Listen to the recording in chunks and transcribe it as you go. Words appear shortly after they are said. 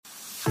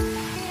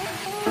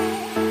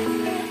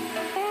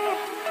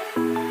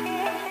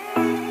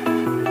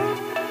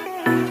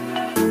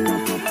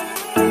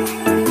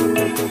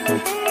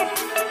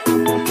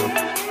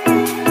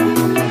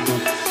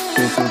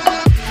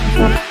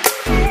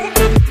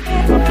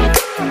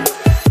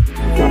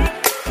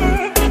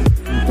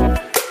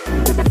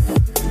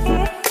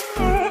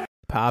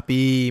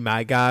Poppy,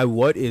 my guy,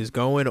 what is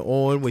going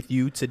on with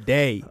you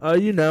today?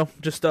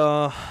 Just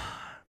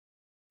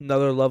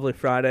another lovely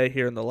Friday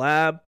here in the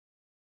lab.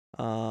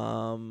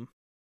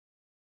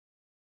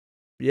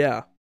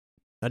 Yeah,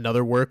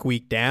 Another work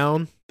week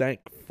down.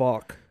 thank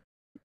fuck.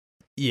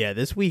 Yeah,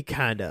 this week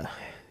kind of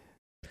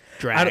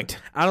dragged.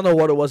 I don't know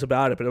what it was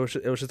about it, but it was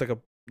just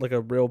like a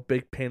real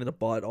big pain in the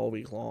butt all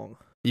week long.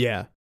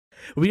 Yeah.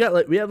 We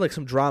have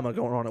some drama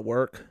going on at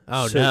work.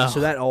 Oh, so, no.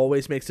 So that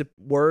always makes it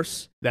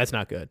worse. That's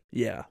not good.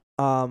 Yeah.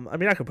 I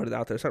mean, I can put it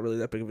out there. It's not really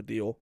that big of a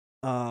deal.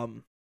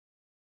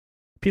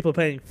 People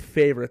playing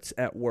favorites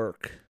at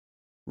work,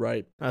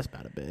 right? That's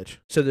about a bitch.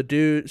 So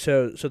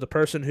the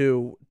person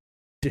who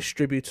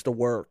distributes the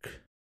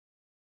work,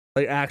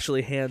 like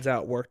actually hands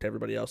out work to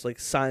everybody else, like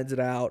signs it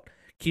out,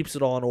 keeps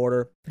it all in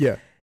order. Yeah.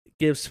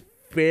 Gives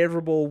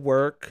favorable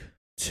work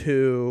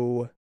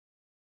to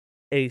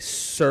a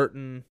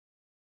certain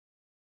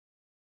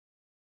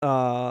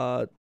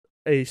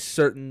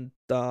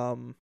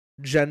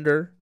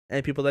gender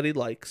and people that he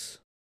likes.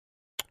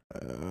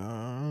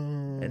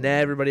 And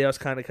everybody else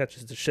kind of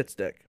catches the shit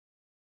stick.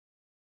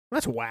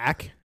 That's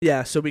whack.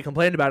 Yeah, so we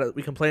complained about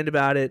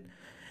it,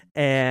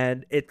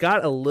 and it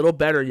got a little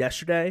better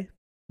yesterday.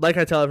 Like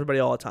I tell everybody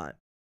all the time,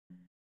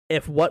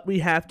 if what we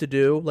have to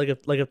do, like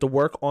if the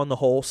work on the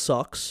whole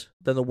sucks,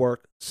 then the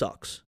work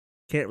sucks.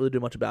 Can't really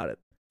do much about it.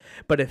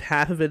 But if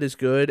half of it is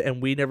good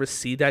and we never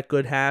see that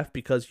good half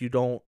because you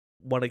don't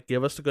want to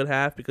give us the good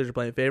half because you're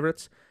playing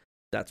favorites,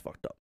 that's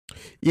fucked up.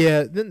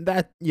 Yeah,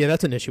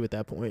 that's an issue at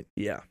that point.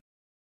 Yeah.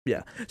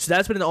 So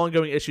that's been an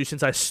ongoing issue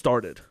since I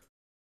started.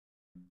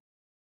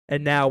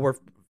 And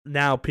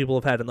now people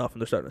have had enough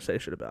and they're starting to say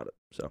shit about it.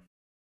 So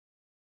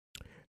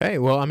Hey,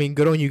 well, I mean,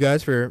 good on you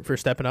guys for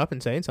stepping up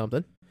and saying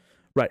something.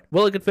 right.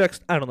 Will it get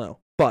fixed? I don't know.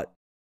 But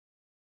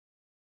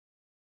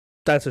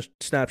that's a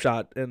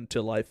snapshot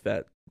into life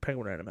at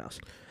Penguin Random House.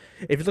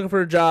 If you're looking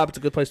for a job, it's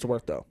a good place to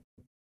work though.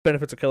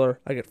 Benefits are killer.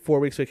 I get 4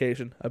 weeks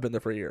vacation. I've been there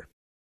for a year.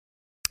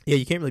 Yeah,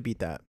 you can't really beat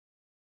that.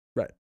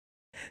 Right.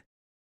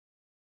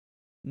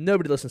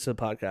 Nobody listens to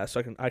the podcast,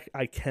 so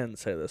I can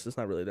say this. It's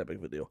not really that big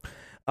of a deal.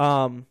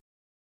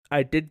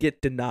 I did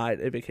get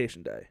denied a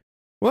vacation day.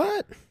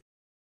 What?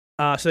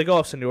 So they go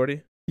off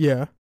seniority,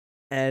 Yeah.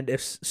 and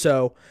if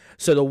so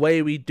the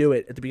way we do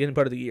it at the beginning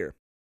part of the year,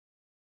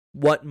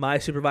 what my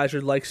supervisor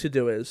likes to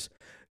do is,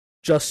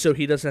 just so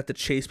he doesn't have to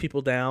chase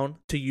people down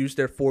to use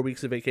their 4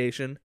 weeks of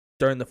vacation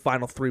during the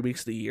final 3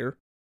 weeks of the year,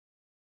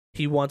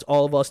 he wants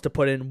all of us to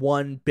put in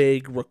one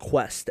big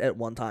request at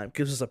one time.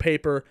 Gives us a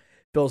paper,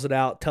 fills it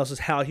out, tells us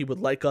how he would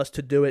like us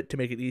to do it to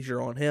make it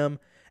easier on him,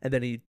 and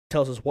then he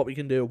tells us what we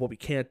can do, what we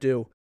can't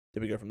do,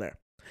 then we go from there.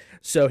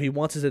 So he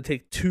wants us to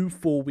take 2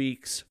 full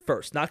weeks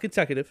first, not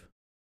consecutive,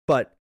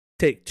 but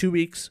take 2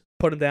 weeks,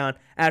 put them down.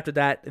 After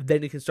that,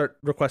 then you can start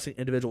requesting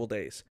individual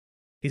days.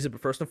 He said,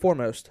 but first and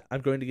foremost,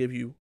 I'm going to give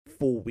you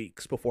full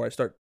weeks before I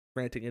start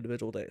granting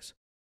individual days.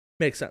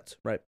 Makes sense,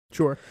 right?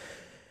 Sure.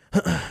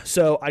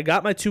 So I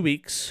got my 2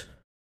 weeks.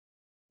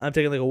 I'm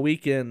taking like a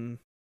week in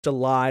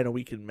July and a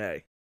week in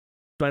May.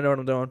 Do I know what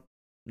I'm doing?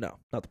 No,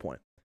 not the point.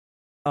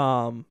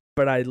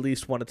 But I at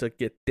least wanted to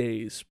get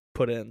days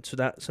put in,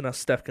 so now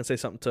Steph can say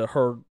something to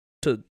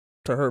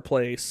her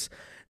place.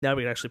 Now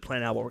we can actually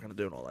plan out what we're gonna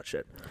do and all that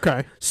shit.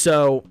 Okay.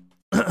 So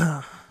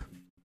I've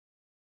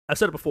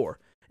said it before.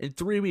 In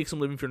 3 weeks, I'm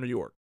leaving for New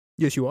York.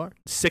 Yes, you are.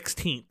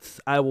 16th,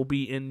 I will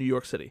be in New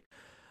York City.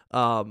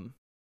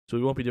 So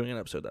we won't be doing an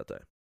episode that day.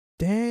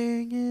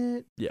 Dang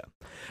it. Yeah.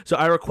 So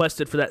I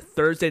requested for that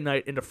Thursday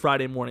night into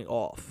Friday morning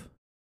off.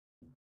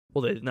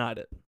 Well, they denied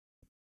it.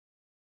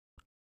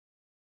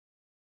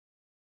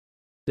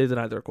 They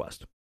denied the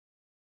request.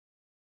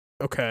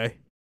 Okay.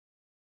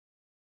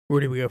 Where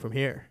do we go from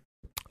here?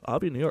 I'll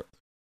be in New York.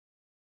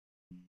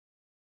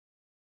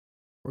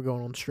 We're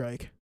going on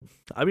strike.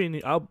 I'll be in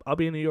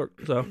New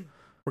York. So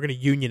We're going to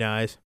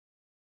unionize.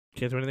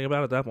 can't do anything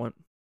about it at that point.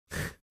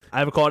 I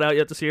haven't called out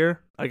yet this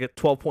year. I get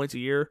 12 points a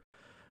year.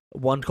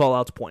 1 call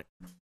out's a point.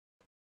 You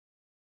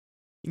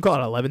can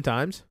call it 11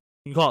 times.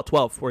 You can call it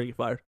 12 before you get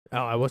fired. Oh,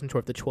 I wasn't sure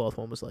if the 12th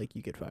one was like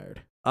you get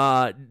fired.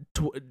 12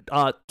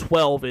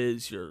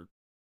 is your.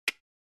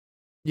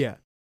 Yeah.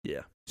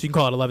 Yeah. So you can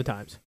call it 11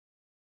 times.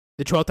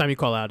 The 12th time you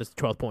call out is the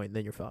 12th point, and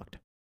then you're fucked.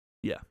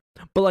 Yeah.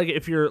 But like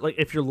if you're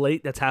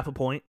late, that's half a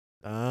point.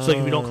 So like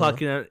if you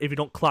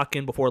don't clock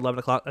in before 11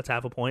 o'clock, that's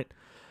half a point.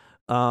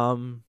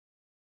 No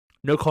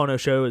call, no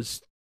show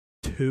is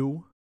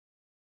 2.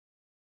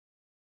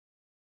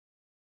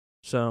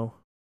 So.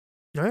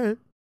 All right.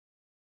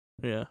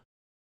 Yeah.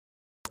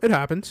 It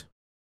happens.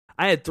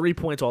 I had 3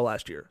 points all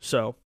last year,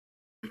 so.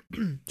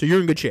 So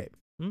you're in good shape.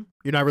 Hmm?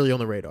 You're not really on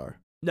the radar.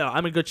 No,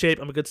 I'm in good shape.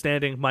 I'm in good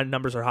standing. My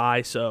numbers are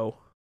high, so.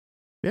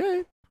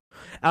 Yeah.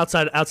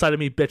 Outside of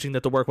me bitching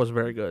that the work wasn't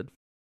very good.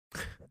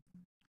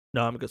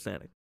 No, I'm in good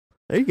standing.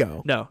 There you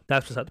go. No,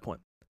 that's beside the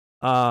point.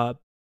 How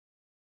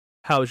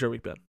has your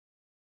week been?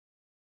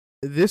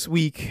 This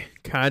week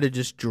kind of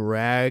just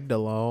dragged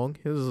along.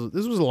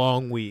 This was a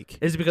long week.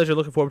 Is it because you're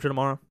looking forward to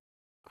tomorrow?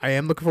 I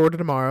am looking forward to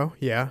tomorrow.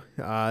 Yeah.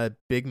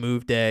 Big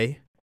move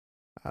day.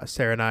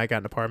 Sarah and I got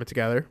an apartment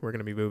together. We're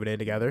gonna be moving in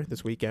together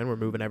this weekend. We're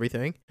moving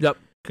everything. Yep.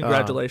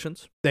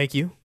 Congratulations. Thank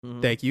you.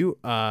 Mhm. Thank you.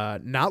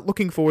 Not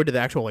looking forward to the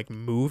actual like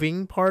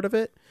moving part of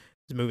it.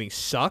 'Cause moving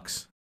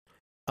sucks.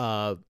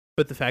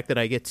 But the fact that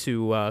I get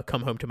to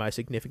come home to my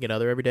significant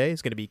other every day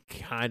is gonna be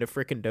kind of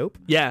freaking dope.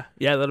 Yeah,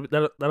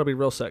 that'll be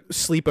real sick.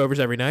 Sleepovers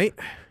every night.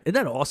 Isn't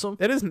that awesome?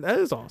 That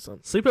is awesome.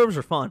 Sleepovers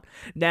are fun.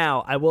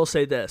 Now, I will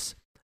say this,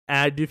 and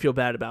I do feel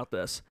bad about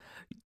this.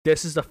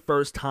 This is the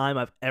first time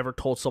I've ever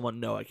told someone,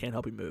 no, I can't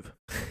help you move.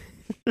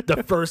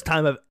 The first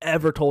time I've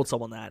ever told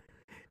someone that.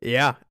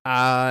 Yeah.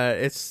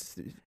 It's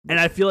And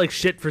I feel like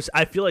shit for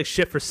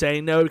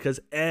saying no, because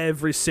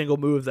every single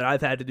move that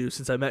I've had to do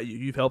since I met you,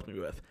 you've helped me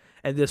with.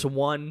 And this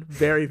one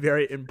very,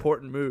 very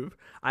important move,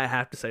 I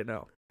have to say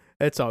no.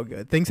 It's all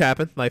good. Things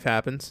happen. Life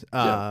happens.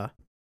 Yeah.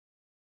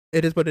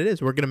 It is what it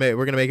is. We're gonna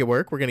make it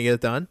work. We're gonna get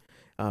it done.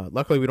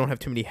 Luckily, we don't have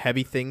too many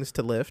heavy things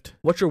to lift.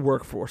 What's your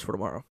workforce for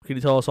tomorrow? Can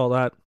you tell us all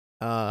that?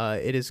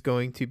 It is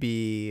going to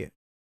be.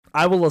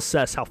 I will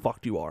assess how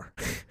fucked you are.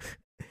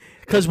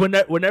 Because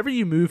whenever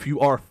you move, you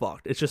are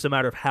fucked. It's just a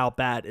matter of how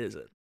bad is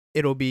it.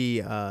 It'll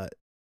be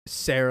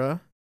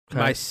Sarah, Okay.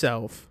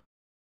 myself,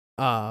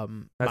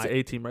 That's an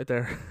A team right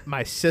there.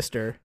 my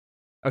sister,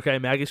 Okay,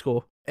 Maggie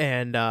School.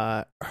 and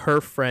her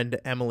friend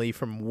Emily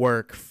from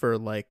work for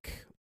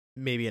like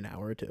maybe an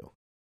hour or two.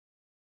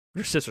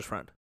 Your sister's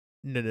friend.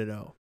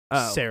 No.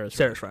 Oh, Sarah's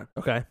friend.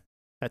 Okay.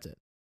 That's it.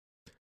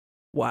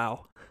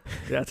 Wow.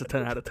 Yeah, that's a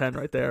 10 out of 10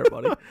 right there,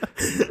 buddy.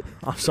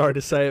 I'm sorry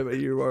to say it, but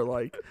you are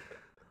like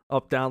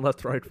up, down,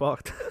 left, right,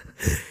 fucked.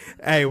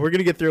 Hey, we're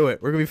gonna get through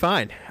it. We're gonna be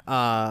fine.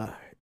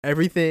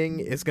 Everything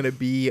is gonna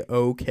be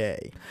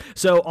okay.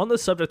 So on the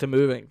subject of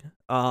moving,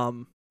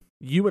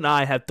 you and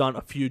I have done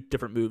a few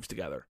different moves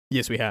together.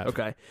 Yes, we have.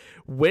 Okay.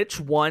 Which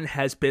one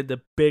has been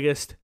the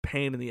biggest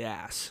pain in the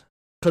ass?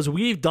 Because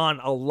we've done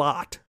a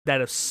lot that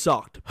have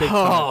sucked. Big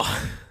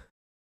time.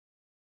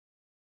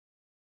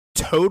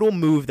 Total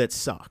move that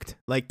sucked.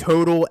 Like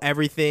total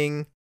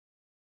everything.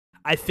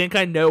 I think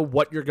I know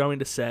what you're going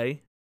to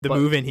say. The But-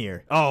 move in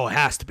here. Oh, it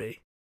has to be.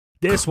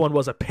 This one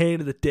was a pain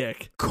in the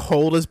dick.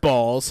 Cold as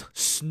balls.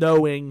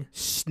 Snowing.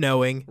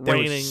 There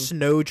Raining. were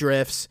snow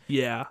drifts.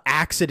 Yeah.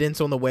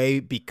 Accidents on the way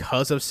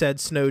because of said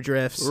snow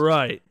drifts.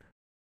 Right.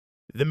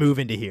 The move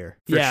into here,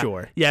 for Yeah.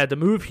 sure. Yeah, the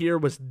move here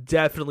was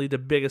definitely the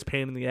biggest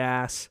pain in the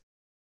ass.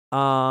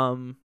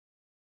 From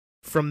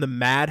the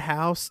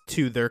madhouse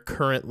to their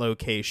current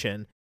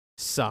location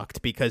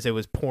sucked because it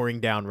was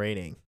pouring down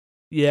raining.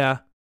 Yeah.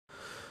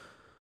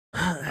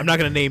 I'm not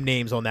going to name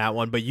names on that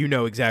one, but you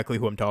know exactly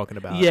who I'm talking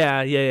about.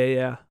 Yeah.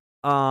 Yeah,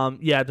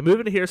 the move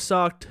into here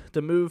sucked.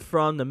 The move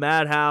from the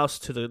madhouse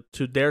to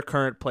their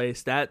current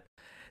place, that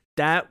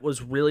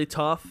was really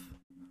tough.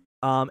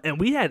 And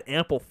we had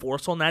ample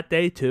force on that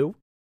day too.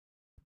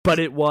 But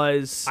it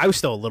was I was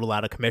still a little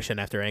out of commission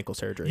after ankle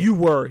surgery. you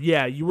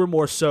were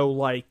more so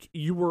like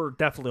you were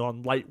definitely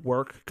on light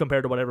work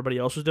compared to what everybody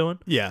else was doing.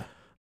 Yeah.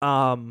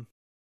 Um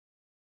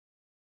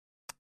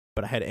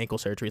But I had ankle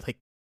surgery like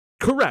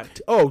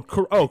correct.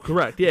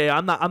 Correct. Yeah,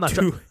 I'm not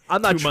two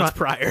months trying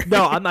prior.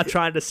 No, I'm not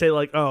trying to say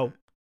like, oh,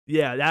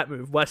 yeah, that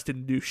move. Wes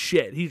didn't do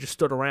shit. He just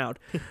stood around.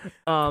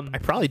 I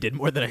probably did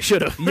more than I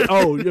should have.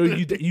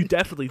 You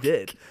definitely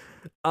did.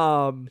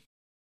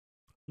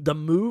 The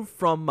move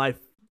from my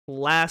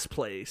last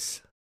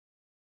place,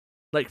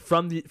 like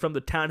from the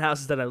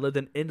townhouses that I lived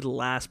in into the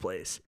last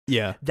place,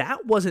 Yeah.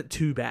 that wasn't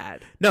too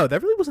bad. No,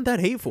 that really wasn't that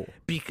hateful.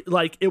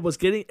 Like it was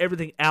getting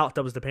everything out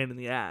that was the pain in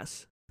the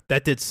ass.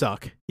 That did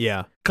suck.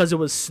 Yeah. Because it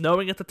was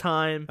snowing at the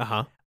time.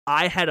 Uh-huh.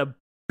 I had a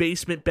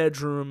basement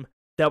bedroom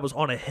that was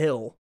on a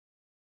hill,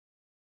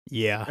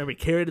 Yeah. and we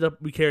carried it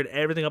up. We carried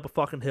everything up a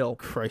fucking hill.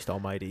 Christ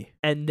almighty.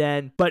 And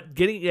then, but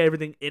getting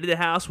everything into the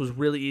house was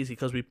really easy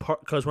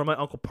because where my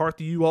uncle parked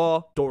the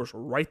U-Haul, doors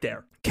were right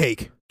there.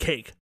 Cake.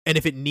 And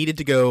if it needed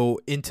to go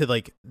into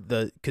like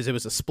because it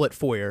was a split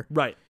foyer.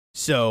 Right.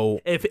 So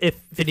If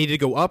it needed to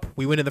go up,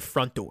 we went in the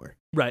front door.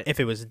 right. If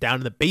it was down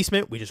in the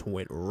basement, we just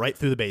went right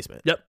through the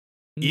basement. Yep.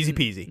 Easy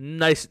peasy.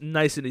 Nice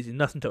and easy.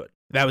 Nothing to it.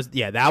 That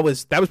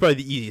was probably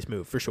the easiest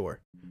move for sure.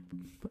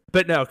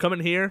 But no, coming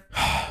here,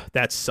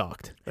 That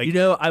sucked. Like,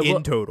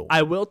 in total.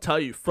 I will tell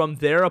you, from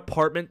their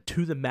apartment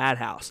to the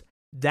madhouse,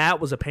 that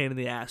was a pain in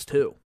the ass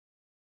too.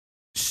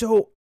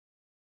 So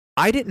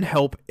I didn't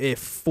help it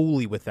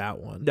fully with that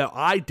one. No,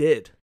 I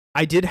did.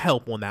 I did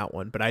help on that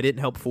one, but I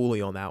didn't help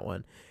fully on that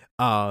one.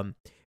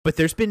 But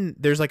there's been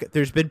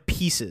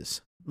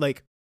pieces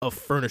like of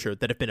furniture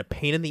that have been a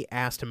pain in the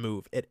ass to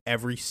move at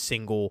every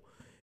single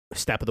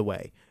step of the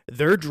way.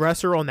 Their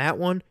dresser on that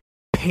one,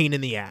 pain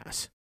in the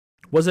ass.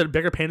 Was it a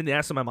bigger pain in the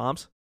ass than my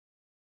mom's?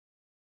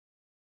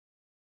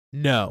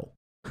 No.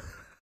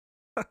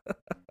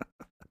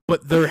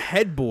 But their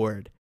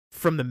headboard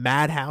from the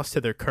madhouse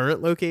to their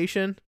current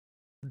location,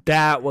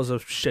 That was a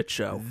shit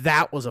show.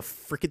 that was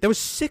there was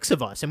 6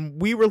 of us,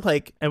 and we were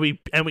like, And we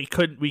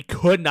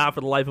could not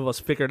for the life of us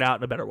figure it out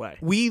in a better way.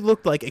 we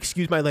looked like,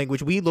 excuse my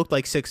language, we looked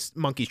like 6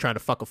 monkeys trying to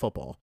fuck a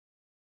football.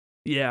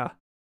 Yeah.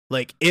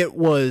 Like, it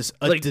was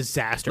a Like-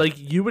 disaster. Like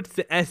you would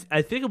I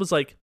think it was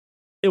like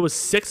it was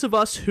 6 of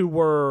us who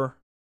were.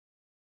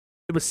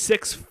 It was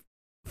 6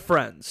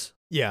 friends.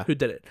 Yeah. Who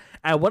did it?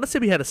 And I want to say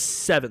we had a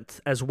 7th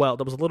as well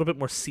that was a little bit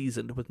more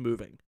seasoned with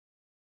moving.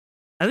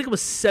 I think it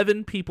was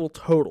 7 people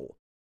total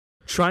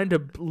trying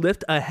to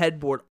lift a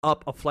headboard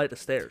up a flight of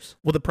stairs.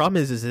 Well, the problem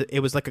is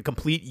it was like a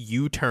complete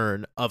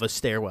U-turn of a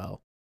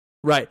stairwell.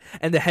 Right.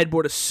 And the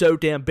headboard is so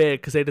damn big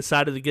because they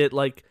decided to get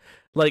like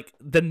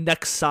the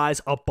next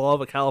size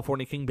above a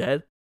California king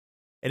bed.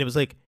 And it was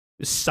like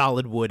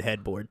solid wood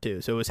headboard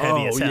too, so it was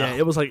heavy as hell. Yeah,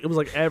 it was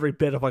like every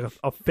bit of like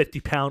a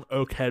 50-pound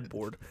oak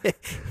headboard. It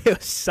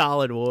was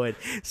solid wood.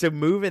 So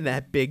moving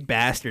that big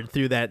bastard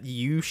through that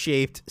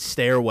U-shaped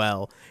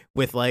stairwell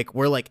with like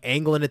we're like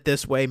angling it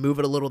this way, move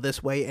it a little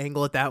this way,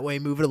 angle it that way,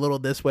 move it a little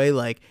this way.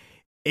 Like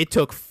it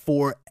took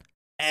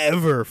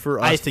forever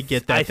for us to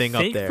get that thing up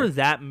there. I think for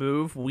that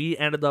move, we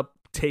ended up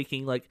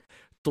taking like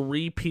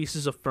 3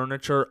 pieces of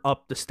furniture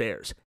up the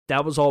stairs.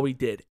 That was all we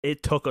did.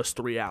 It took us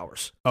 3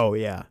 hours. Oh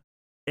yeah.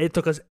 It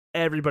took us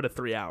everybody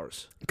 3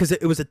 hours. Because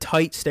it was a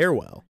tight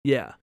stairwell.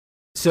 Yeah.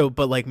 So,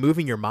 but like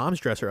moving your mom's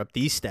dresser up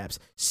these steps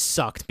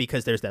sucked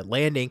because there's that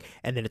landing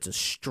and then it's a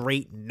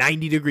straight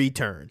 90-degree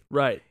turn.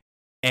 Right.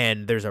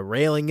 And there's a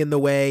railing in the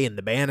way and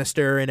the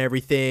banister and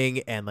everything.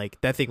 And like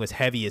that thing was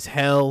heavy as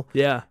hell.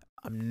 Yeah.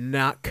 I'm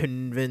not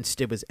convinced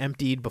it was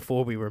emptied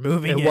before we were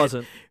moving. It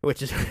wasn't.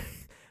 Which is.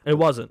 It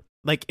wasn't.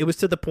 Like it was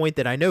to the point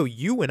that I know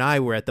you and I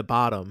were at the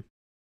bottom,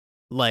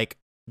 like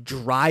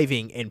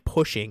driving and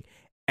pushing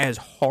as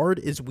hard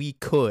as we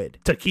could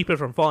to keep it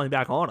from falling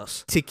back on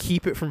us.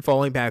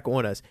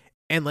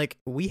 And like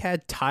we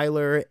had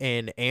Tyler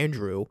and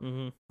Andrew,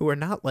 who are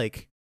not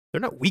like they're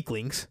not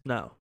weaklings.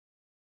 No.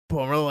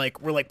 But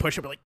we're like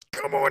pushing, we're like,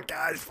 come on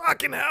guys,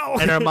 fucking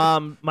hell. And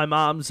my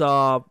mom's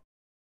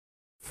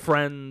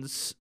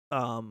friend's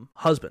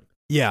husband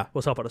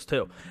was helping us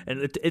too.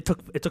 And it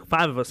took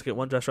 5 of us to get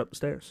one dresser up the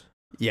stairs.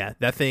 Yeah,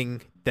 that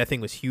thing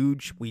was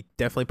huge. We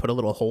definitely put a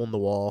little hole in the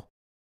wall.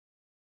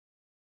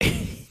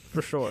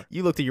 For sure.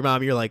 You looked at your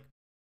mom, you're like,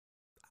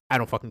 I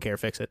don't fucking care,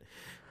 fix it.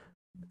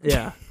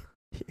 Yeah.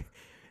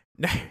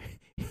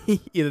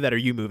 Either that or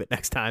you move it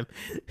next time.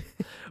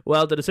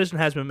 Well, the decision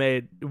has been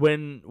made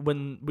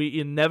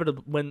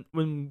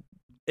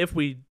if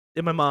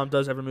my mom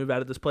does ever move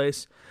out of this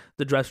place,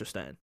 the dresser's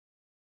staying.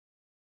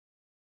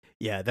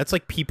 Yeah, that's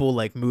like people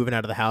like moving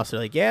out of the house.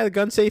 They're like, yeah, the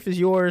gun safe is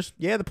yours.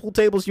 Yeah, the pool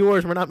table's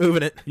yours. We're not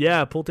moving it.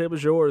 Yeah, pool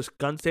table's yours.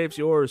 Gun safe's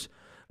yours.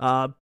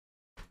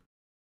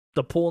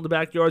 The pool in the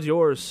backyard's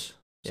yours.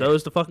 So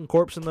is the fucking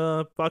corpse in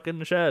the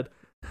fucking shed.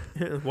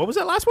 What was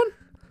that last one?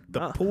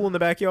 The pool in the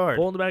backyard.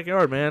 Pool in the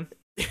backyard, man.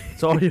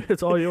 It's all yours.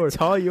 It's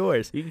all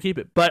yours. You can keep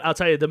it. But I'll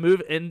tell you, the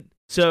move in.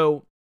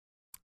 So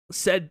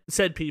said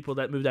people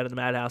that moved out of the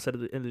madhouse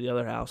into the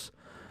other house.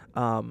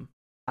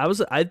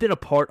 I've been a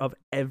part of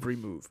every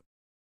move.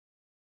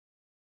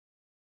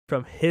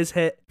 From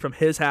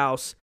his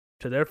house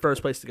to their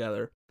first place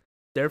together,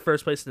 their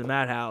first place in the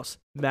madhouse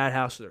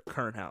to their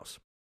current house.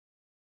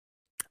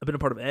 I've been a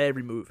part of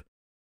every move.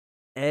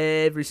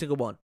 Every single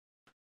one.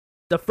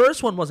 The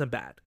first one wasn't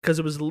bad because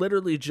it was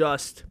literally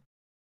just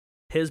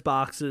his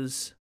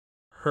boxes,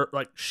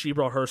 she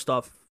brought her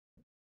stuff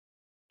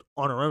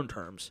on her own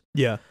terms.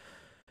 Yeah.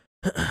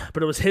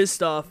 But it was his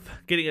stuff,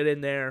 getting it in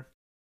there.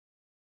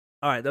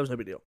 All right, that was no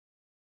big deal.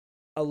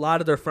 A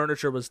lot of their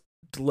furniture was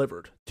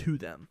delivered to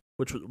them,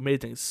 which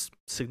made things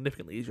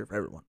significantly easier for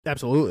everyone.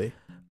 Absolutely.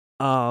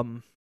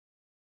 But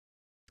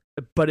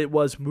it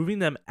was moving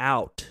them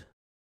out.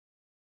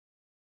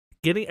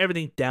 Getting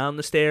everything down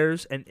the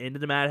stairs and into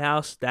the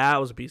madhouse, that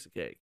was a piece of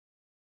cake.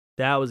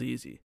 That was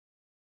easy.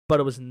 But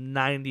it was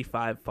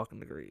 95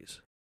 fucking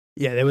degrees.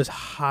 Yeah, it was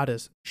hot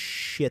as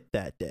shit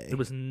that day. It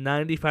was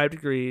 95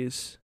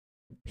 degrees,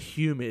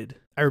 humid.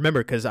 I remember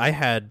because I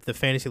had the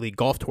Fantasy League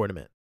golf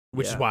tournament,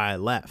 which is why I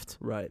left.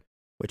 Right.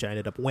 Which I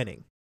ended up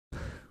winning.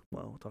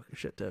 Well, talk your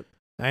shit, Tip.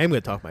 I am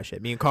going to talk my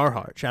shit. Me and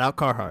Carhartt. Shout out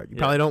Carhartt. You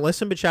probably don't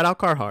listen, but shout out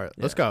Carhartt.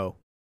 Let's go.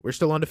 We're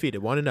still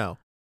undefeated. 1-0.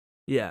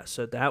 Yeah,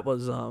 so that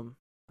was...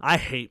 I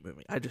hate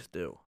moving. I just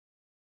do.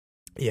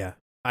 Yeah.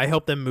 I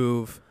helped them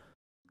move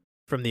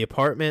from the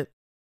apartment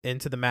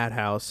into the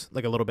madhouse,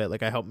 like a little bit.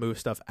 Like I helped move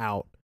stuff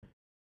out.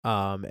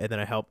 And then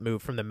I helped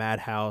move from the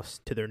madhouse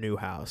to their new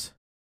house.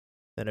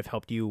 Then I've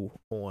helped you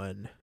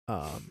on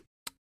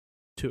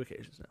 2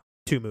 occasions now.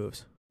 2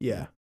 moves.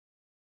 Yeah.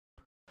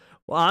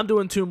 Well, I'm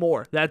doing 2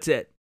 more. That's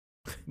it.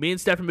 Me and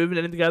Steph are moving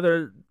in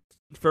together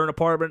for an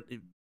apartment.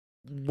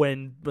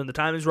 When the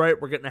time is right,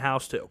 we're getting a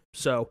house too.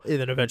 So and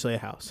then eventually a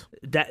house.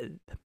 That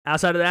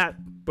outside of that,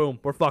 boom,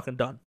 we're fucking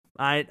done.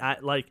 I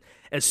like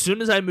as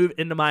soon as I move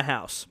into my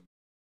house,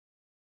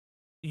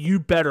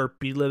 you better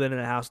be living in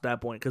a house at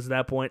that point, because at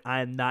that point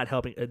I am not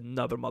helping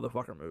another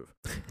motherfucker move.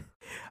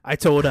 I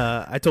told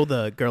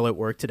the girl at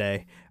work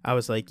today, I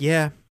was like,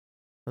 I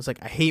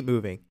hate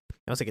moving.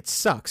 I was like, it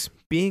sucks.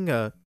 Being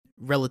a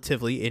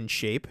relatively in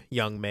shape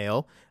young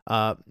male,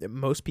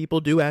 most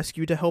people do ask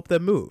you to help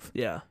them move.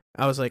 Yeah.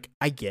 I was like,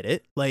 I get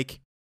it.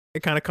 Like,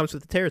 it kind of comes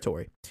with the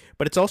territory.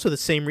 But it's also the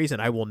same reason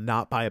I will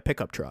not buy a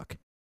pickup truck.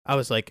 I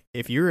was like,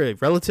 if you're a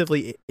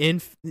relatively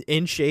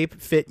in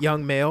shape, fit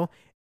young male,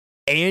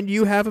 and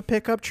you have a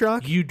pickup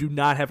truck, You do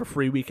not have a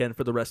free weekend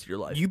for the rest of your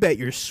life. you bet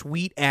your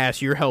sweet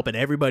ass you're helping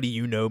everybody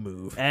you know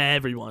move.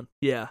 Everyone.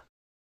 Yeah.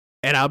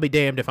 And I'll be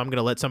damned if I'm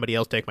gonna let somebody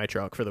else take my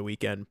truck for the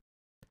weekend.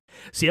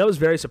 See, I was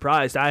very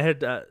surprised.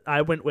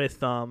 I went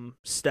with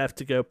Steph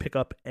to go pick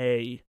up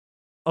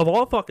of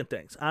all fucking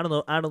things. I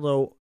don't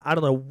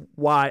know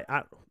why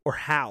or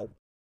how.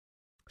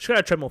 She got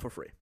a treadmill for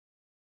free.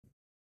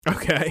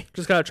 Okay.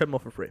 Just got a treadmill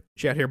for free.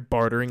 She out here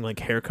bartering like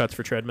haircuts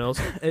for treadmills.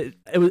 It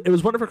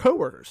was one of her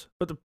coworkers,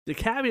 but the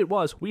caveat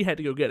was we had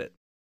to go get it.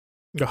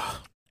 Ugh.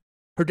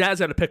 Her dad's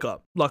got to pick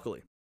up.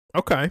 Luckily,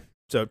 Okay.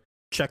 So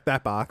check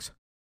that box.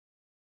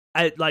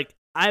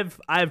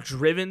 I've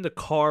driven the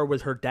car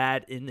with her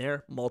dad in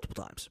there multiple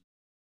times.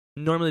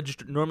 Normally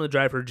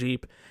drive her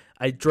Jeep.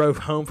 I drove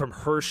home from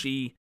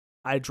Hershey.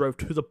 I drove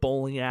to the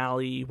bowling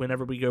alley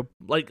whenever we go.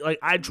 Like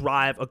I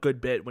drive a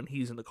good bit when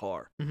he's in the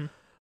car.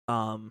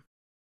 Mm-hmm.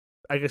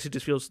 I guess it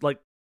just feels like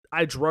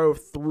I drove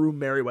through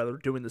Merriweather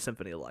doing the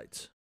Symphony of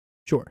Lights.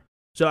 Sure.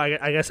 So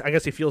I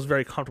guess he feels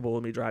very comfortable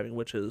with me driving,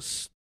 which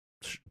is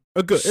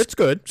It's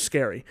good.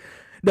 scary.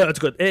 No, it's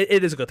good.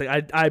 It is a good thing.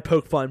 I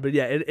poke fun, but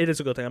yeah, it is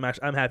a good thing.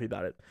 I'm happy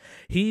about it.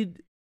 We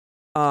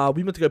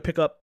went to go pick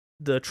up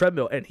the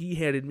treadmill, and he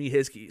handed me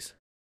his keys.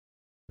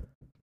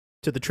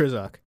 To the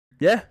Trizok.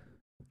 Yeah,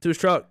 to his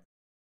truck.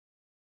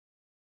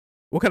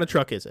 What kind of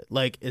truck is it?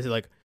 Like, is it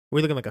like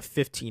we're looking like a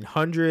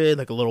 1500,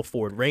 like a little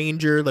Ford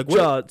Ranger, like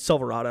what?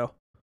 Silverado.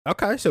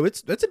 Okay, so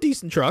it's a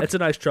decent truck. It's a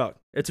nice truck.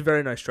 It's a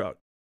very nice truck.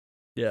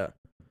 Yeah.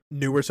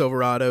 Newer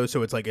Silverado,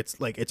 so it's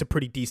a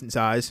pretty decent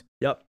size.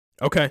 Yep.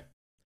 Okay.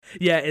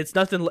 Yeah, it's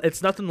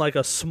nothing like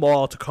a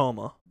small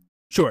Tacoma.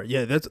 Sure.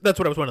 Yeah, that's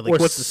what I was wondering. Like,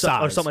 what's the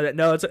size or something like that?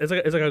 No, it's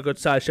like a good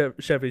size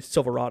Chevy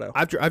Silverado.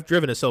 I've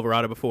driven a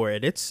Silverado before,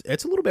 and it's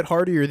a little bit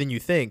hardier than you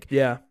think.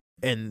 Yeah.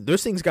 And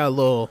those things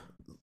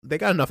they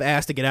got enough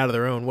ass to get out of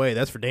their own way.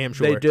 That's for damn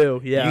sure. They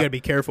do. Yeah. You gotta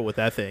be careful with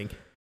that thing.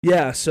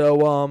 Yeah.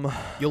 So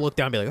you'll look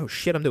down and be like, oh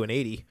shit, I'm doing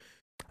 80.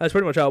 That's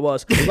pretty much how it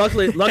was.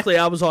 Luckily,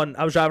 I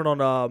was driving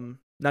on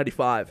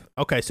 95.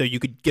 Okay, so you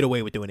could get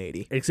away with doing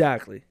 80.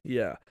 Exactly.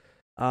 Yeah.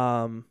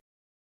 But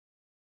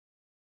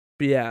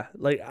yeah,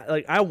 like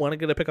I want to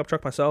get a pickup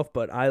truck myself,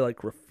 but I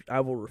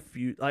will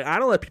refuse. Like I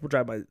don't let people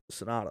drive my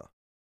Sonata.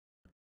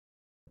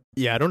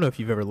 Yeah, I don't know if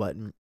you've ever let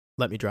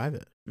me drive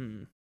it.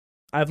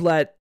 I've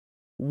let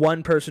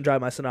one person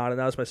drive my Sonata, and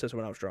that was my sister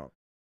when I was drunk.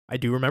 I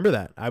do remember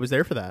that. I was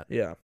there for that.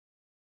 Yeah.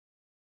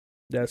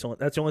 That's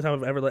the only time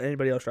I've ever let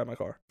anybody else drive my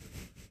car.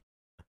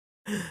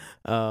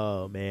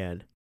 Oh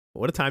man,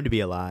 what a time to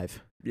be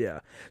alive. Yeah.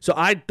 So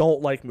I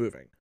don't like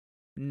moving,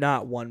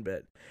 not one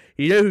bit.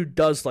 You know who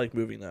does like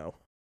moving though?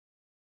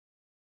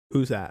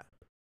 Who's that?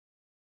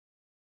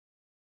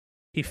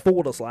 He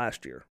fooled us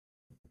last year.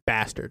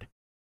 Bastard.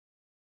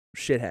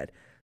 Shithead.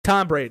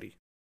 Tom Brady.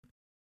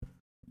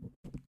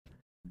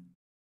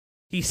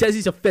 He says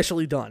he's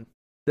officially done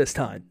this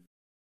time.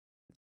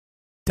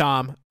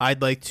 Tom,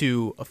 I'd like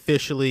to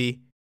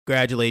officially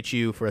congratulate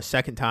you for a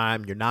second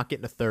time. You're not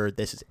getting a third.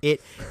 This is it.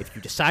 If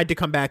you decide to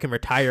come back and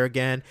retire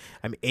again,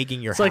 I'm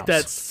egging your house. It's like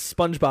that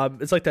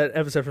SpongeBob. It's like that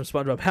episode from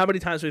SpongeBob. How many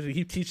times do we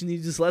keep teaching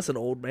you this lesson,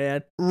 old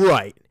man?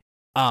 Right.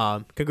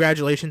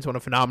 Congratulations on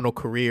a phenomenal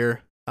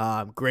career.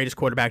 Greatest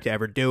quarterback to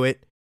ever do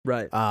it.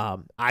 Right.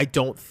 I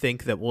don't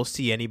think that we'll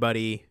see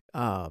anybody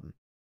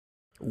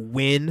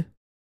win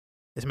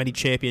as many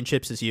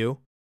championships as you.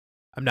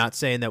 I'm not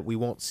saying that we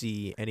won't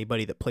see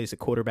anybody that plays the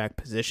quarterback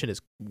position as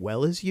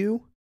well as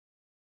you,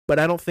 but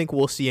I don't think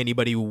we'll see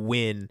anybody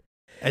win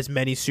as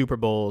many Super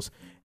Bowls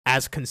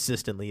as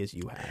consistently as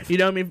you have. You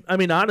know, I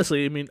mean,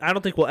 honestly, I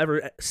don't think we'll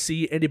ever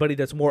see anybody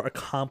that's more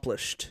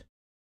accomplished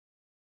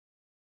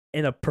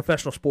in a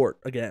professional sport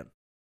again.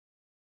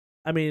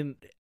 I mean,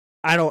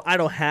 I don't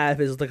have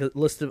his like a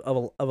list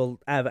of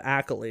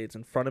accolades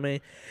in front of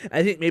me.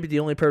 I think maybe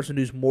the only person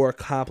who's more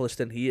accomplished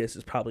than he is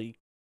probably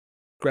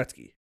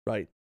Gretzky,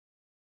 right?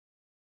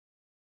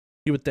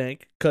 You would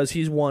think, because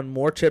he's won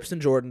more chips than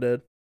Jordan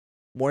did,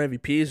 more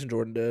MVPs than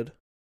Jordan did.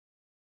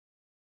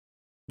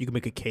 You can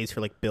make a case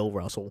for like Bill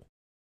Russell.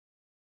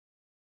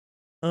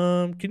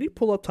 Can you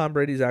pull up Tom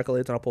Brady's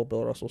accolades and I'll pull up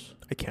Bill Russell's?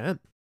 I can.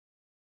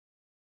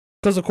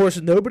 Because of course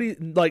nobody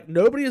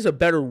is a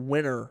better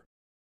winner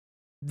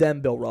than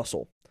Bill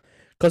Russell.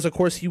 Because of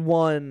course he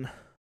won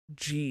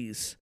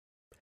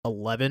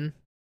 11.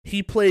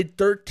 He played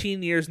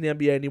 13 years in the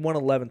NBA and he won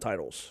 11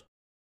 titles.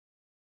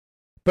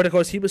 But of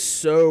course he was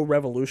so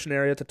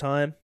revolutionary at the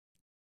time.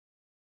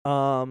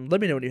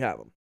 Let me know when you have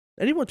him.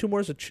 And he won 2 more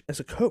as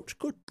a coach.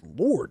 Good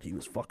Lord, he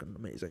was fucking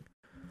amazing.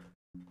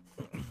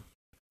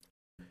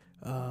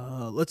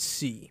 Let's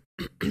see.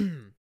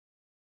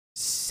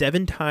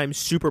 7-time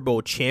Super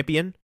Bowl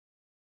champion,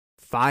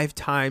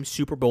 5-time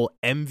Super Bowl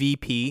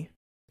MVP,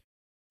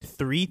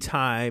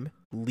 3-time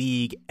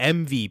league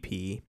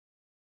MVP,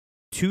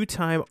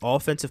 2-time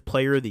Offensive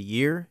Player of the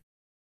Year,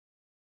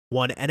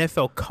 won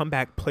NFL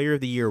Comeback Player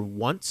of the Year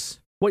once.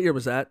 What year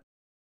was that?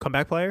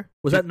 Comeback player?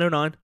 Was that in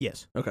 09?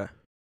 Yes. Okay.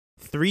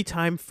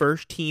 3-time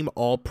first team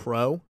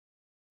All-Pro,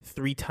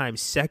 3-time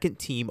second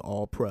team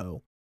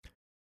All-Pro,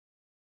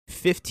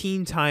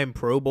 15-time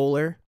Pro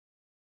Bowler.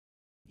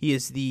 He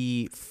is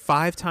the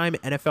 5-time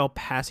NFL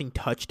passing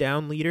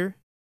touchdown leader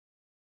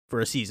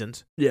for a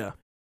seasons. Yeah.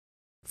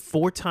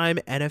 4-time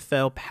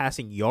NFL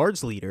passing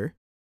yards leader.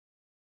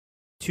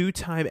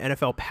 2-time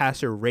NFL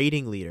passer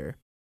rating leader.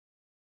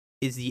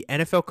 Is the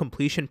NFL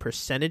completion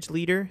percentage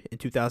leader in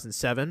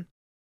 2007.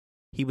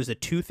 He was a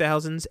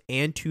 2000s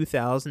and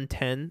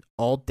 2010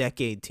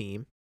 all-decade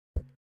team.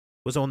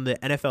 Was on the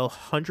NFL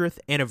 100th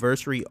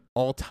anniversary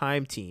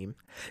all-time team.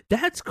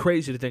 That's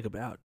crazy to think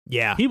about.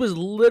 Yeah. He was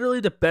literally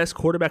the best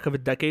quarterback of a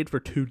decade for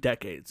 2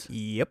 decades.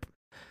 Yep.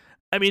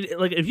 I mean,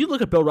 like, if you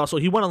look at Bill Russell,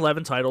 he won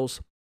 11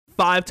 titles,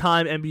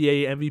 5-time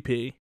NBA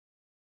MVP.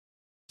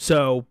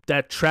 So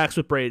that tracks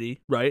with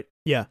Brady, right?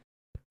 Yeah.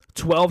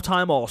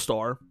 12-time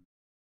All-Star.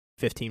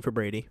 15 for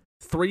Brady.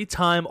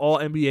 3-time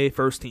All-NBA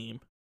first team.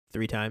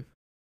 3-time.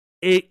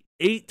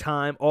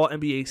 8-time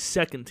All-NBA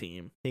second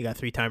team. He got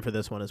 3-time for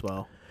this one as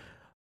well.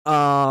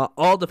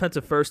 All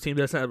defensive first team.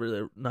 That's not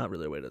really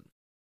a way to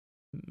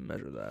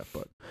measure that,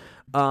 but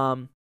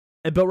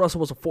and Bill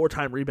Russell was a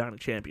 4-time rebounding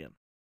champion.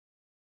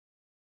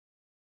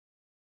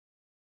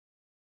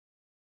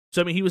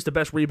 So I mean, he was the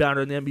best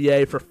rebounder in the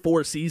NBA for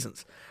 4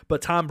 seasons.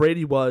 But Tom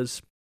Brady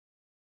was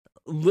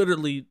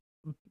literally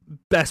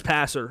best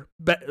passer,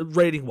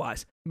 rating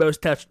wise,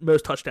 most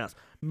touchdowns,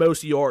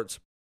 most yards.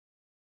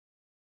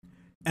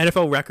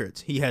 NFL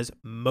records. He has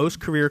most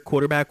career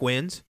quarterback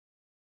wins,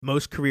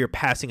 most career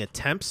passing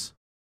attempts,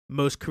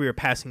 most career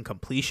passing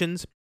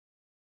completions,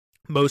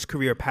 most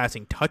career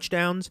passing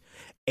touchdowns,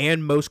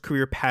 and most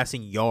career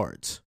passing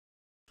yards.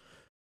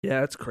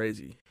 Yeah, that's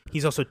crazy.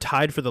 He's also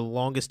tied for the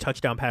longest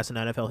touchdown pass in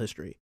NFL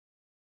history.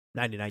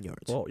 99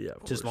 yards. Well, yeah, of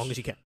course. Just as long as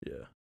you can.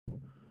 Yeah.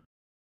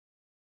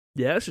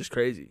 Yeah, that's just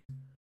crazy.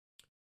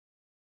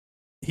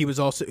 He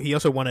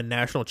also won a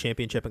national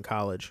championship in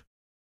college.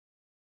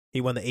 He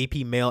won the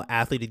AP Male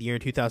Athlete of the Year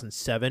in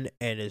 2007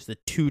 and is the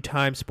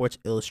 2-time Sports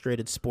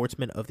Illustrated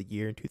Sportsman of the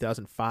Year in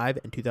 2005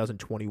 and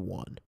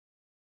 2021.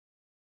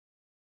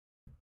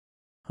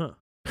 Huh.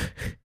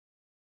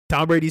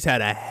 Tom Brady's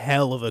had a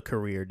hell of a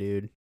career,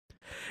 dude.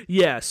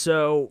 Yeah,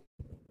 so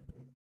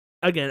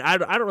again, I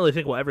don't really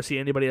think we'll ever see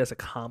anybody as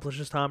accomplished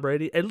as Tom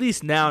Brady. At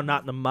least now,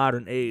 not in the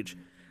modern age.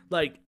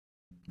 Like,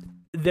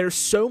 there's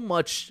so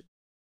much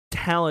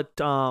talent.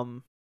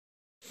 All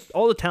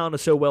the talent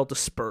is so well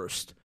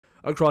dispersed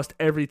across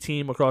every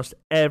team, across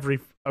every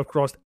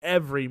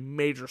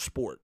major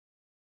sport.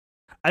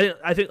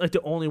 I think like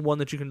the only one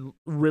that you can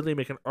really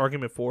make an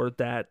argument for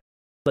that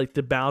like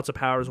the balance of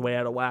power is way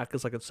out of whack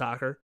is like in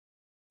soccer.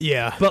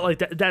 Yeah, but like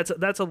that's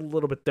a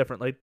little bit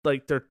different.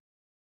 Like the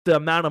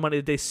amount of money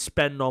that they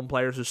spend on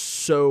players is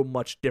so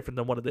much different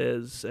than what it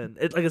is, and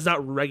it's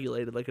not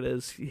regulated like it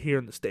is here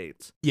in the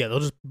States. Yeah,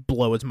 they'll just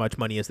blow as much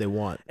money as they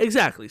want.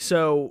 Exactly.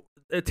 So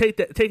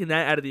taking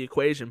that out of the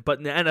equation, but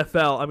in the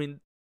NFL, I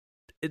mean,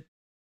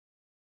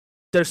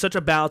 there's such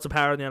a balance of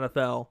power in the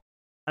NFL.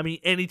 I mean,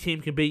 any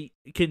team can beat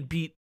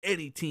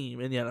any team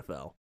in the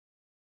NFL.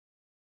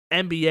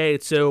 NBA,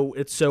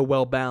 it's so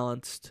well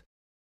balanced.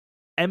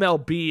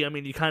 MLB, I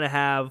mean, you kind of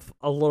have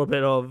a little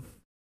bit of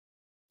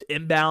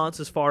imbalance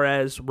as far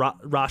as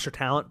roster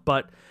talent,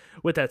 but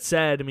with that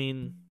said, I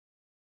mean,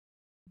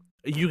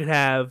 you could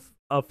have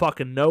a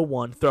fucking no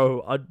one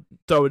throw a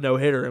no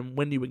hitter and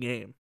win you a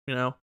game. You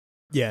know?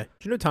 Yeah. Do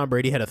you know Tom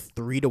Brady had a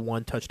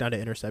 3-to-1 touchdown to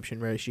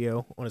interception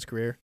ratio on his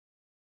career?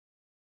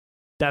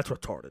 That's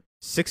retarded.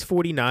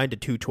 649 to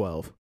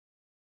 212.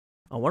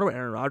 I wonder what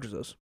Aaron Rodgers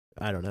is.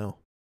 I don't know.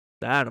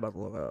 That I'm about to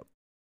look up.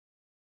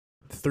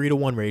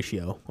 3-to-1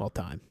 ratio all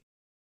time.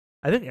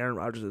 I think Aaron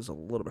Rodgers is a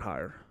little bit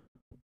higher.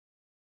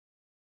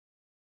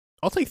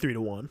 I'll take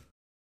 3-to-1.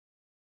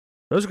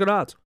 Those are good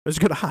odds. Those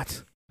are good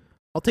odds.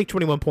 I'll take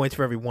 21 points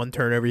for every one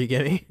turnover you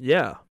give me.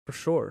 Yeah, for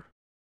sure.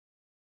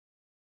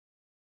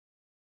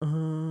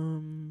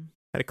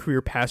 Had a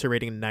career passer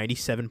rating of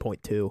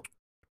 97.2.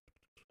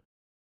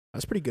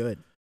 That's pretty good.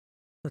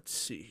 Let's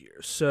see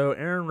here. So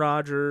Aaron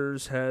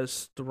Rodgers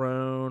has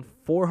thrown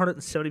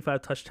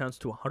 475 touchdowns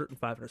to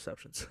 105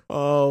 interceptions.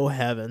 Oh,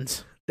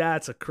 heavens.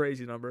 That's a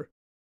crazy number.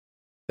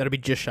 That'll be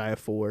just shy of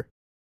 4.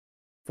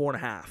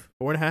 4.5.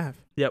 4.5.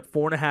 Yep,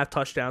 4.5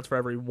 touchdowns for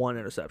every 1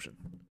 interception.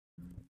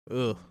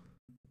 Ugh.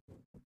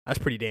 That's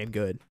pretty damn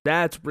good.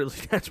 That's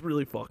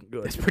really fucking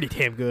good. That's pretty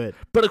damn good.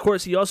 But of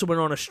course, he also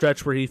went on a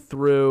stretch where he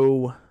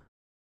threw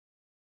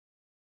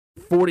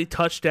 40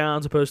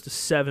 touchdowns opposed to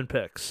 7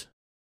 picks.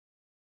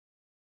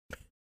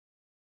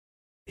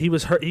 He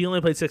was hurt. He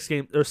only played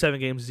 7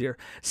 games this year.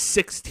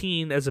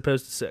 16 as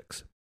opposed to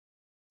 6.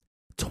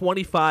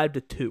 25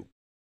 to 2.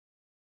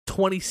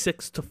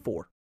 26 to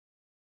 4.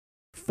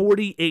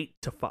 48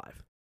 to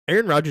 5.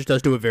 Aaron Rodgers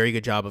does do a very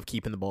good job of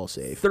keeping the ball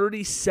safe.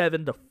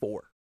 37 to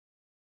 4.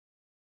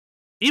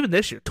 Even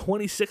this year,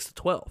 26 to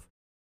 12.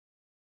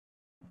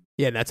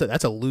 Yeah, and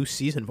that's a loose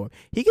season for him.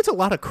 He gets a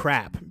lot of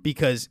crap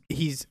because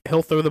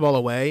he'll throw the ball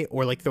away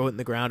or like throw it in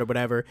the ground or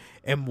whatever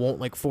and won't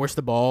like force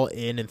the ball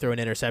in and throw an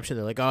interception.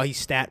 They're like, oh, he's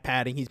stat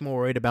padding. He's more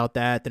worried about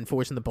that than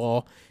forcing the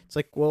ball. It's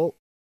like, well,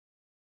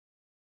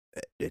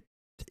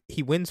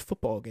 he wins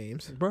football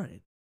games.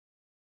 Right.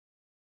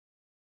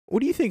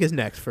 What do you think is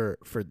next for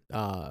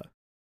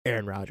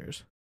Aaron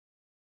Rodgers?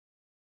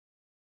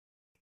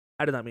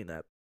 I did not mean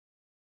that.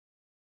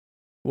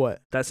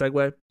 What? That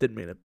segue? Didn't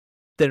mean it.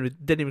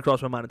 Didn't even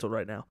cross my mind until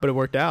right now. But it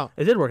worked out.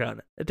 It did work out.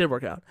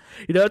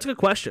 You know, it's a good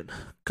question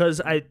because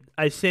I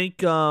think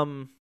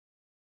there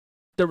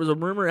was a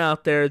rumor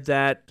out there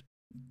that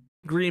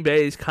Green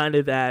Bay is kind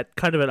of at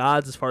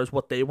odds as far as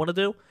what they want to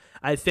do.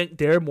 I think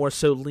they're more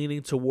so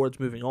leaning towards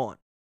moving on.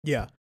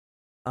 Yeah.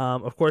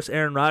 Of course,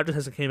 Aaron Rodgers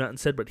hasn't came out and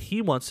said what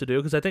he wants to do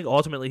because I think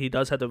ultimately he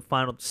does have the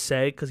final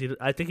say because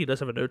I think he does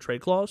have a no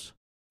trade clause.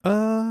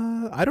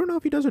 I don't know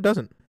if he does or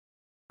doesn't.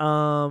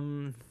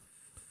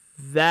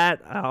 That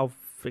I'll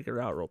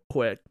figure out real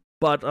quick.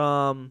 But you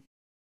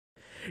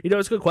know,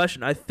 it's a good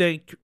question. I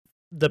think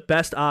the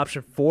best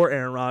option for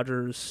Aaron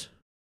Rodgers,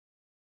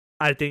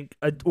 I think,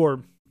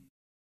 or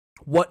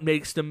what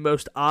makes the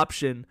most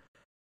option,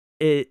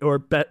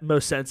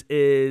 most sense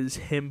is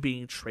him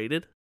being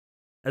traded,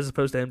 as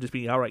opposed to him just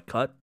being outright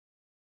cut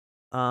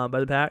by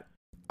the Pack.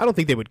 I don't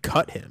think they would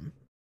cut him.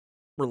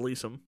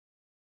 Release him.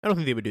 I don't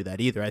think they would do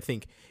that either. I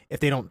think if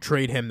they don't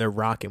trade him, they're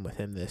rocking with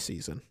him this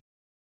season.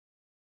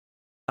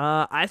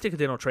 I think if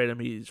they don't trade him,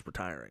 he's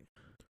retiring.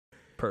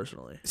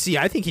 Personally, see,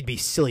 I think he'd be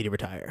silly to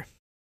retire.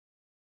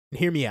 And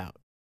hear me out.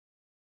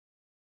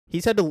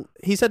 He's had to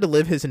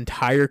live his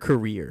entire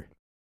career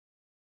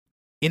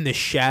in the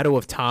shadow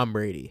of Tom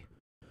Brady.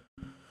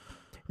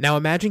 Now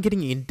imagine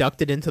getting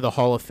inducted into the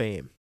Hall of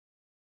Fame.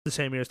 The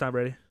same year as Tom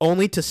Brady.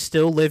 Only to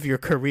still live your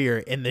career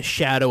in the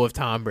shadow of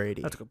Tom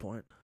Brady. That's a good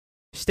point.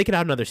 Stick it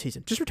out another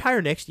season. Just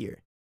retire next year.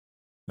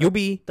 You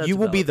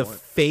will be the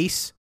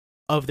face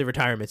of the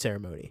retirement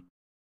ceremony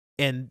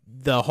and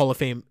the Hall of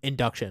Fame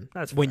induction.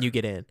 That's when fair. you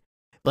get in.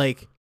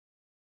 Like,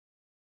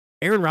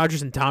 Aaron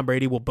Rodgers and Tom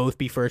Brady will both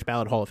be first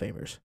ballot Hall of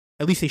Famers.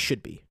 At least they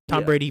should be.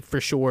 Tom Brady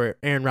for sure.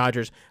 Aaron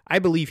Rodgers, I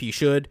believe he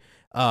should.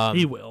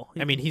 He will.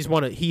 I mean,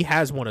 he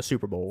has won a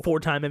Super Bowl.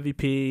 4-time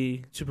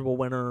MVP, Super Bowl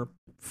winner,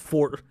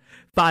 5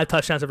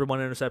 touchdowns, every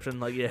 1 interception.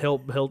 Like, yeah, he'll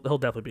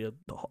definitely be a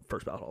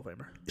first ballot Hall of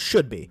Famer.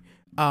 Should be.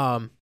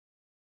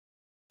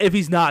 If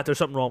he's not, there's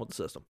something wrong with the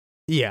system.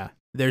 Yeah,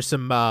 there's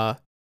some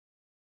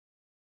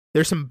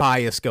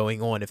bias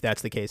going on if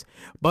that's the case.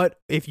 But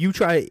if you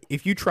try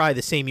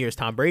the same year as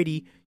Tom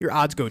Brady, your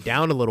odds go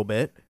down a little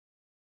bit.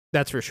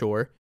 That's for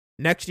sure.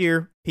 Next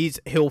year,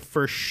 he'll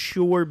for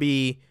sure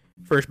be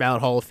first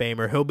ballot Hall of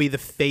Famer. He'll be the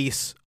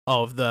face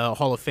of the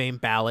Hall of Fame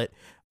ballot,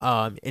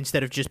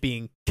 instead of just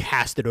being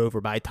casted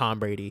over by Tom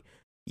Brady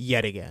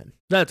yet again.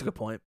 That's a good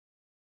point.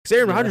 Because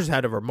Aaron Rodgers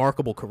had a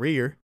remarkable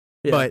career,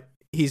 but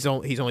he's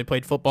only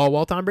played football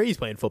while Tom Brady's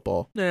playing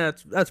football. Yeah,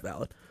 that's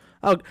valid.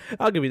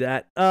 I'll give you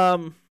that.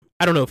 I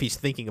don't know if he's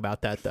thinking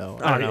about that though.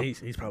 I don't know.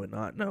 He's probably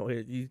not. No,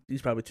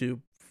 he's probably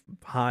too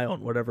high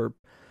on whatever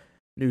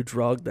new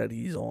drug that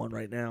he's on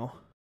right now.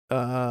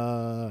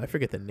 I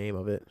forget the name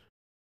of it.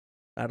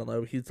 I don't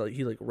know. He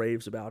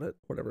raves about it.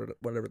 Whatever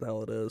the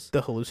hell it is.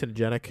 The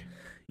hallucinogenic.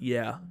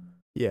 Yeah.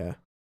 Yeah.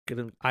 Get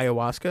him.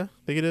 Ayahuasca,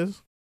 I think it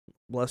is.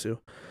 Bless you.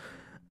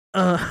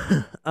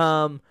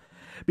 But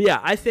yeah,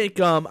 I think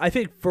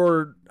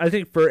for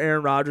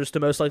Aaron Rodgers, the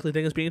most likely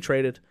thing is being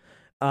traded.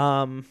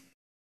 The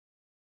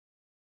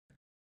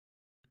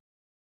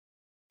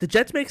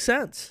Jets make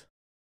sense.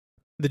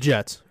 The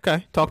Jets.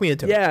 Okay, talk me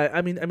into it. Yeah,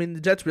 I mean,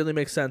 the Jets really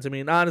make sense. I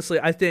mean, honestly,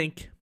 I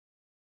think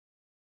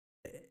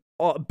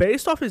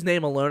based off his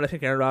name alone, I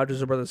think Aaron Rodgers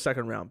is worth a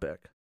 2nd-round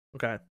pick.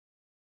 Okay,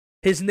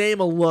 his name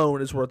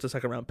alone is worth a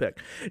 2nd-round pick.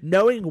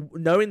 Knowing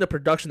the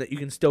production that you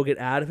can still get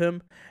out of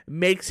him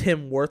makes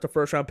him worth a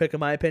 1st-round pick, in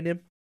my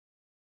opinion.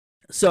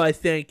 So I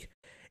think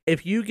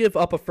if you give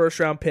up a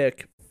 1st-round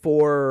pick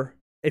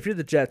if you're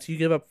the Jets, you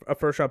give up a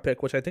 1st-round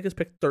pick, which I think is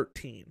pick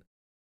 13.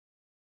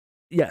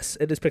 Yes,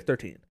 it is pick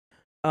 13.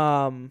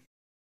 God,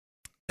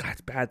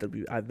 it's bad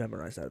that I've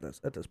memorized that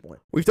at this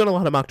point. We've done a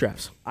lot of mock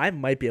drafts. I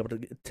might be able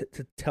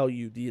to tell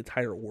you the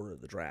entire order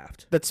of the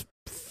draft. That's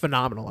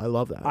phenomenal. I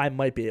love that. I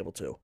might be able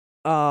to.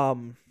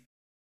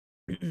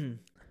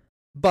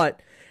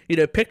 But,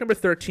 pick number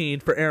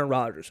 13 for Aaron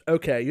Rodgers.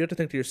 Okay, you have to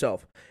think to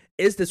yourself,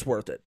 is this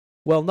worth it?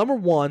 Well, number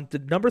one, the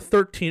number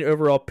 13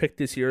 overall pick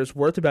this year is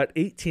worth about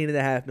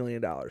 $18.5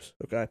 million.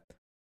 Okay?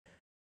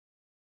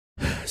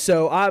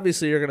 So,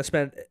 obviously, you're going to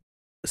spend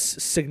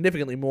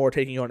significantly more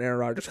taking on Aaron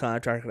Rodgers'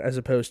 contract as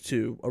opposed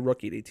to a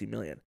rookie at $18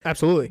 million.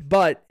 Absolutely.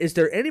 But is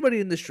there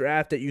anybody in this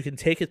draft that you can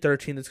take at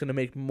 13 that's going to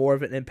make more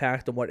of an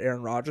impact than what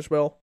Aaron Rodgers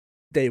will?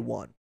 Day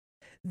one.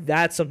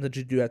 That's something that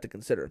you do have to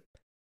consider.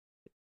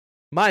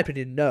 My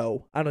opinion,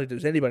 no. I don't think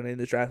there's anybody in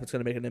this draft that's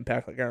going to make an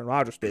impact like Aaron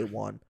Rodgers day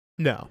one.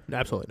 No,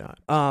 absolutely not.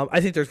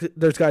 I think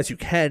there's guys who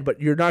can,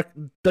 but you're not.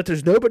 But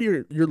there's nobody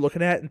you're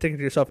looking at and thinking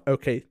to yourself,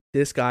 okay,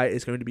 this guy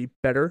is going to be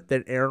better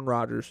than Aaron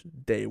Rodgers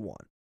day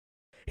one.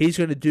 He's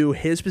going to do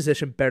his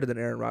position better than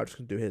Aaron Rodgers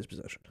can do his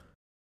position.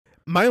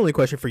 My only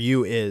question for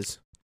you is,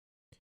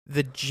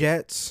 the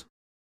Jets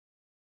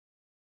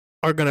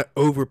are going to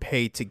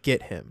overpay to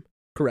get him.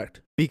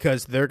 Correct.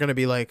 Because they're going to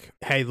be like,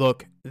 hey,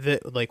 look,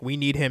 we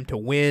need him to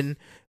win.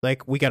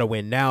 Like, we got to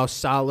win now.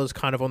 Salah's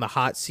kind of on the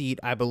hot seat,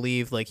 I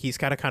believe. Like, he's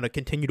got to kind of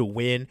continue to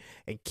win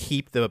and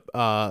keep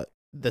the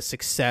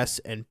success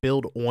and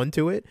build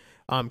onto it.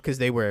 Because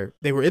they were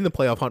in the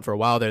playoff hunt for a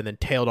while there and then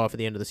tailed off at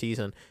the end of the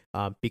season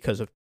because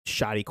of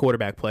shoddy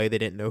quarterback play. They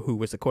didn't know who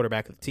was the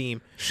quarterback of the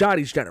team.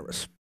 Shoddy's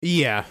generous.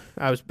 Yeah,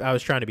 I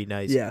was trying to be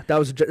nice. Yeah, that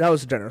was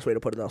a generous way to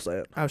put it. I'll say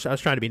it. I was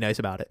trying to be nice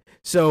about it.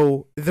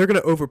 So they're going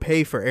to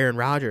overpay for Aaron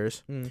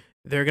Rodgers.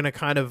 They're going to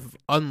kind of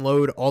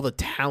unload all the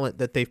talent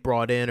that they've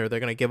brought in, or they're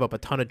going to give up a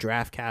ton of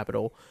draft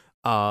capital.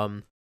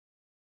 Do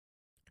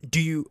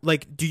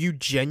you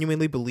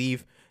genuinely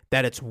believe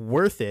that it's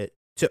worth it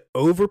to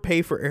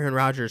overpay for Aaron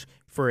Rodgers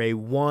for a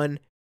 1,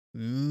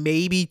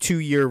 maybe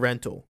 2-year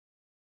rental?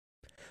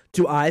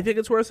 Do I think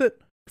it's worth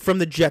it? From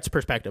the Jets'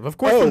 perspective, of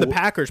course. From the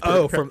Packers'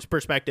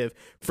 perspective,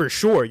 for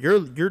sure,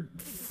 you're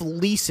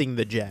fleecing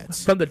the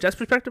Jets. From the Jets'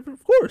 perspective,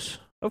 of course,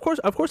 I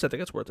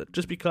think it's worth it.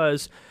 Just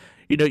because,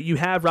 you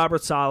have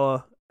Robert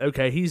Saleh.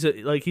 Okay, he's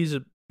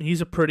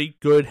a pretty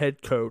good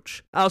head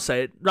coach. I'll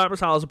say it. Robert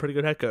Saleh's a pretty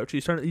good head coach.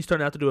 He's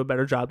turned out to do a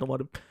better job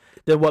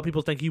than what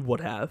people think he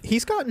would have.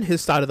 He's gotten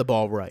his side of the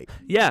ball right.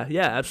 Yeah,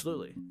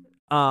 absolutely.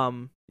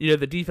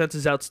 The defense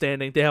is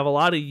outstanding. They have a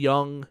lot of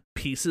young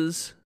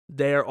pieces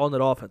there on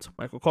that offense.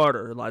 Michael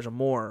Carter, Elijah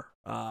Moore,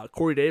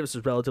 Corey Davis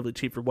is relatively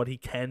cheap for what he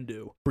can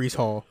do. Breece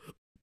Hall,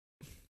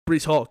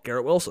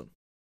 Garrett Wilson.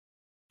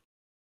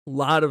 A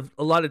lot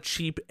of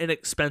cheap,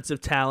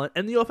 inexpensive talent,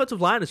 and the offensive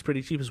line is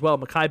pretty cheap as well.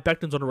 Mekhi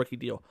Becton's on a rookie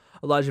deal.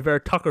 Elijah Vera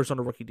Tucker's on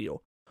a rookie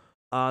deal.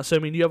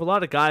 So you have a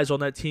lot of guys on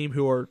that team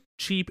who are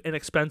cheap,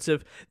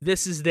 inexpensive.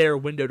 This is their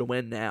window to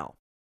win now.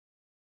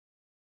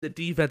 The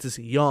defense is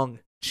young,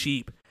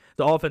 cheap.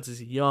 The offense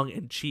is young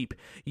and cheap.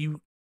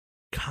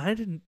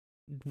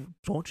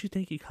 Don't you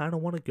think you kind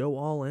of want to go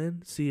all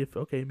in? See if,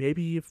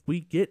 maybe if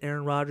we get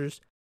Aaron Rodgers,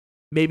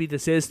 maybe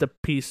this is the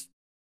piece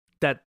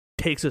that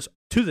takes us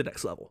to the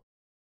next level.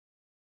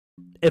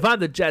 If I'm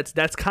the Jets,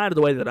 that's kind of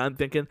the way that I'm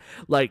thinking.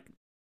 Like,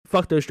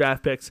 fuck those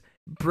draft picks.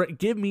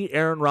 Give me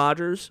Aaron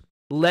Rodgers.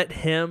 Let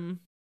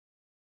him.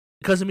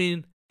 Because,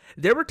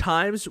 there were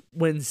times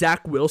when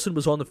Zach Wilson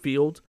was on the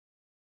field.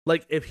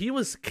 Like, if he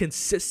was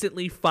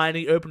consistently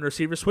finding open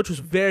receivers, which was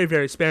very,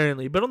 very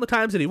sparingly, but on the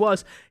times that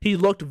he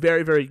looked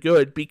very, very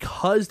good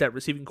because that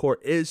receiving core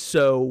is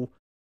so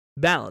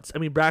balanced.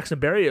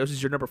 Braxton Berrios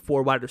is your number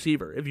 4 wide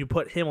receiver. If you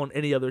put him on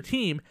any other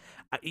team,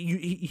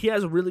 he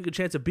has a really good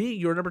chance of being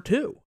your number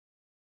 2.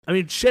 On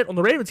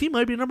the Ravens, he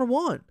might be number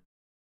 1.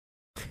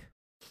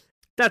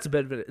 That's a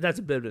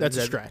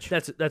stretch.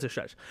 That's a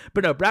stretch.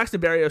 But no,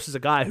 Braxton Berrios is a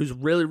guy who's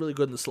really, really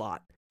good in the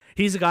slot.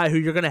 He's a guy who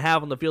you're going to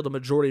have on the field the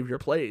majority of your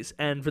plays.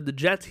 And for the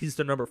Jets, he's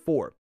the number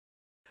 4.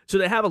 So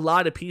they have a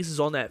lot of pieces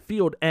on that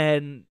field.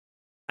 And,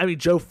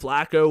 Joe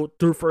Flacco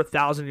threw for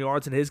 1,000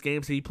 yards in his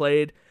games that he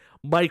played.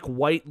 Mike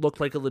White looked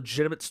like a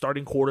legitimate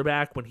starting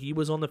quarterback when he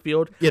was on the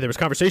field. Yeah, there was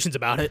conversations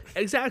about it.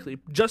 Exactly.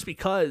 Just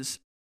because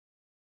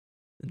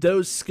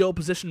those skill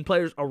position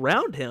players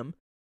around him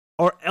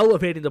are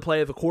elevating the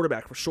play of the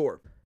quarterback for sure.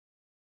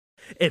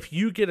 If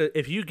you get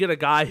a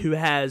guy who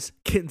has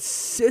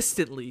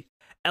consistently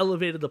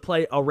elevated the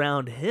play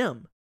around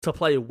him to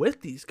play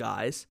with these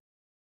guys,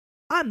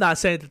 I'm not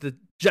saying that the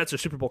Jets are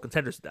Super Bowl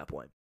contenders at that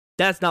point.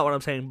 That's not what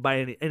I'm saying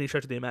by any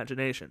stretch of the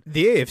imagination.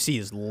 The AFC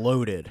is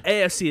loaded.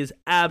 AFC is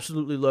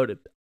absolutely loaded.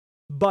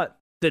 But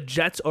the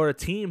Jets are a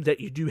team that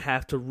you do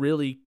have to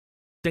really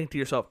think to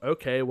yourself,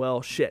 okay,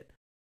 well, shit.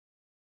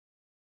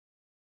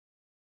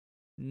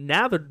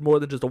 Now they're more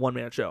than just a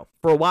one-man show.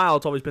 For a while,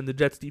 it's always been the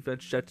Jets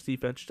defense, Jets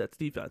defense, Jets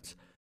defense.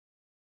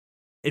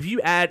 If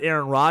you add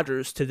Aaron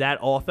Rodgers to that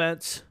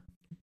offense,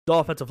 the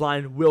offensive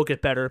line will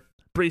get better.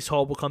 Breece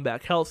Hall will come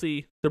back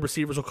healthy. The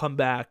receivers will come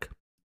back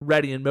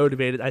ready and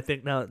motivated. I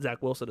think now that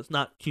Zach Wilson is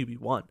not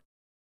QB1.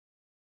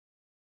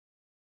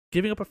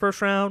 Giving up a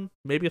first round,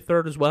 maybe a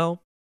third as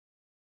well,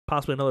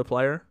 possibly another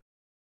player.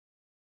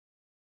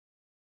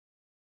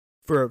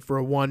 For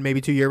a 1,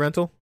 maybe 2-year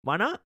rental? Why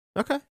not?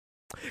 Okay.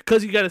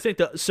 Because you got to think,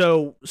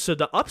 so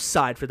the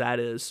upside for that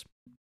is,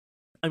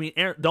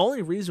 the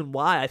only reason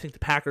why I think the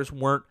Packers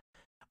weren't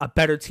a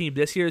better team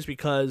this year is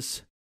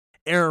because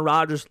Aaron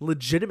Rodgers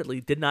legitimately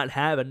did not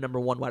have a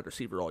number 1 wide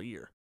receiver all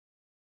year.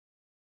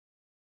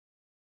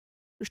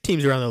 There's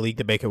teams around the league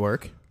that make it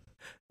work.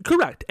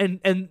 Correct.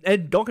 And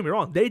don't get me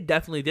wrong, they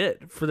definitely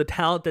did. For the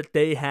talent that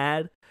they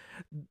had,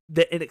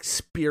 the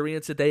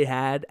inexperience that they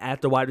had at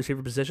the wide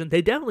receiver position,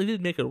 they definitely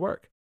did make it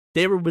work.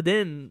 They were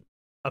within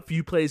a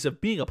few plays of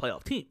being a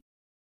playoff team.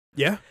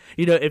 Yeah.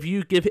 If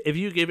you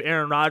give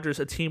Aaron Rodgers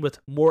a team with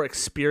more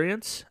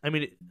experience,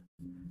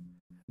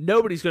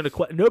 nobody's going to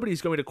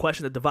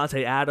question that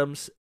Devontae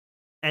Adams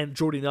and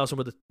Jordy Nelson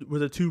were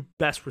the 2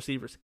 best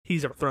receivers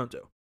he's ever thrown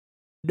to.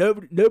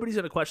 Nobody's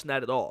going to question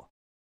that at all.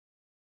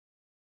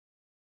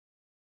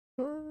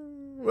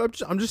 I'm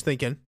just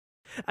thinking.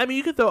 I mean,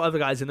 you could throw other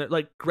guys in there.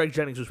 Like Greg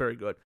Jennings was very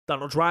good.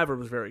 Donald Driver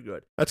was very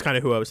good. That's kind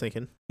of who I was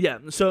thinking. Yeah.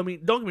 So I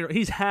mean, don't get me wrong.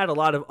 He's had a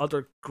lot of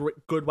other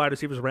good wide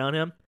receivers around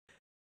him,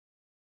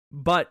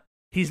 but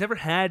he's never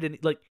had any.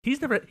 Like he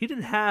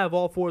didn't have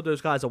all 4 of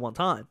those guys at one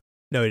time.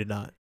 No, he did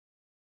not.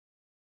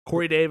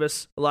 Corey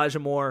Davis, Elijah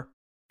Moore,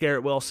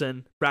 Garrett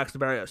Wilson,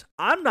 Braxton Berrios.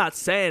 I'm not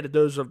saying that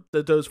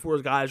those 4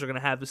 guys are going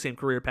to have the same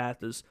career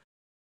path as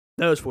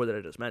those 4 that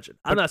I just mentioned.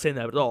 I'm not saying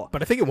that at all.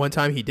 But I think at one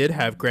time he did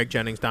have Greg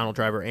Jennings, Donald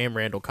Driver, and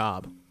Randall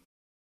Cobb.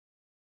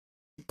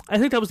 I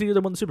think that was the year they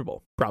won the Super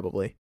Bowl.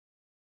 Probably.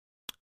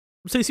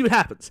 So you see what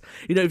happens.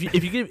 You know,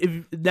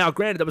 now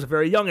granted that was a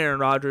very young Aaron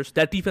Rodgers.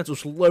 That defense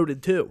was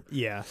loaded too.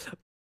 Yeah.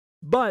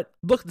 But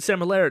look at the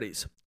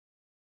similarities.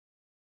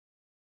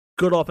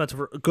 Good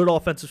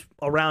offensive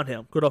around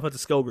him. Good offensive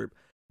skill group.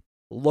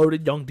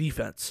 Loaded young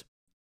defense.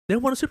 They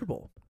won a Super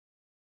Bowl.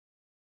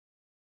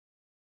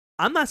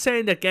 I'm not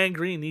saying that Gang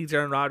Green needs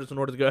Aaron Rodgers in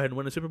order to go ahead and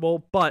win a Super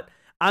Bowl, but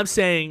I'm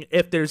saying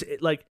if they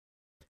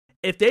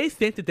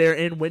think that they're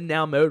in win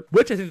now mode,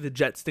 which I think the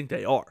Jets think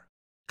they are,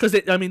 because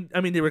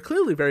they were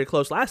clearly very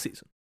close last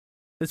season.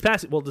 The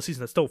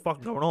season that's still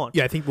fucking going on.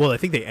 Yeah, I think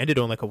they ended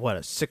on like a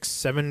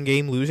 6-7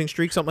 game losing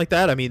streak, something like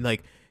that. I mean,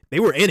 like they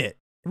were in it,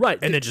 right?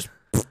 And then just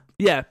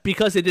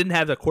because they didn't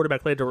have the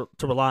quarterback play to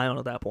rely on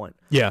at that point.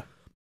 Yeah.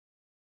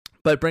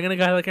 But bringing a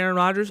guy like Aaron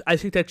Rodgers, I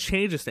think that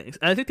changes things.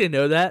 And I think they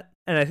know that.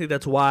 And I think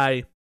that's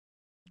why,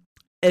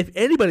 if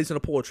anybody's going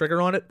to pull a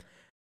trigger on it,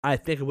 I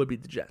think it would be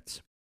the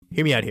Jets.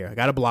 Hear me out here. I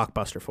got a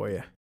blockbuster for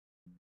you.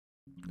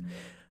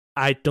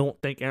 I don't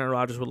think Aaron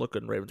Rodgers would look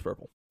good in Ravens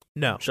purple.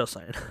 No. Just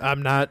saying.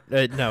 I'm not.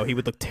 No, he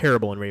would look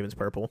terrible in Ravens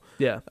purple.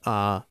 Yeah.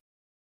 But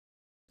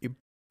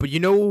you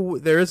know,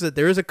 there is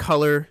a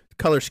color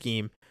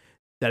scheme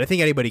that I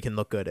think anybody can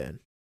look good in.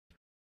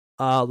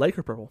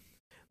 Laker purple.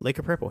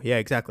 Laker purple. Yeah,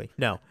 exactly.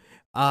 No.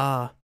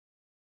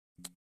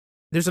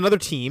 There's another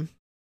team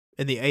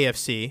in the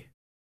AFC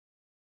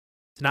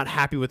that's not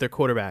happy with their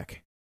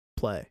quarterback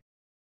play.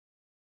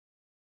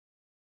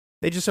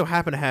 They just so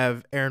happen to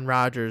have Aaron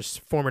Rodgers,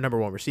 former number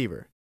 1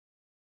 receiver.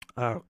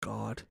 Oh,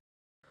 God.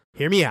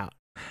 Hear me out.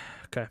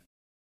 Okay.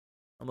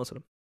 I'm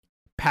listening.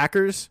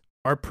 Packers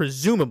are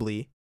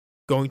presumably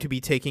going to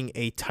be taking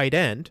a tight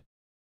end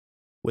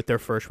with their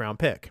first-round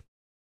pick.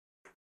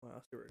 Wow, I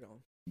see where we're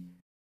going.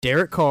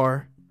 Derek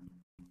Carr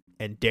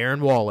and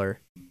Darren Waller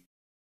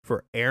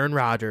for Aaron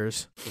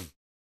Rodgers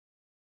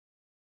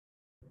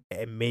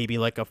and maybe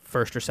like a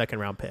first or second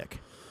round pick.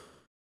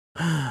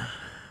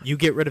 You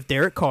get rid of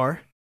Derek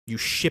Carr, you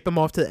ship him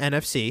off to the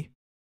NFC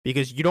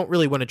because you don't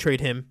really want to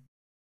trade him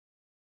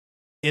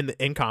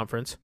in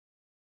conference.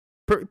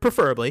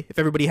 Preferably, if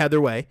everybody had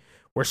their way.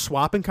 We're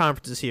swapping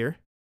conferences here,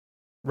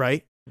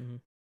 right? Mm-hmm.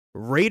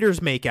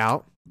 Raiders make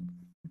out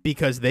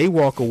because they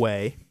walk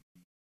away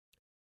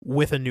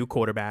with a new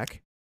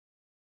quarterback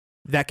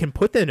that can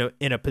put them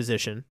in a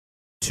position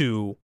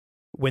to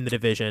win the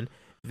division.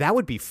 That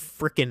would be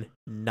freaking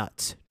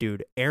nuts,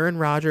 dude. Aaron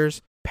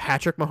Rodgers,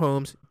 Patrick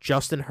Mahomes,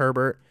 Justin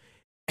Herbert,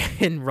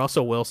 and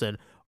Russell Wilson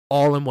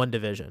all in one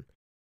division.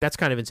 That's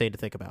kind of insane to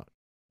think about.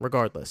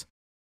 Regardless,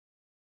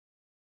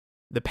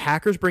 the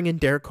Packers bring in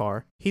Derek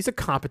Carr. He's a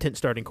competent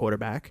starting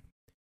quarterback.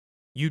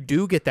 You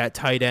do get that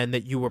tight end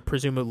that you were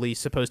presumably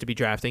supposed to be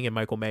drafting in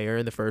Michael Mayer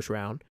in the first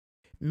round.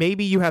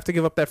 Maybe you have to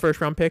give up that first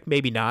round pick.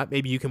 Maybe not.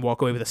 Maybe you can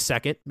walk away with a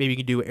second. Maybe you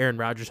can do Aaron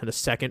Rodgers in a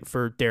second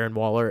for Darren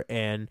Waller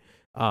and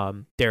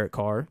Derek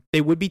Carr.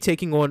 They would be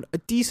taking on a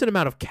decent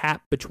amount of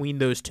cap between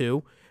those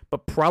two,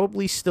 but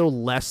probably still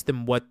less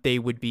than what they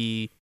would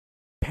be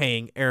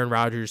paying Aaron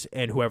Rodgers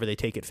and whoever they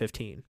take at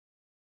 15.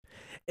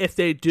 If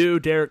they do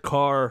Derek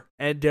Carr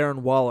and Darren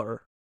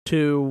Waller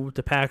to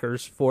the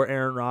Packers for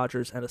Aaron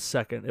Rodgers and a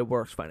second, it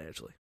works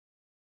financially.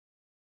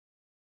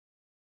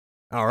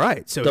 All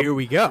right, so here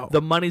we go.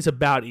 The money's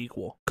about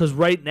equal because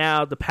right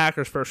now the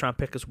Packers' first-round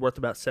pick is worth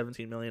about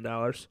 $17 million.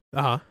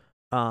 Uh-huh.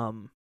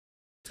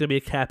 It's gonna be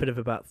a cap hit of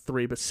about $3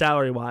 million, but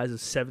salary-wise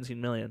is $17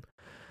 million.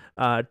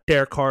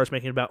 Derek Carr is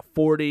making about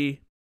 $40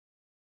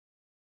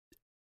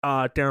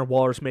 million. Darren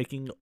Waller's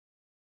making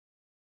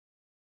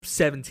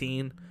 $17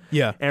 million.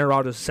 Yeah. Aaron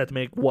Rodgers is set to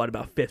make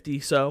about 50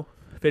 or so.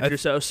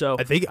 So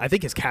I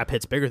think his cap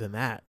hit's bigger than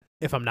that,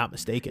 if I'm not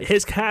mistaken.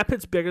 His cap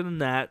hit's bigger than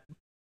that.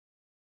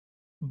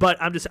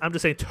 But I'm just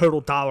saying total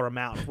dollar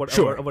amount of what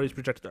he's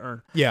projected to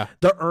earn. Yeah.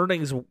 The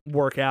earnings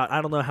work out.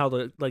 I don't know how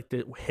the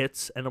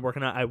hits end up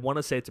working out. I want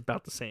to say it's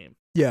about the same.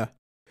 Yeah.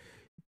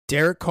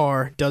 Derek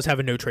Carr does have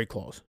a no trade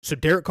clause. So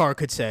Derek Carr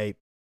could say,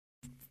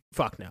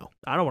 fuck no.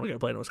 I don't want to go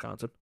play in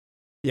Wisconsin.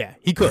 Yeah,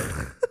 he could.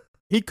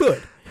 He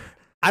could.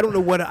 I don't know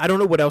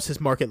what else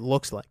his market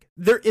looks like.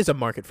 There is a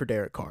market for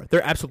Derek Carr.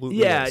 There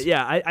absolutely is.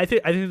 Yeah. I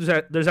think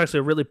there's actually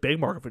a really big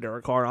market for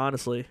Derek Carr,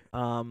 honestly.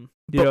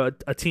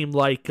 A team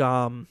like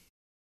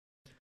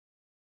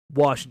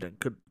Washington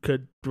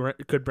could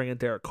bring in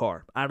Derek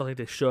Carr. I don't think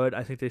they should.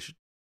 I think they should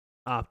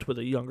opt with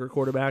a younger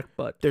quarterback.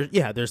 But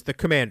there's the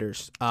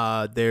Commanders.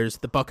 There's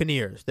the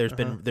Buccaneers. There's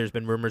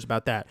been rumors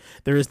about that.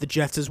 There is the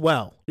Jets as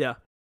well. Yeah.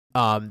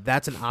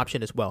 That's an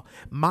option as well.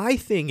 My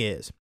thing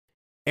is,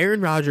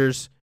 Aaron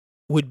Rodgers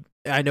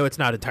I know it's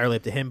not entirely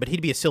up to him, but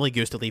he'd be a silly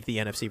goose to leave the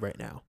NFC right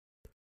now.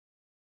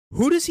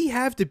 Who does he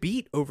have to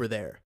beat over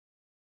there?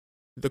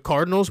 The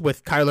Cardinals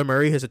with Kyler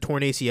Murray has a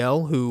torn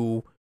ACL,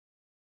 who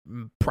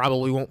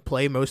probably won't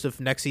play most of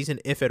next season,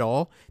 if at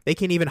all. They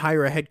can't even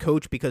hire a head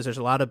coach because there's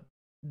a lot of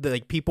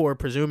people are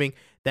presuming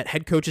that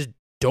head coaches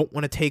don't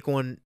want to take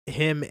on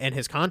him and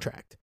his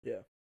contract. Yeah.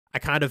 I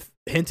kind of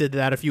hinted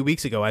that a few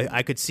weeks ago.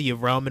 I could see a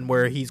realm in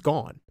where he's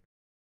gone.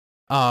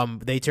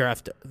 They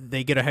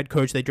get a head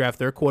coach, they draft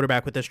their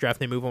quarterback with this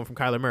draft, and they move on from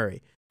Kyler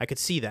Murray. I could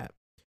see that.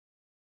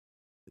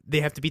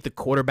 They have to beat the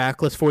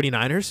quarterbackless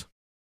 49ers.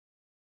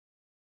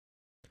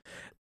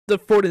 The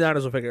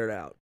 49ers will figure it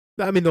out.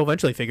 I mean, they'll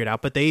eventually figure it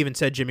out, but they even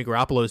said Jimmy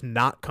Garoppolo is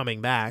not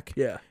coming back.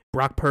 Yeah.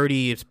 Brock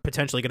Purdy is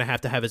potentially going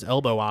to have his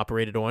elbow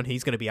operated on.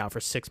 He's going to be out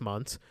for 6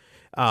 months.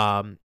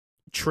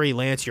 Trey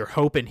Lance, you're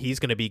hoping he's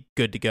going to be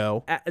good to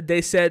go.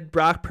 They said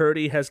Brock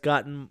Purdy has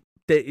gotten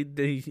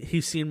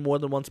he's seen more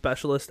than one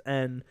specialist,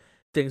 and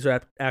things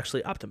are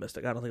actually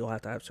optimistic. I don't think he'll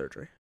have to have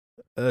surgery.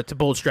 It's a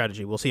bold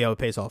strategy. We'll see how it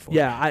pays off for him.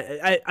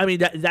 Yeah, I mean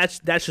that's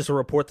just a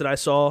report that I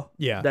saw.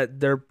 Yeah, that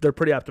they're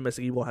pretty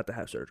optimistic he will have to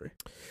have surgery.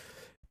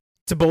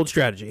 It's a bold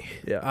strategy.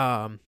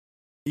 Yeah.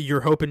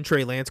 You're hoping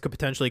Trey Lance could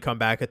potentially come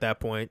back at that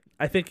point.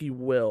 I think he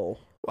will.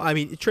 Well, I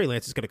mean, Trey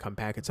Lance is going to come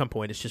back at some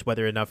point. It's just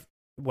whether he's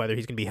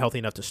going to be healthy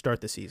enough to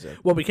start the season.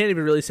 Well, we can't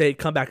even really say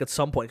come back at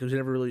some point because we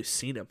never really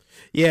seen him.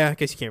 Yeah, I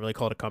guess you can't really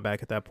call it a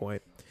comeback at that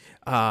point.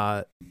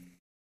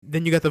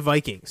 Then you got the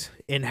Vikings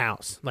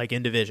in-house, like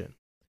in division.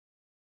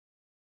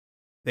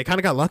 They kind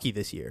of got lucky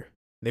this year.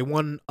 They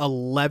won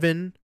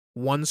 11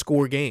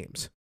 one-score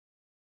games.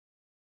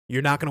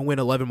 You're not going to win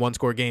 11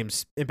 one-score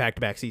games in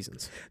back-to-back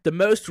seasons. The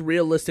most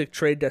realistic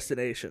trade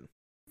destination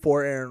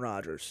for Aaron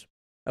Rodgers.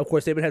 Of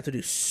course, they would have to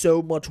do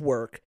so much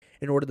work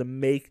in order to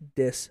make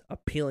this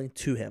appealing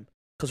to him.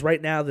 Because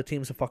right now, the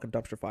team's a fucking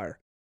dumpster fire.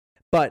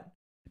 But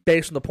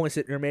based on the points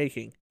that you're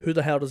making, who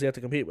the hell does he have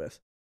to compete with?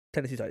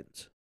 Tennessee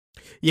Titans.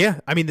 Yeah,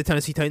 I mean the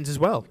Tennessee Titans as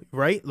well,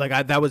 right?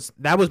 Like that was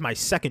my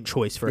second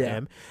choice for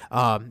him.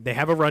 They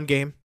have a run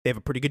game. They have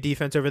a pretty good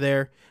defense over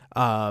there.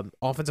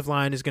 Offensive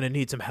line is going to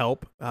need some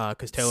help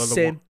because Taylor.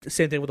 Same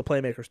thing with the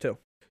playmakers too.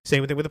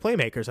 Same thing with the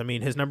playmakers. I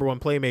mean, his number one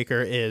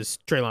playmaker is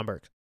Treylon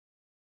Burks.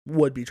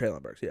 Would be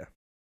Treylon Burks, yeah.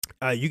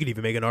 You could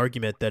even make an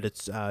argument that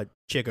it's Chig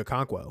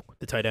Okonkwo,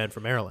 the tight end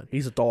from Maryland.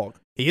 He's a dog.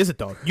 He is a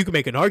dog. You can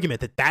make an argument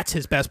that that's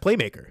his best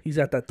playmaker. He's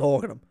got that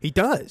dog in him. He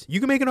does. You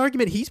can make an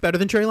argument he's better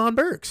than Treylon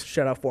Burks.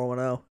 Shout out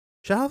 410.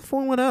 Shout out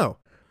 410.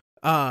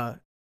 I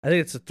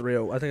think it's a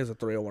 3-0. I think it's a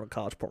 301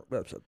 college point.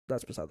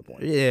 That's beside the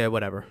point. Yeah,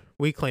 whatever.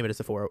 We claim it as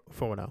the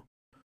 410.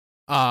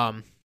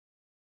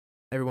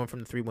 Everyone from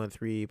the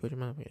 313, put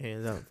your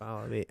hands up,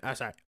 follow me.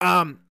 Sorry.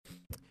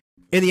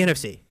 In the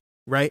NFC,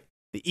 right?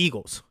 The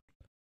Eagles.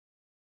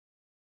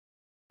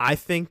 I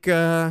think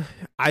the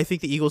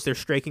Eagles, they're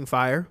striking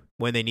fire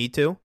when they need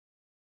to.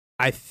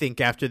 I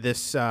think after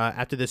this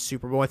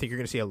Super Bowl, I think you're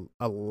going to see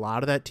a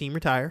lot of that team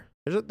retire.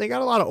 They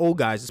got a lot of old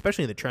guys,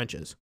 especially in the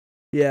trenches.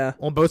 Yeah,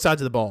 on both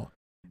sides of the ball.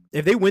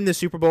 If they win the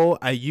Super Bowl,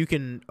 I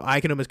can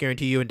almost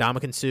guarantee you,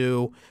 Ndamukong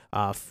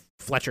Suh,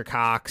 Fletcher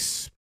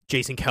Cox,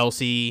 Jason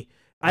Kelce.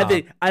 I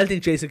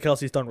think Jason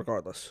Kelce's done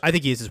regardless. I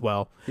think he is as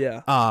well.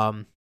 Yeah.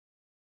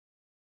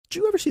 Did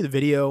you ever see the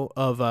video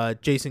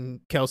of Jason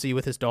Kelce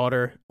with his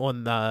daughter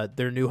on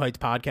their New Heights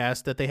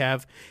podcast that they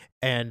have?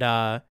 And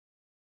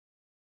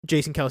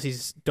Jason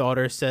Kelce's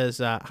daughter says,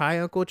 "Hi,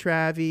 Uncle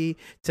Travi,"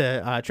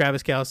 to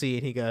Travis Kelce,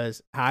 and he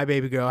goes, "Hi,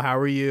 baby girl, how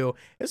are you?"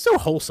 It's so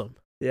wholesome.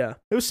 Yeah,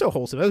 it was so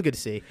wholesome. That was good to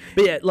see.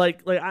 But yeah,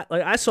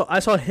 I saw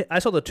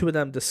the two of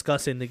them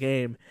discussing the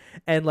game,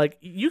 and like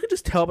you could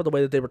just tell by the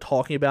way that they were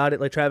talking about it.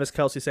 Like Travis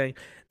Kelce saying,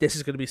 "This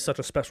is going to be such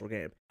a special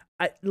game."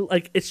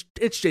 It's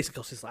Jason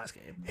Kelce's last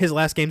game. His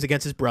last game's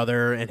against his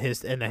brother and his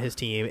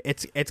team.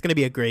 It's going to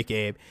be a great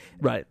game.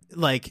 Right.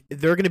 Like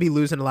they're going to be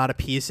losing a lot of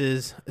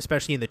pieces,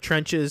 especially in the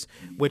trenches,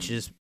 which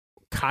is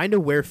kind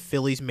of where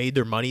Philly's made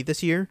their money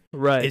this year.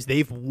 Right. Is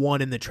they've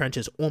won in the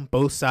trenches on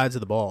both sides of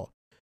the ball.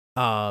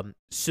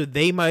 So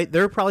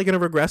they're probably going to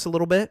regress a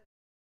little bit,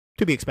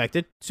 to be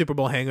expected. Super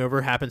Bowl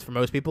hangover happens for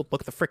most people.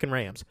 Look at the frickin'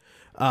 Rams.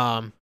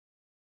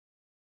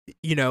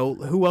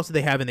 Who else do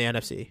they have in the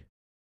NFC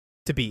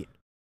to beat?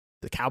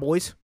 The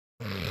Cowboys?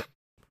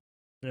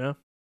 Yeah.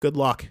 Good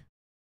luck.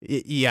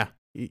 Yeah.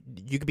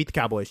 You can beat the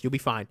Cowboys. You'll be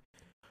fine.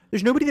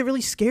 There's nobody that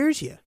really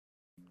scares you.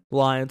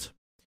 Lions.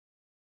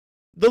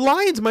 The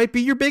Lions might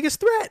be your biggest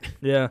threat.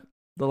 Yeah.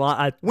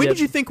 When did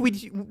you think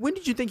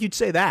you'd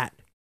say that?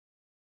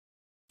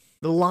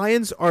 The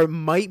Lions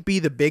might be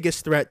the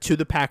biggest threat to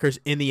the Packers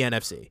in the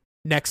NFC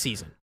next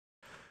season.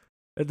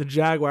 And the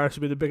Jaguars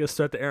would be the biggest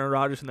threat to Aaron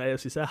Rodgers in the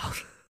AFC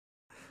South.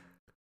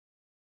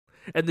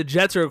 And the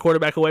Jets are a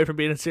quarterback away from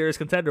being a serious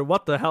contender.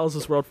 What the hell is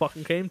this world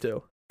fucking came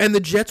to? And the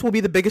Jets will be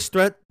the biggest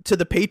threat to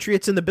the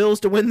Patriots and the Bills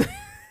to win.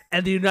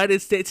 And the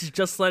United States is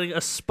just letting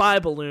a spy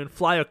balloon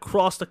fly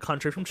across the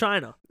country from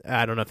China.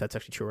 I don't know if that's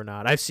actually true or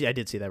not. I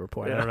did see that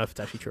report. Yeah. I don't know if it's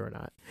actually true or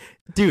not.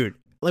 Dude,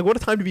 like what a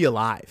time to be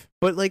alive.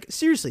 But like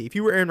seriously, if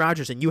you were Aaron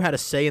Rodgers and you had a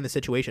say in the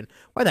situation,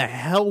 why the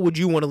hell would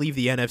you want to leave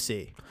the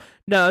NFC?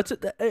 No,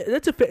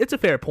 it's a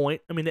fair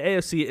point. I mean, the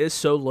AFC is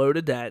so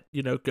loaded that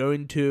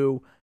going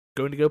to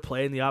go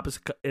play in the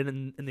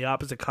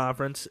opposite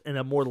conference in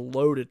a more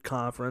loaded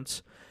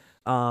conference,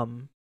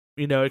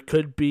 it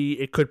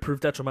could prove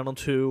detrimental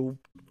to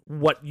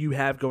what you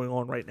have going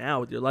on right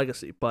now with your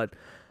legacy. But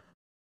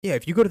yeah,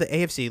 if you go to the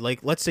AFC, like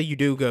let's say you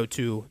do go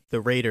to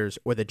the Raiders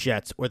or the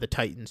Jets or the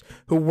Titans,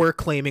 who we're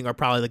claiming are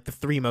probably like the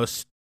three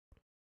most,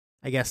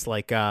 I guess,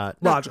 like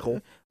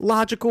logical.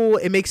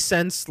 It makes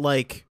sense,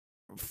 like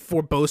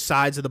for both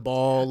sides of the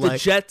ball.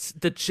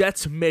 The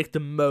Jets make the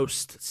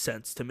most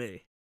sense to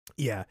me.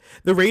 Yeah,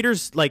 the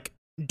Raiders like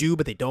do,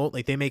 but they don't.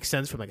 Like they make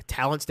sense from like a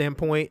talent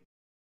standpoint.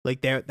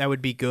 Like that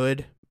would be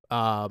good.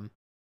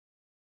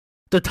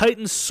 The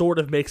Titans sort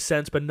of make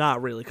sense, but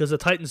not really, because the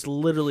Titans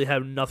literally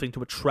have nothing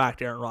to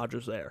attract Aaron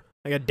Rodgers there.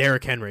 I got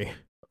Derrick Henry.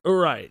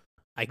 Right.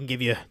 I can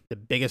give you the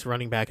biggest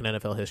running back in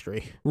NFL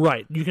history.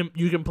 Right. You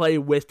can play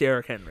with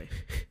Derrick Henry.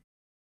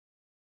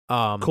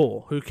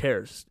 Cool. Who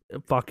cares?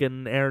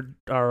 Fucking Aaron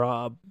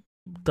or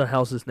the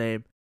hell's his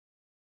name?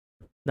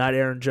 Not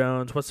Aaron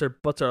Jones. What's their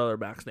other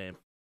back's name?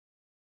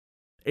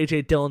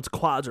 AJ Dillon's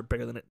quads are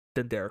bigger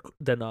than Derrick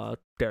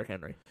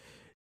Henry.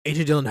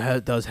 AJ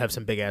Dillon does have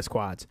some big ass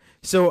quads.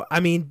 So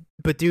I mean,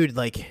 but dude,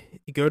 like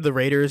you go to the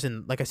Raiders,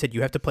 and like I said,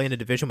 you have to play in a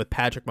division with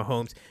Patrick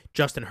Mahomes,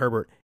 Justin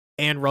Herbert,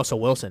 and Russell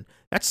Wilson.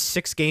 That's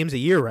 6 games a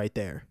year right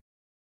there.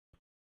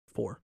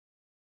 4.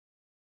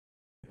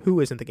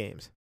 Who isn't the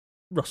games?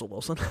 Russell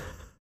Wilson.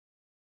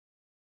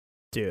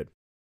 Dude,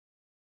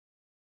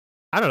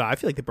 I don't know. I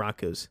feel like the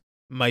Broncos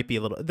might be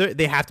a little.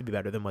 They have to be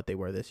better than what they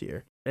were this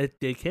year.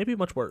 They can't be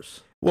much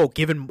worse. Well,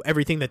 given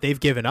everything that they've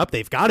given up,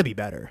 they've got to be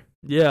better.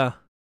 Yeah.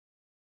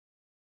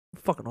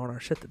 We're fucking on our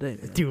shit today,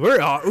 man. Dude,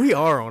 we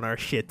are on our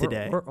shit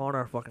today. We're on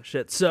our fucking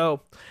shit.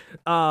 So,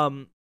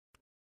 on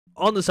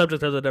the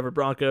subject of the Denver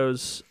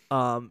Broncos,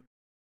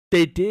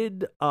 they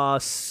did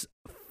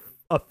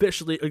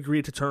officially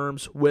agree to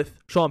terms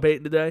with Sean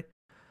Payton today.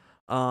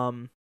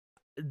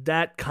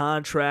 That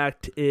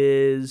contract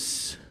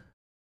is...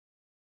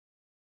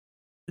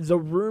 The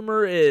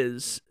rumor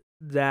is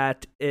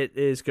that it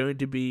is going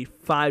to be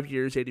 5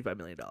 years, $85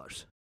 million.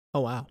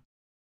 Oh, wow.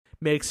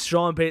 Makes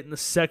Sean Payton the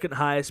second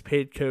highest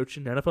paid coach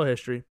in NFL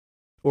history,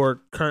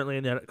 or currently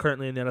in the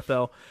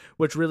NFL,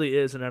 which really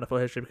is in NFL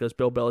history because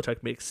Bill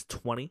Belichick makes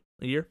 $20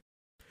 a year.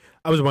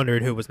 I was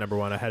wondering who was number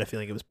one. I had a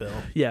feeling it was Bill.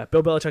 Yeah,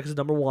 Bill Belichick is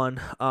number one.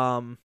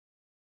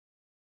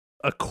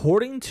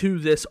 According to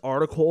this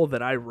article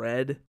that I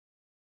read,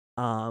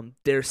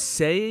 they're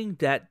saying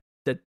that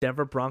the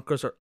Denver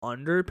Broncos are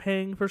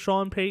underpaying for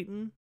Sean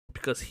Payton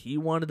because he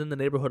wanted in the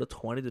neighborhood of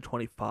 20 to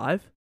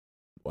 25.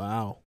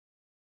 Wow.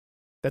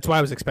 That's why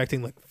I was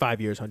expecting like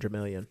 5 years, $100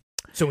 million.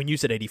 So when you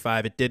said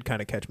 85, it did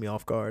kind of catch me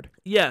off guard.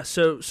 Yeah,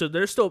 so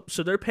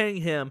they're paying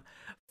him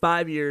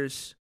 5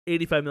 years,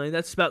 $85 million.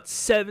 That's about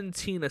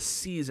 17 a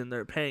season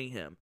they're paying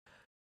him.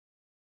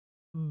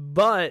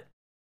 But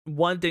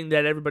one thing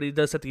that everybody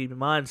does have to keep in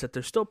mind is that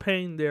they're still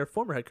paying their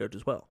former head coach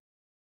as well.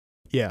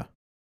 Yeah.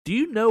 Do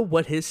you know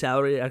what his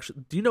salary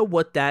actually? Do you know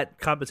what that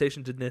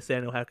compensation to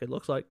Nathaniel Hackett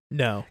looks like?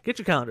 No. Get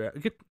your calendar.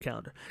 Get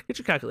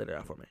your calculator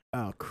out for me.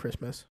 Oh,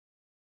 Christmas.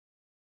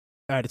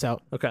 All right, it's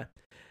out. Okay,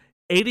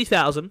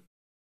 80,000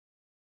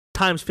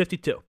 times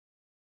 52.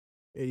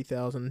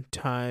 80,000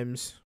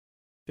 times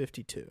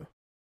 52.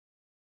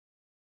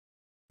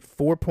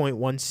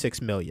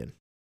 4.16 million.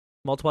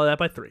 Multiply that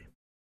by 3.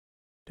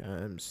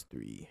 Times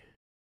 3.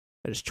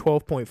 That is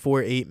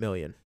 12.48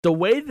 million. The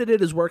way that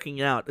it is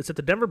working out is that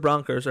the Denver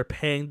Broncos are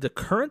paying the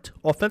current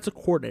offensive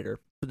coordinator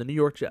for the New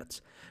York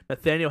Jets,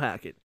 Nathaniel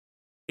Hackett,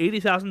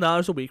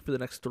 $80,000 a week for the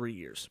next 3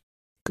 years.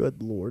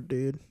 Good Lord,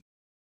 dude.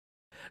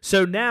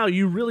 So now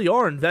you really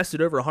are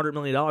invested over $100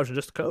 million in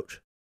just a coach.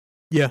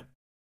 Yeah.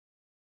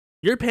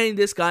 You're paying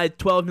this guy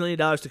 $12 million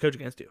to coach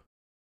against you.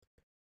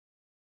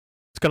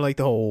 It's kind of like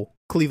the whole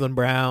Cleveland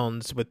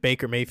Browns with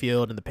Baker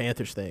Mayfield and the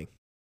Panthers thing.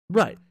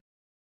 Right.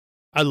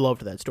 I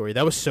loved that story.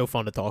 That was so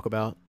fun to talk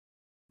about.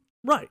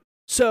 Right.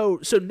 So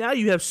now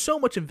you have so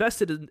much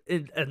invested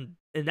in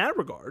that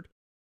regard.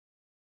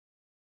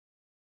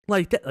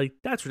 Like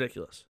that's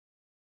ridiculous.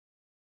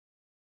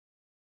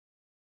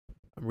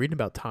 I'm reading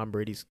about Tom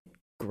Brady's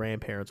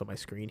grandparents on my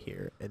screen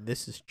here, and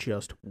this is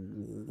just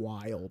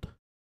wild.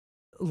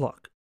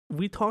 Look,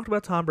 we talked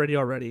about Tom Brady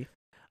already.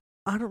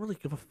 I don't really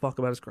give a fuck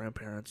about his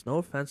grandparents. No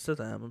offense to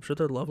them. I'm sure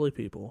they're lovely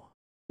people.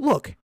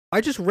 Look,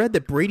 I just read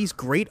that Brady's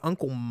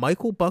great-uncle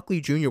Michael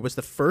Buckley Jr. was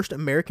the first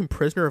American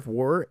prisoner of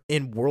war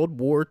in World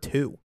War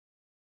II.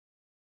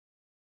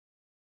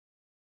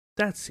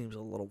 That seems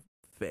a little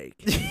fake.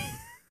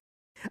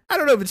 I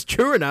don't know if it's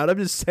true or not. I'm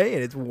just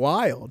saying it's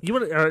wild. You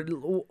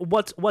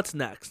want what's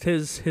next?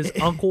 His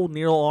uncle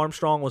Neil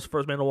Armstrong was the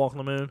first man to walk on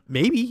the moon.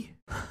 Maybe.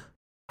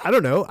 I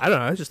don't know.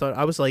 I just thought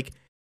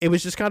it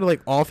was just kind of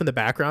like off in the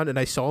background, and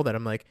I saw that.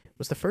 I'm like,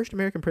 was the first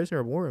American prisoner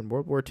of war in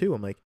World War II?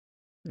 I'm like,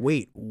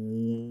 wait,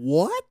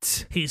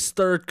 what? He's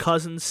third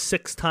cousin,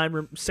 6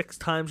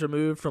 times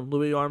removed from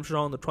Louis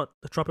Armstrong, the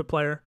trumpet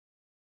player.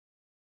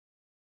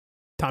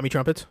 Timmy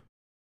Trumpets.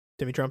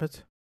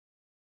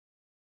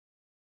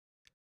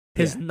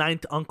 His Yeah.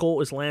 9th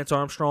uncle is Lance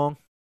Armstrong.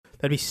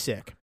 That'd be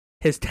sick.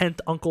 His 10th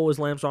uncle is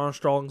Lance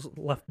Armstrong's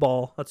left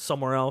ball. That's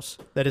somewhere else.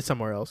 That is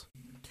somewhere else.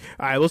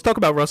 All right, let's talk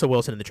about Russell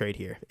Wilson in the trade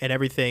here and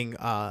everything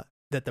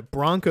that the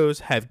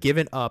Broncos have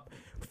given up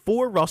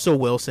for Russell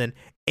Wilson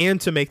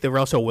and to make the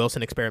Russell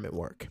Wilson experiment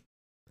work.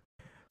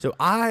 So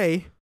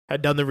I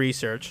had done the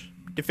research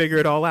to figure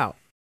it all out.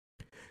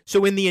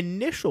 So in the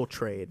initial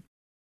trade,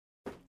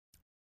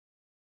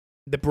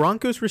 the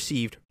Broncos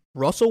received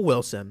Russell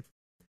Wilson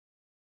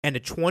and a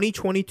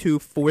 2022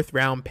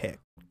 4th-round pick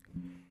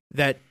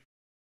that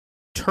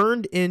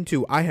turned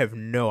into, I have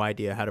no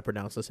idea how to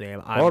pronounce this name.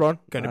 Hold on.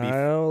 Gonna be,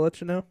 I'll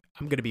let you know.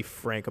 I'm going to be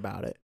frank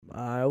about it.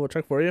 I will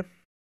check for you.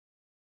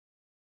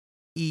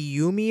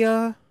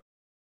 Iumia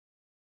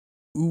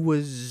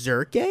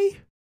Uwazurke?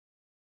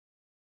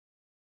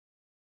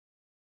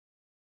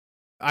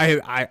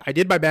 I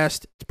did my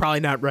best. It's probably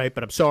not right,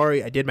 but I'm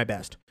sorry. I did my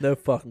best. No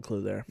fucking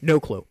clue there. No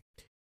clue.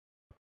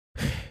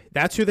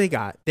 That's who they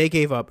got. They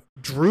gave up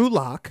Drew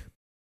Lock,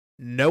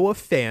 Noah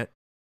Fant,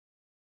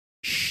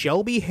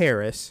 Shelby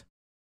Harris,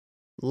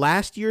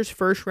 last year's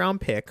 1st-round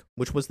pick,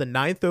 which was the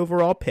 9th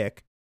overall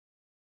pick,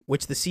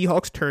 which the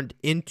Seahawks turned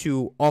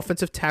into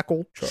offensive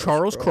tackle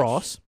Charles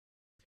Cross.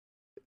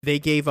 They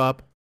gave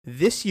up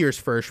this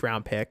year's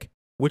 1st-round pick,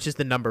 which is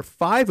the number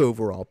 5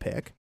 overall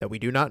pick that we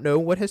do not know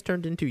what has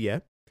turned into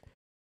yet.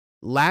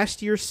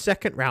 Last year's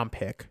 2nd-round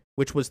pick,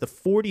 which was the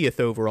 40th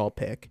overall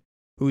pick,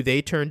 who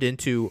they turned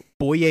into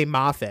Boye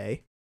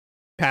Mafe,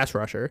 pass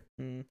rusher.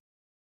 Mm.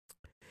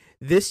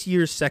 This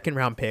year's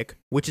 2nd-round pick,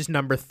 which is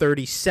number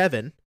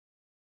 37.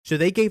 So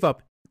they gave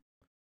up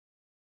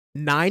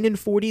 9 and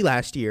 40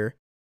 last year,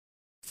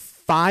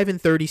 5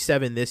 and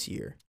 37 this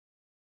year.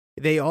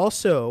 They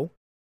also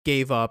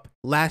gave up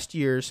last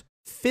year's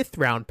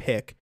 5th-round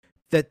pick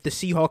that the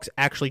Seahawks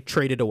actually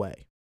traded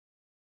away.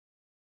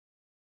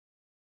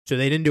 So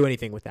they didn't do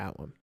anything with that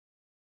one.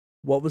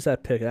 What was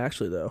that pick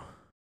actually, though?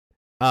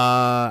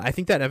 I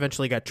think that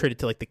eventually got traded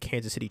to like the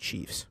Kansas City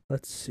Chiefs.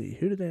 Let's see.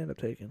 Who did they end up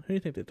taking? Who do you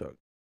think they took?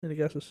 Any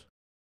guesses?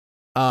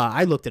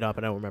 I looked it up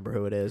and I don't remember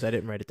who it is. I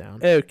didn't write it down.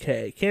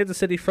 Okay. Kansas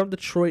City from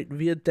Detroit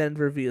via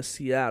Denver via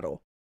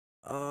Seattle.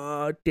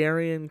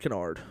 Darian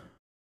Kennard.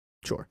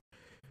 Sure.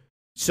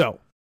 So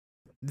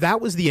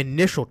that was the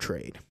initial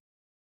trade.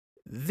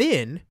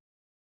 Then,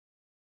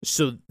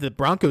 so the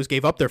Broncos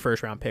gave up their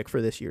 1st-round pick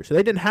for this year, so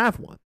they didn't have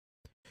one.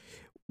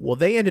 Well,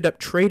 they ended up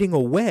trading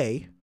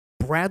away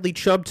Bradley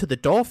Chubb to the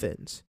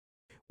Dolphins,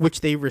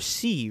 which they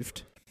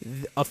received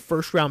a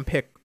 1st-round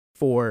pick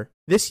for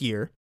this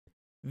year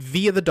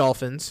via the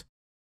Dolphins,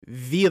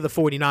 via the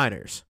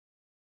 49ers.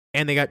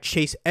 And they got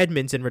Chase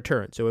Edmonds in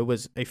return. So it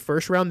was a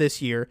 1st-round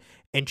this year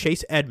and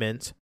Chase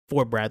Edmonds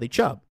for Bradley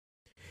Chubb.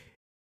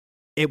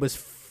 It was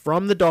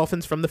from the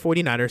Dolphins, from the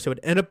 49ers, so it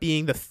ended up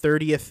being the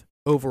 30th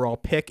overall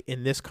pick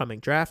in this coming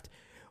draft.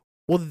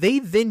 Well, they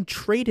then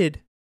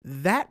traded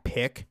that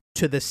pick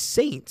to the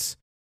Saints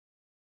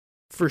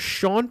for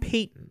Sean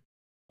Payton.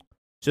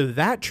 So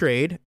that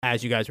trade,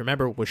 as you guys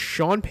remember, was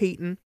Sean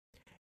Payton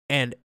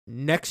and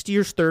next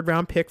year's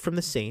 3rd-round pick from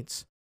the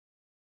Saints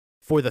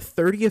for the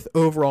 30th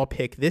overall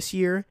pick this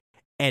year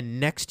and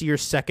next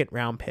year's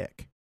 2nd-round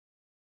pick.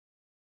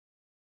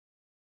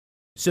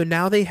 So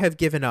now they have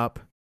given up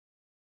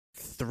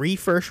 3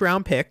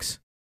 first-round picks,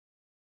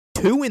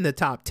 2 in the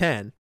top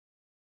 10.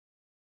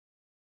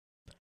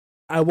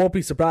 I won't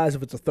be surprised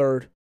if it's a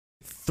 3rd.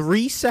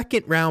 3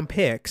 second-round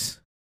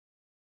picks.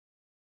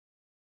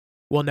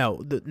 Well,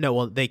 no,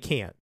 they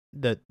can't.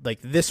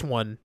 This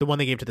one, the one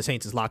they gave to the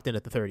Saints, is locked in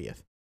at the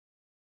 30th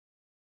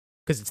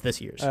because it's this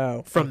year's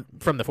from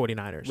the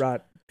 49ers.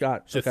 Right,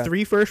 got so okay.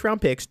 3 first-round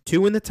picks,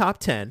 2 in the top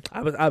 10.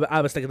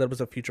 I was thinking that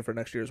was a future for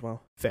next year as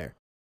well. Fair.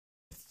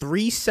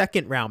 3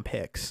 second-round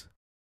picks,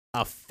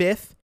 a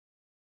 5th,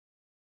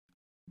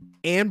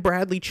 and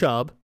Bradley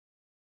Chubb,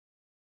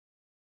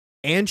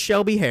 and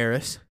Shelby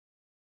Harris,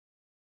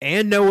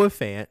 and Noah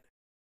Fant,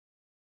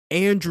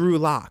 and Drew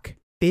Lock.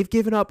 They've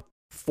given up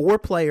 4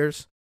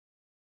 players,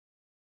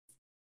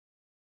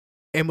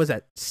 and was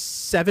that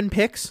 7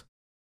 picks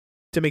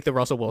to make the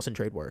Russell Wilson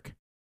trade work?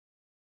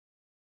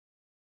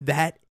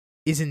 That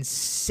is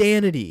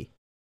insanity.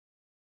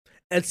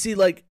 And see,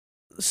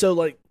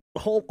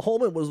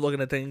 Holman was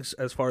looking at things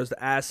as far as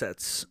the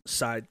assets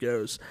side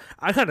goes.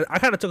 I kind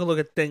of took a look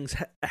at things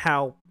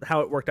how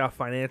it worked out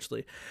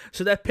financially.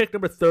 So that pick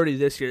number 30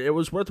 this year, it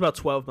was worth about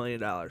 $12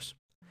 million.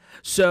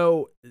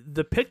 So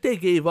the pick they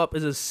gave up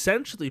is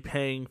essentially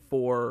paying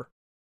for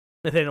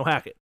Nathaniel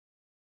Hackett.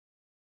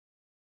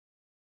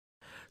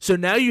 So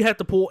now you have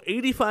to pull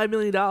 $85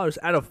 million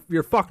out of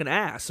your fucking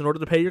ass in order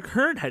to pay your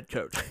current head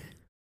coach.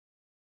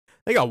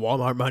 They got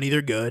Walmart money.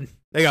 They're good.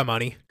 They got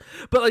money.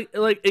 But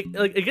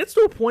it gets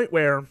to a point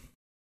where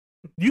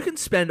you can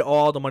spend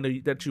all the money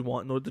that you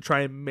want in order to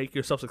try and make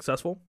yourself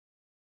successful.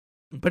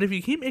 But if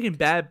you keep making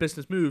bad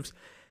business moves,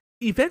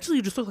 eventually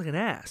you just look like an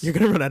ass. You're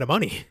gonna run out of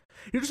money.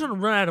 You're just gonna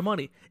run out of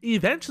money.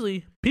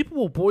 Eventually, people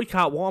will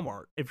boycott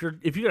Walmart if you're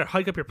gonna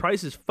hike up your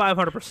prices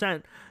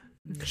 500%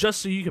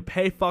 just so you can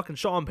pay fucking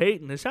Sean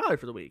Payton his salary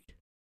for the week.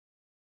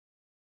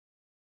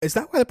 Is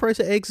that why the price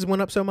of eggs has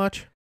went up so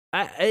much?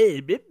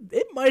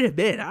 It might have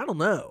been. I don't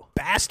know.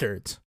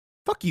 Bastards.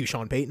 Fuck you,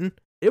 Sean Payton.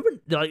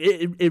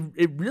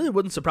 It really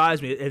wouldn't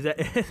surprise me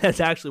if that's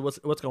actually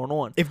what's going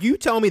on. If you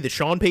tell me that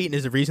Sean Payton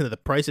is the reason that the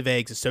price of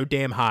eggs is so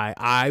damn high,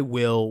 I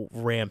will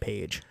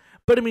rampage.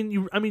 But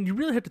you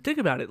really have to think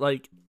about it.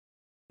 Like,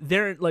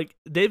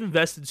 they've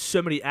invested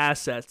so many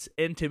assets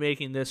into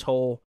making this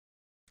whole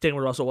thing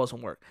with Russell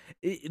Wilson work.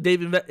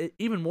 They've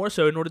even more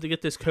so in order to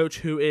get this coach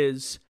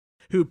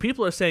who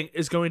people are saying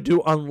is going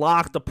to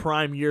unlock the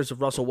prime years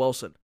of Russell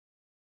Wilson.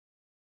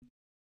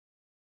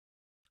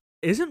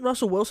 Isn't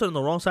Russell Wilson on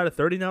the wrong side of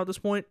 30 now at this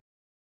point?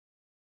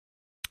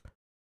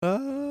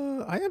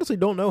 I honestly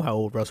don't know how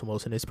old Russell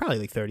Wilson is. Probably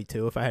like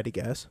 32 if I had to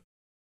guess.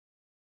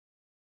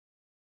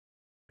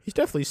 He's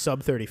definitely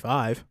sub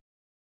 35.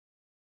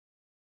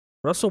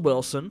 Russell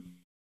Wilson,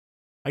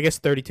 I guess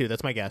 32.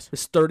 That's my guess.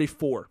 is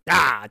 34.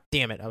 Ah,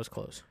 damn it. I was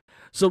close.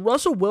 So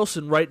Russell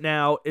Wilson right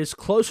now is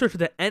closer to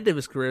the end of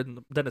his career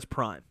than his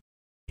prime.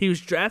 He was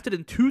drafted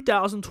in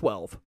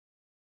 2012.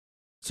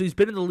 So he's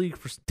been in the league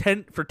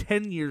for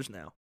 10 years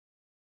now.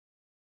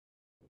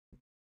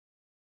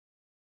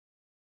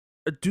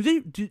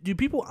 Do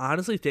people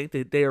honestly think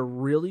that they are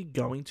really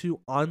going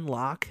to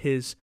unlock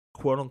his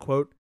quote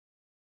unquote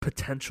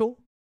potential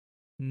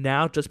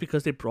now just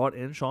because they brought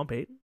in Sean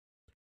Payton?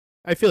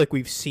 I feel like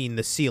we've seen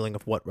the ceiling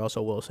of what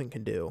Russell Wilson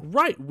can do.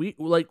 Right.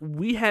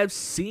 We have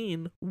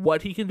seen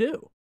what he can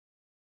do.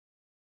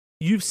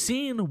 You've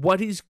seen what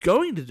he's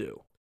going to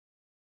do.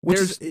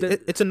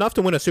 It's enough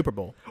to win a Super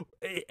Bowl.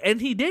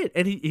 And he did.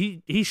 And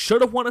he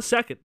should have won a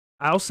second.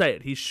 I'll say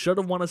it. He should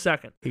have won a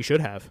second. He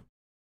should have.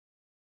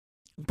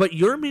 But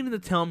you're meaning to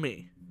tell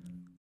me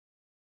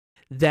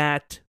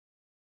that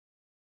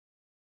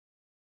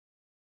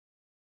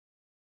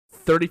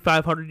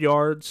 3,500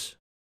 yards,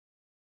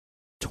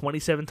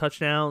 27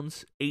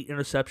 touchdowns, 8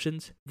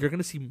 interceptions, you're going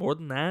to see more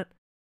than that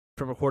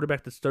from a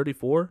quarterback that's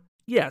 34?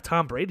 Yeah,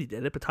 Tom Brady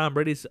did it, but Tom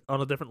Brady's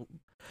on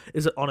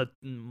a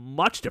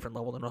much different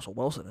level than Russell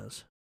Wilson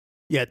is.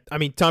 Yeah, I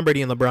mean Tom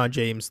Brady and LeBron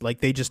James,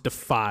 like they just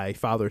defy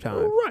Father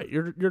Time. Right,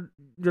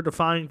 you're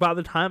defying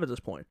Father Time at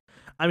this point.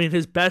 I mean,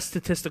 his best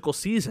statistical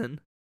season,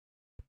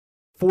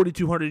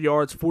 4,200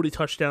 yards, 40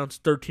 touchdowns,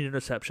 13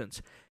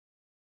 interceptions.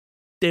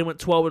 They went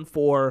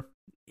 12-4.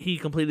 He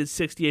completed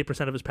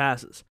 68% of his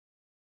passes.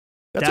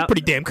 That's a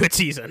pretty damn good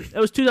season. That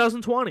was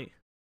 2020.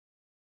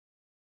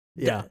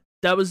 Yeah,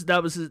 that was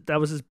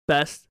his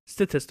best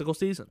statistical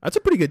season. That's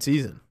a pretty good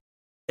season.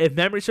 If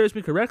memory serves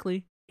me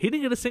correctly, he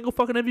didn't get a single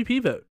fucking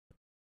MVP vote.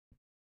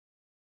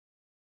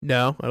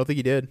 No, I don't think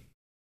he did.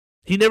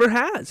 He never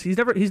has. He's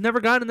never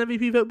gotten an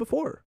MVP vote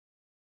before.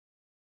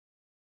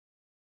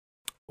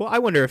 Well, I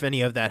wonder if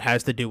any of that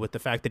has to do with the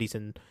fact that he's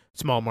in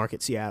small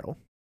market Seattle.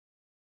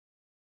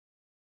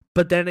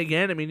 But then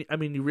again, I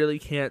mean, you really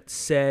can't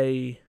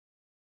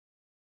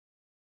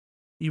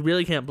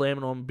blame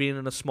it on being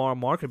in a small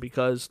market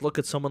because look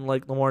at someone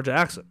like Lamar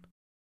Jackson.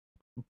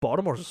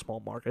 Baltimore's a small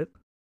market.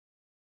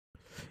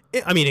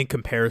 I mean, in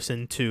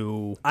comparison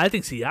to, I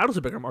think Seattle's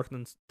a bigger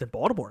market than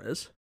Baltimore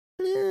is.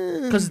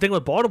 Because the thing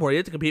with Baltimore, you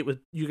have to compete with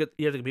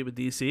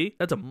DC.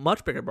 That's a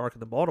much bigger market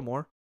than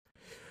Baltimore.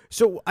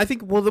 So I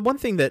think the one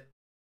thing that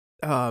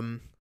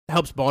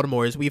helps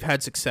Baltimore is we've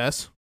had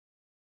success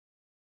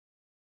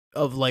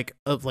of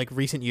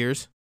recent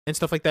years and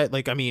stuff like that.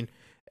 Like I mean,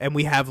 and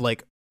we have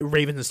like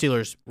Ravens and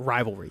Steelers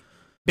rivalry,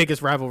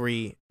 biggest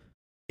rivalry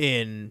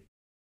in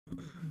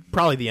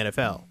probably the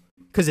NFL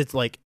because it's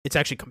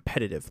actually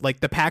competitive.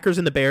 Like the Packers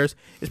and the Bears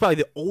is probably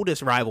the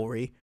oldest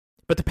rivalry.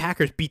 But the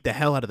Packers beat the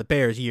hell out of the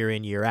Bears year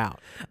in, year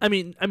out. I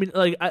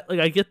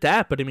get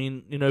that, but I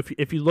mean, you know,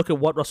 if you look at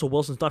what Russell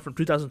Wilson's done from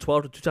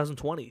 2012 to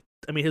 2020,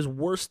 I mean,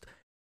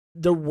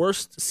 the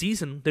worst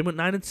season, they went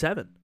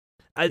 9-7.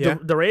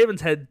 The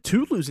Ravens had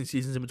 2 losing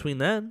seasons in between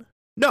then.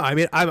 No, I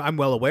mean, I'm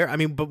well aware. I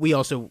mean, but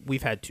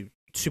we've had 2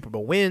 Super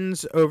Bowl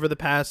wins over the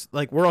past.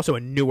 Like, we're also a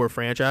newer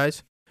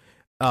franchise.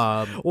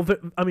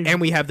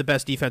 And we have the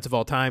best defense of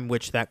all time,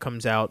 which that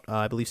comes out,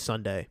 I believe,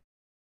 Sunday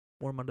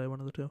or Monday, one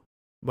of the two.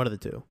 One of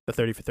the two. The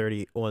 30 for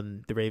 30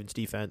 on the Ravens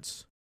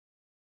defense.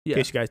 Yeah.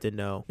 In case you guys didn't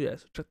know. Yeah,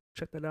 so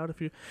check that out if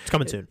you. It's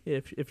coming soon.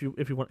 If you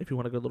want a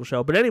good little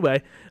show. But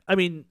anyway, I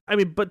mean,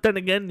 but then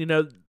again, you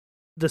know,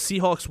 the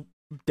Seahawks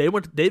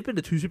they've been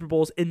to 2 Super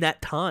Bowls in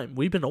that time.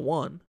 We've been to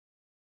 1.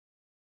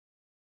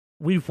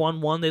 We've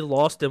won 1, they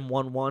lost and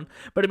won 1.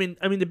 But I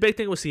mean the big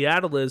thing with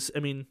Seattle is, I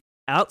mean,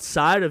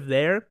 outside of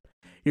there,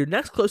 your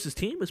next closest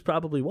team is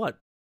probably what?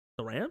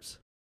 The Rams?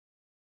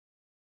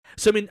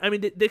 So I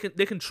mean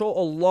they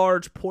control a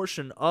large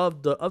portion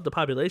of the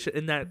population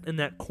in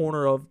that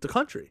corner of the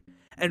country,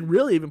 and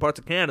really even parts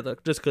of Canada,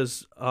 just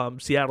because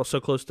Seattle's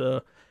so close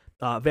to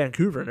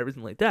Vancouver and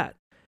everything like that.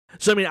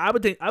 So I mean I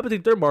would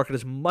think their market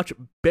is much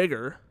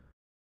bigger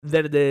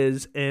than it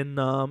is in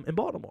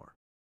Baltimore.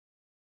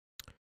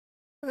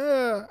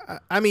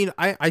 I mean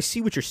I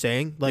see what you're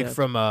saying, like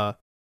from a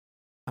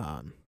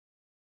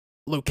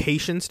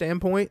location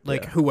standpoint,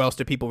 like who else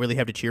do people really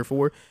have to cheer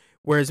for?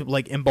 Whereas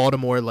like in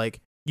Baltimore, like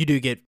you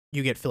do get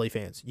you get Philly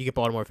fans, you get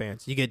Baltimore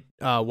fans, you get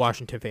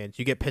Washington fans,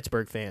 you get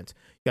Pittsburgh fans,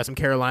 you got some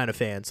Carolina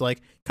fans,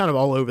 like kind of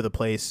all over the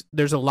place.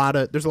 There's a lot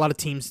of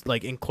teams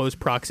like in close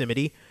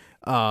proximity,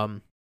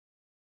 and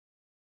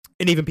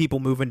even people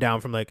moving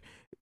down from like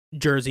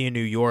Jersey and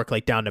New York,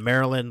 like down to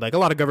Maryland. Like a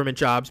lot of government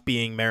jobs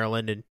being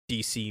Maryland and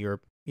DC, or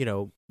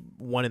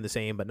one and the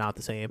same but not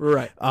the same.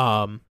 Right.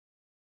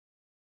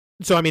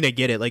 So I mean, I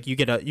get it. Like you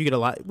get a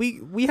lot.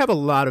 We have a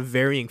lot of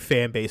varying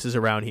fan bases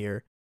around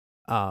here.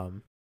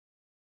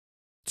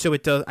 So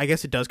it does. I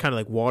guess it does kind of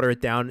like water it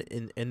down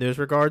in those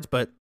regards.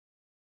 But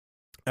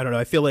I don't know.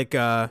 I feel like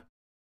I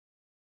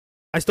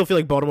still feel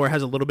like Baltimore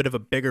has a little bit of a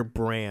bigger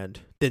brand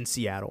than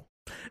Seattle.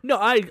 No,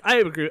 I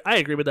agree. I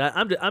agree with that.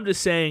 I'm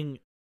just saying,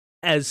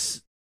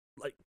 as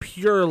like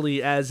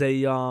purely as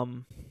a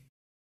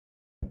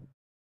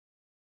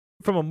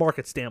from a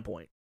market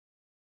standpoint.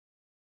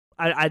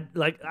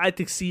 I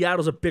think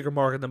Seattle's a bigger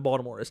market than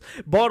Baltimore is.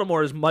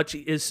 Baltimore is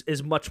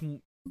a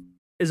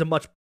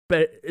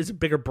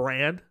bigger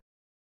brand.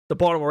 The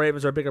Baltimore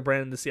Ravens are a bigger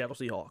brand than the Seattle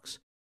Seahawks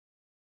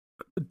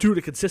due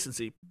to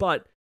consistency,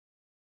 but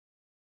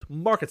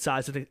market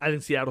size, I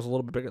think Seattle's a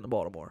little bit bigger than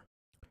Baltimore.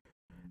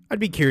 I'd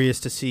be curious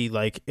to see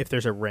like if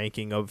there's a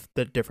ranking of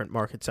the different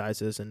market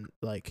sizes and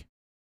like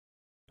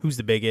who's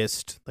the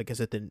biggest. Like is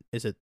it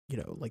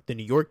like the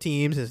New York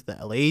teams? Is it the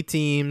LA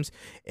teams?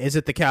 Is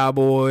it the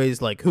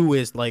Cowboys? Like who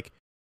has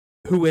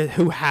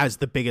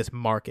the biggest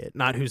market,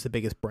 not who's the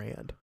biggest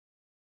brand.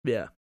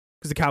 Yeah.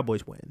 Because the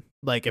Cowboys win.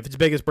 Like, if it's the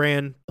biggest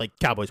brand, like,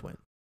 Cowboys win.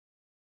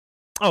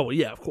 Oh,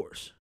 yeah, of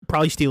course.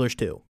 Probably Steelers,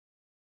 too.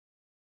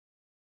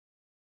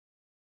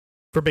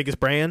 For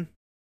biggest brand,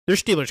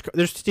 there's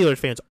Steelers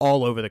fans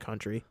all over the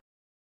country.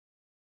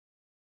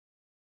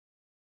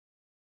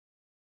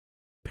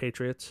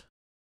 Patriots.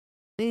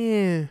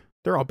 They're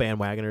all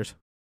bandwagoners.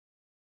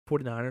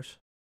 49ers.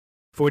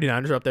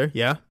 49ers are up there,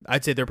 yeah.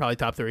 I'd say they're probably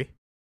top 3.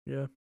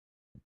 Yeah.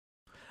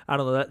 I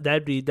don't know.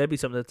 That'd be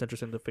something that's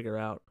interesting to figure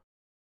out.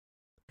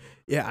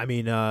 Yeah, I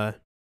mean,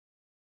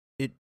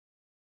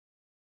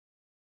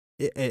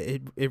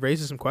 it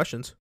raises some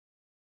questions.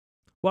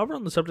 While we're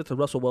on the subject of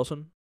Russell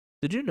Wilson,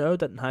 did you know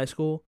that in high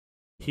school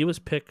he was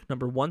picked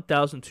number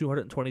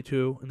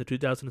 1,222 in the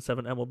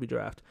 2007 MLB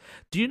draft?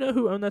 Do you know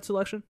who owned that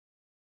selection?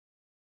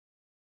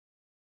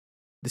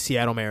 The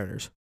Seattle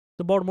Mariners.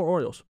 The Baltimore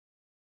Orioles.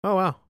 Oh,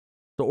 wow.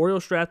 The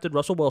Orioles drafted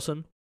Russell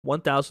Wilson,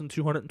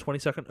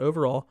 1,222nd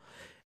overall,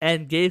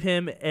 and gave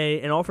him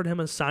and offered him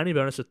a signing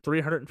bonus of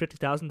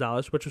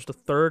 $350,000, which was the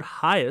third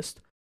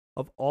highest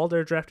of all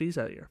their draftees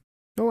that year.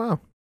 Oh, wow.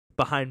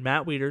 Behind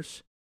Matt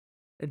Wieters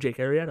and Jake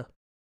Arrieta.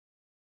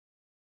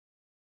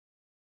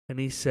 And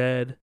he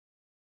said,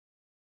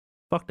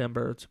 fuck them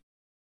birds.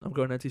 I'm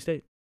going to NC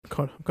State.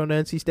 I'm going to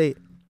NC State.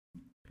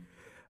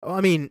 Oh,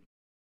 I mean,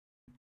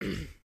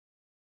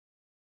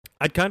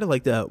 I'd kind of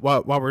like to,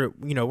 while we're,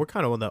 we're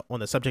kind of on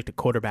the subject of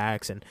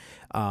quarterbacks and,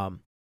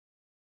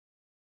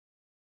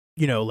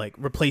 like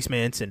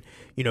replacements and,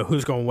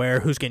 who's going where,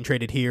 who's getting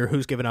traded here,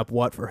 who's giving up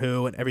what for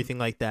who and everything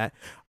like that.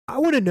 I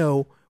want to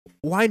know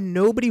why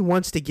nobody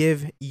wants to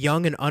give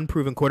young and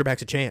unproven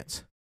quarterbacks a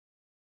chance.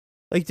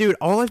 Like, dude,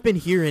 all I've been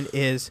hearing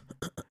is,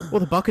 well,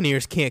 the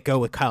Buccaneers can't go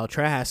with Kyle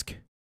Trask.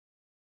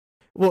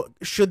 Well,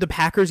 should the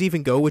Packers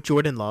even go with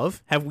Jordan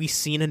Love? Have we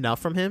seen enough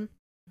from him?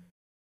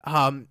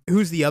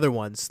 Who's the other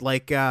ones?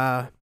 Like,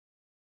 Josh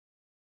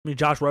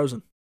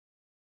Rosen.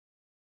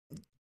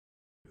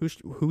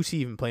 Who's he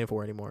even playing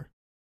for anymore?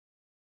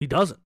 He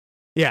doesn't.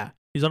 Yeah.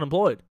 He's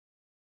unemployed.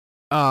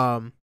 He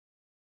might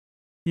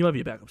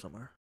be a backup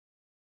somewhere.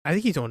 I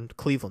think he's on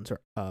Cleveland's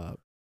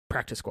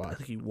practice squad. I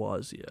think he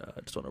was, yeah.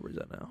 I just don't know where he's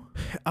at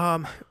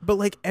now. But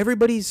like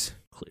everybody's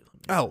Cleveland.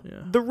 Oh,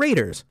 yeah. The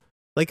Raiders.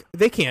 Like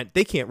they can't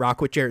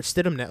rock with Jarrett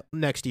Stidham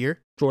next year.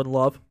 Jordan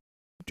Love.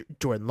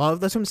 Jordan Love,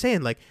 that's what I'm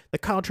saying. Like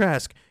Kyle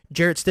Trask,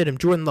 Jarrett Stidham,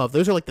 Jordan Love,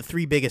 those are like the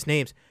three biggest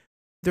names.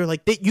 They're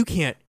like you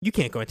can't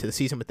go into the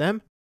season with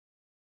them.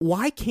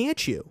 Why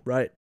can't you?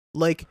 Right.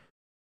 Like,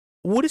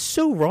 what is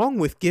so wrong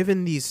with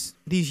giving these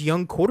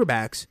young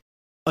quarterbacks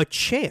a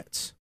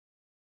chance?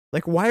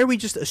 Like, why are we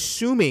just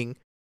assuming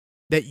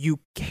that you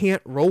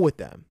can't roll with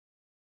them?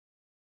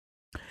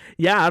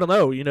 Yeah, I don't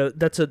know.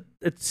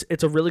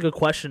 It's a really good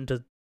question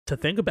to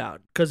think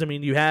about because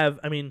you have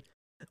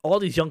all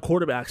these young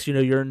quarterbacks.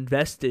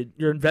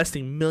 You're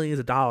investing millions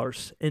of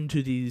dollars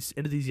into these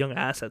young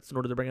assets in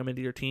order to bring them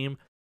into your team,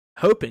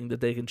 hoping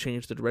that they can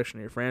change the direction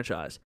of your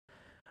franchise.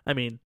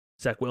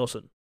 Zach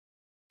Wilson,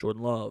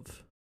 Jordan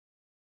Love,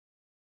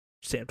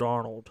 Sam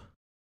Darnold.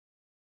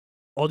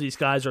 All these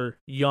guys are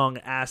young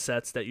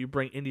assets that you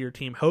bring into your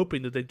team,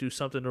 hoping that they do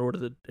something in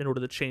order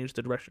to change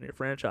the direction of your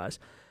franchise.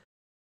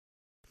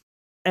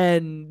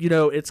 And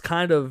it's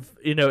kind of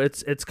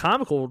it's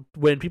comical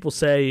when people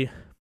say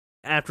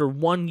after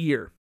 1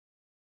 year,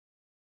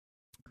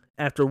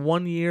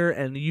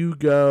 and you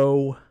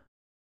go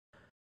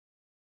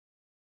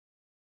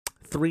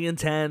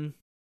 3-10,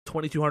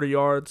 2,200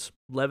 yards,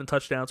 11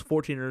 touchdowns,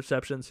 14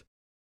 interceptions.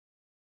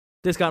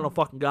 This guy don't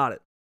fucking got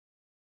it.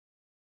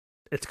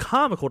 It's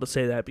comical to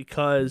say that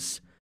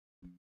because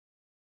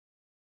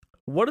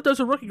What if those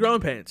are rookie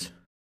growing pains?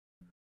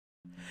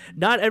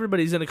 Not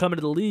everybody's going to come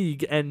into the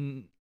league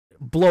and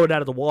blow it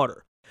out of the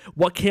water.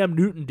 What Cam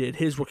Newton did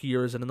his rookie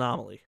year is an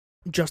anomaly.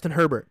 Justin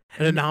Herbert,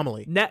 an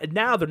anomaly.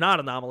 Now they're not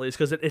anomalies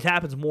because it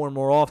happens more and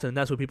more often, and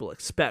that's what people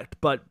expect.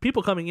 But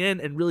people coming in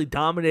and really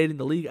dominating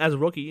the league as a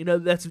rookie,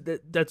 that's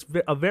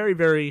a very,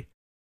 very,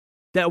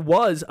 that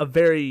was a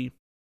very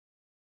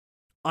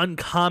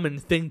uncommon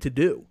thing to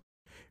do.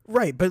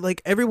 Right, but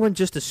like everyone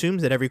just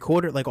assumes that every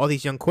quarter, like all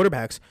these young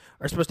quarterbacks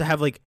are supposed to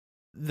have like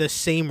the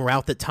same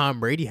route that Tom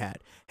Brady had.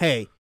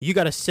 Hey, you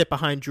got to sit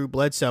behind Drew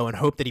Bledsoe and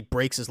hope that he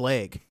breaks his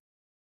leg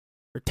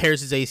or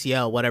tears his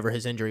ACL, whatever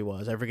his injury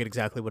was. I forget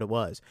exactly what it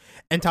was.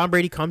 And Tom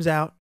Brady comes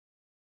out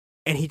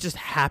and he just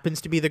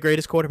happens to be the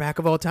greatest quarterback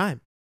of all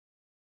time.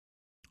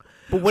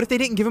 But what if they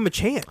didn't give him a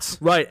chance?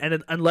 Right,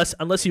 and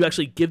unless you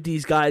actually give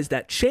these guys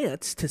that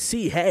chance to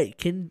see, hey,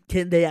 can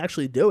they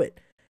actually do it?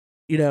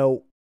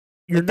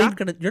 You're not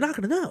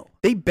gonna know.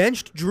 They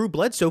benched Drew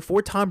Bledsoe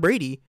for Tom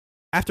Brady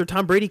after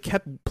Tom Brady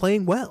kept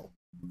playing well.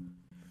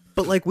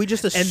 But like we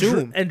just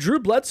assume, and Drew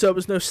Bledsoe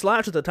was no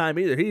slouch at the time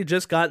either. He had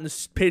just gotten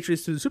the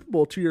Patriots to the Super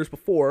Bowl 2 years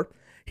before.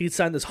 He'd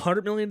signed this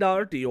 $100 million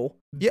deal,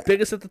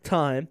 biggest at the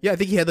time. Yeah, I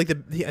think he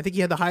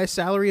had the highest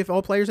salary of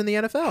all players in the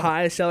NFL.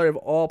 Highest salary of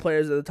all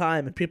players at the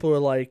time, and people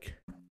were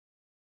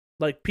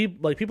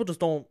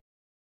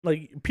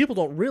people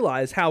don't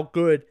realize how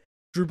good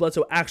Drew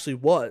Bledsoe actually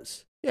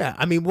was. Yeah,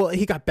 I mean, well,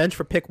 he got benched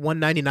for pick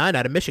 199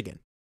 out of Michigan.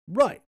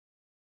 Right.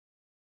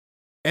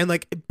 And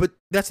but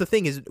that's the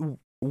thing is,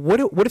 what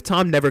if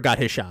Tom never got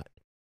his shot?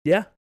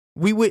 Yeah.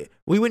 We wouldn't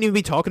even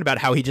be talking about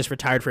how he just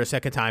retired for a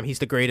second time. He's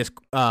the greatest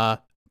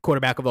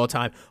quarterback of all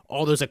time.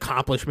 All those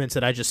accomplishments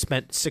that I just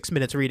spent 6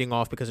 minutes reading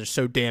off because there's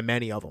so damn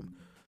many of them.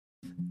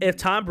 If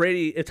Tom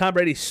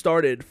Brady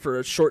started for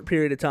a short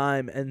period of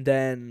time and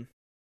then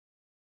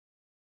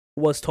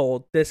was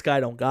told this guy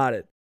don't got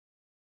it,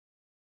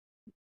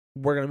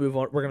 we're gonna move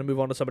on. We're gonna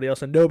move on to somebody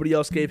else, and nobody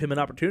else gave him an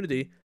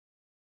opportunity.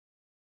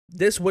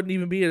 This wouldn't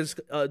even be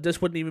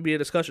a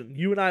discussion.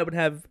 You and I would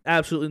have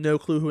absolutely no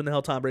clue who in the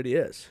hell Tom Brady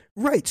is.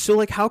 Right. So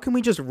like, how can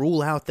we just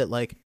rule out that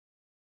like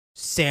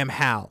Sam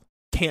Howell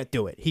can't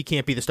do it? He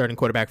can't be the starting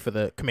quarterback for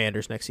the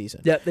Commanders next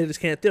season. Yeah, they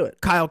just can't do it.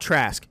 Kyle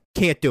Trask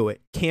can't do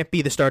it. Can't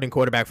be the starting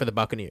quarterback for the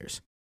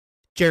Buccaneers.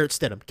 Jarrett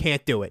Stidham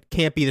can't do it.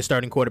 Can't be the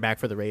starting quarterback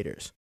for the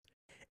Raiders.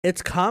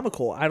 It's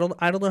comical. I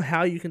don't know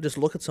how you can just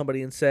look at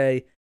somebody and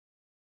say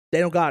they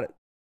don't got it.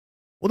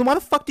 Well, then why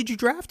the fuck did you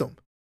draft him?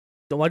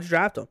 Then why'd you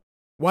draft him?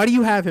 Why do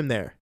you have him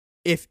there?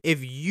 If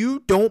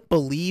you don't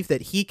believe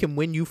that he can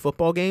win you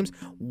football games,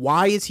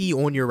 why is he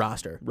on your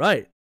roster?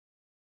 Right.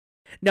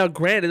 Now,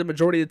 granted, the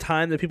majority of the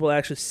time that people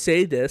actually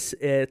say this,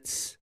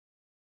 it's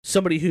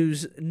somebody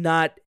who's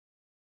not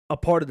a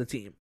part of the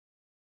team.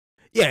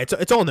 Yeah,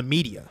 it's all in the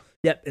media.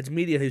 Yep, it's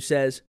media who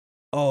says,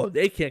 "Oh,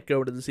 they can't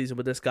go into the season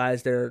with this guy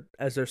as their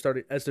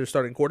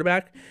starting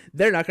quarterback.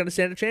 They're not going to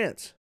stand a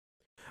chance."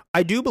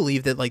 I do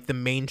believe that like the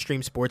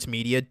mainstream sports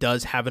media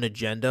does have an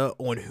agenda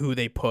on who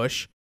they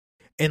push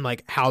and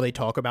like how they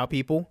talk about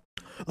people.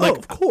 Like,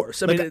 of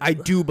course. I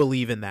do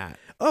believe in that.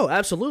 Oh,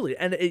 absolutely.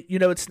 And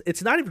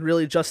it's not even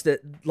really just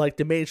that like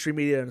the mainstream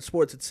media and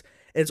sports.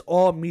 It's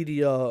all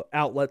media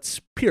outlets.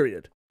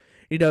 Period.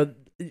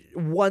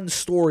 One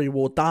story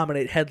will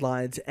dominate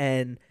headlines,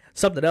 and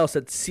something else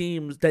that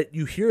seems that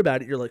you hear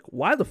about it, you're like,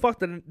 why the fuck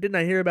didn't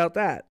I hear about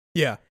that?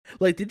 Yeah.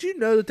 Like, did you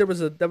know that there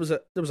was a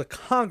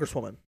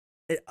congresswoman,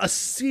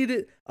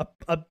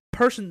 a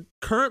person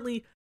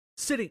currently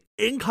sitting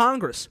in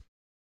Congress,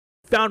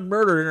 found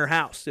murdered in her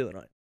house the other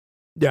night?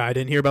 Yeah, I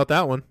didn't hear about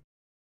that one.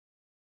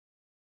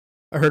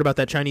 I heard about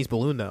that Chinese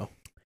balloon though.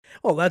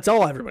 Well, that's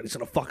all everybody's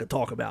gonna fucking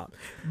talk about.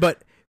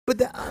 But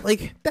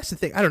that's the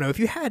thing. I don't know if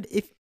you had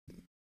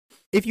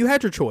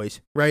your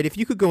choice, right? If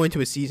you could go into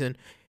a season,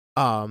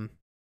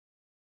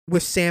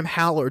 with Sam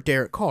Howell or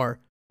Derek Carr,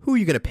 who are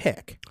you gonna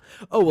pick?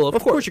 Oh well,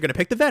 of course you're gonna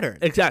pick the veteran.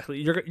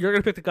 Exactly. You're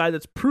gonna pick the guy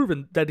that's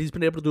proven that he's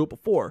been able to do it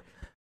before.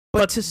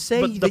 But to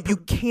say that you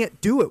can't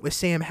do it with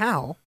Sam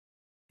Howell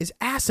is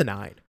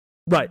asinine.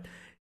 Right.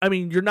 I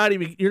mean, you're not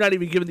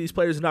even giving these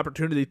players an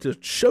opportunity to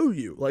show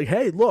you, like,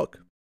 hey, look,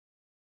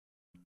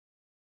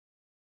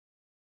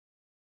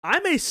 I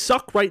may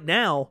suck right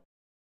now,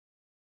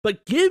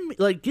 but give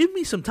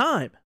me some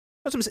time.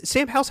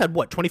 Sam Howell's had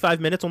 25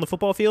 minutes on the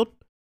football field.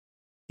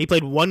 He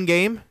played one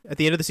game at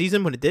the end of the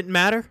season when it didn't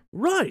matter.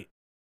 Right.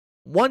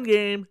 One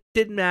game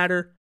didn't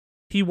matter.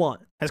 He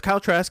won. Has Kyle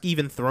Trask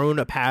even thrown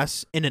a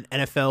pass in an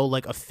NFL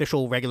like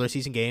official regular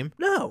season game?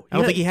 No, I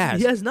don't think he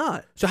has. He has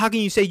not. So how can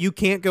you say you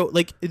can't go?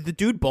 Like the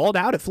dude balled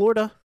out at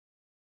Florida.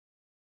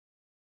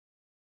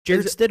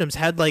 Jarrett Stidham's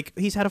had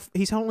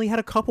he's only had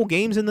a couple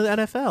games in the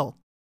NFL.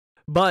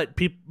 But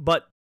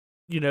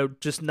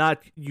just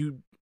not you.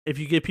 If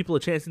you give people a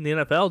chance in the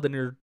NFL, then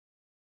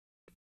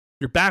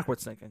you're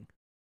backwards thinking.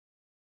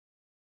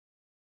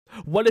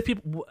 What if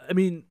people? I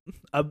mean,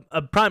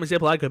 a prime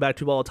example I go back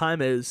to all the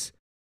time is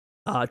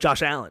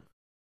Josh Allen.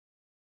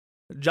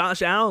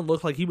 Josh Allen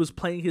looked like he was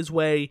playing his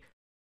way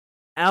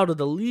out of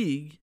the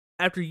league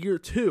after year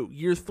 2.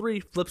 Year 3,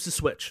 flips the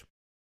switch.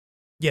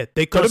 Yeah,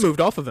 they could have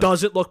moved off of him.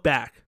 Doesn't look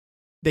back.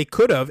 They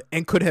could have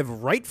and could have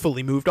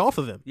rightfully moved off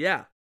of him.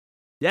 Yeah.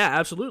 Yeah,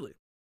 absolutely.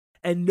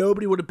 And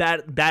nobody would have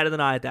batted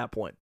an eye at that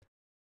point.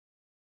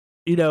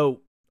 You know,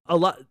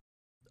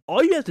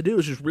 all you have to do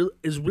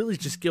is really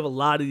just give a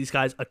lot of these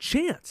guys a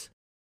chance.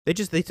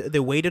 They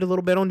waited a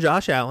little bit on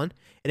Josh Allen,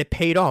 and it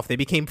paid off. They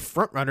became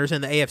front runners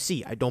in the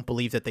AFC. I don't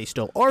believe that they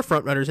still are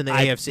front runners in the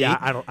AFC. Yeah,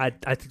 I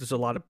think there's a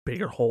lot of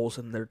bigger holes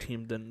in their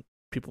team than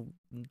people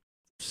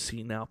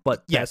see now.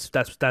 But yes,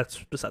 that's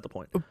beside the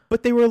point.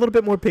 But they were a little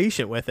bit more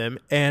patient with him,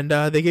 and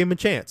they gave him a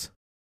chance.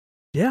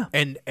 Yeah,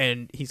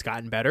 and he's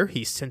gotten better.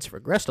 He's since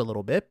regressed a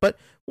little bit, but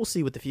we'll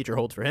see what the future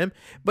holds for him.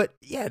 But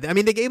yeah, I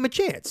mean, they gave him a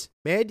chance,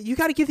 man. You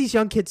got to give these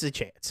young kids a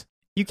chance.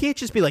 You can't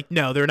just be like,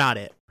 no, they're not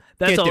it.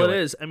 That's all it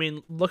is. I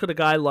mean, look at a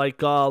guy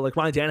like Ryan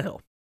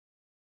Tannehill.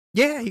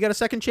 Yeah, he got a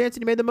second chance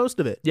and he made the most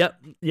of it.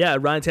 Yep. Yeah,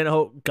 Ryan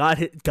Tannehill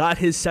got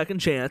his second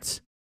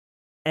chance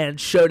and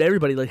showed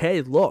everybody, like,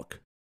 hey,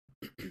 look,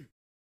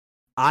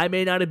 I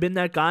may not have been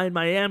that guy in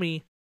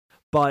Miami,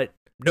 but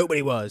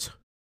nobody was.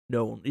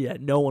 No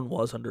one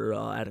was under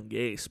Adam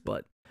Gase.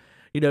 But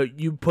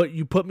you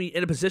put me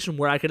in a position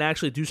where I can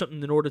actually do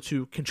something in order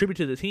to contribute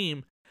to the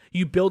team.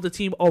 You build the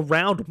team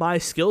around my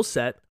skill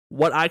set,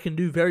 what I can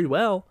do very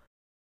well,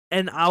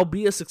 and I'll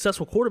be a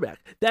successful quarterback.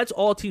 That's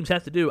all teams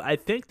have to do. I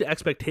think the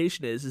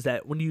expectation is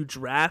that when you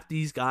draft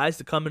these guys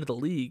to come into the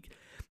league,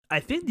 I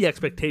think the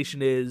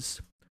expectation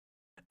is,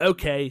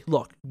 okay,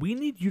 look, we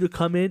need you to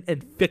come in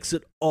and fix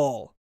it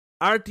all.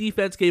 Our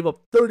defense gave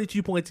up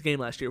 32 points a game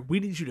last year. We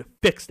need you to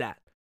fix that.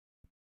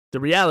 The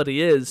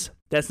reality is,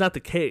 that's not the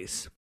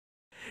case.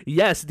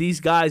 Yes, these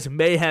guys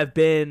may have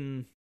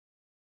been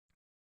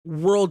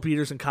world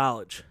beaters in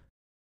college.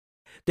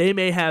 They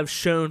may have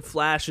shown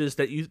flashes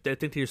that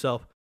think to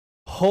yourself,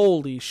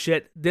 holy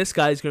shit, this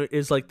guy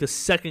is like the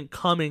second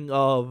coming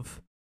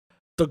of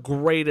the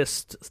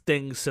greatest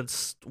thing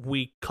since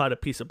we cut a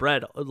piece of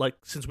bread. Like,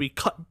 since we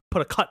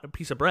put a cut in a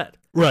piece of bread.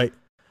 Right.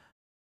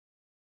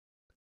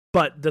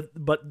 But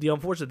the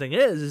unfortunate thing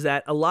is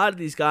that a lot of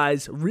these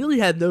guys really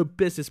had no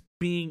business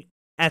being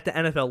at the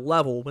NFL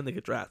level when they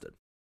get drafted.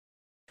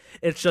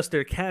 It's just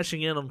they're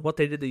cashing in on what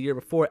they did the year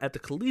before at the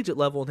collegiate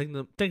level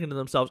and thinking to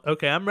themselves,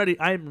 okay, I'm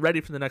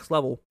ready for the next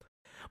level.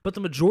 But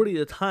the majority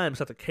of the time, it's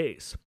not the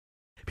case.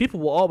 People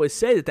will always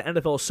say that the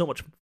NFL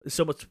is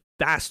so much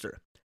faster.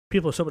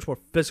 People are so much more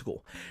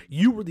physical.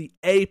 You were the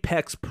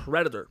apex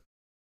predator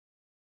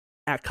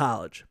at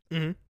college.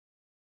 Mm-hmm.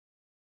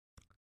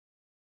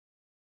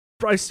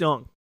 Bryce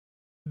Young,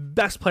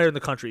 best player in the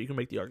country. You can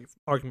make the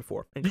argument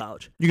for in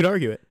college. You can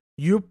argue it.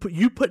 You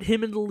put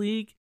him in the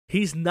league.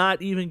 He's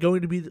not even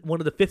going to be one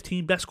of the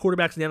 15 best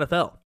quarterbacks in the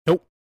NFL.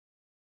 Nope.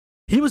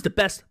 He was the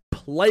best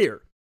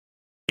player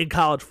in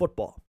college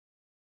football.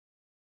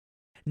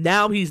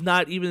 Now he's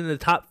not even in the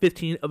top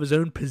 15 of his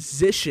own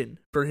position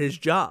for his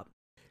job.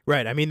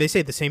 Right. I mean, they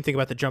say the same thing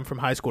about the jump from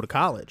high school to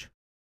college.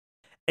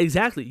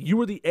 Exactly. You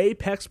were the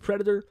apex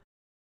predator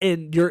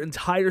in your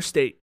entire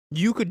state.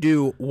 You could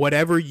do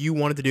whatever you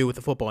wanted to do with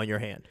the football in your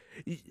hand.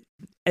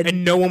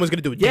 And no one was going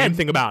to do a damn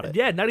thing about it.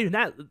 Yeah, not even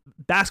that.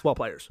 Basketball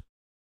players.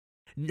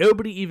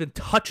 Nobody even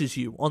touches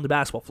you on the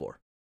basketball floor.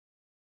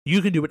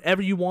 You can do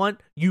whatever you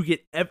want. You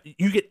get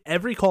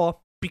every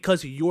call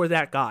because you're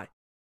that guy.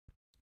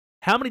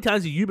 How many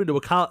times have you been to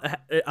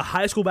a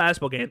high school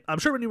basketball game? I'm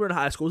sure when you were in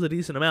high school, it was a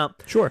decent amount.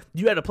 Sure.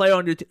 You had a player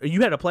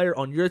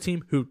on your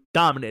team who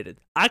dominated.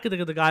 I could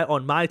think of the guy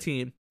on my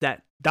team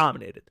that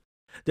dominated.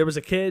 There was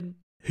a kid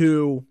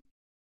who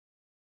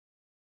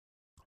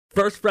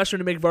first freshman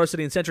to make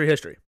varsity in Century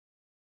history.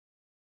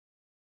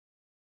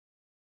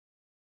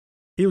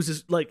 He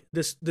was he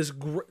was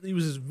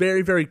this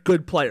very, very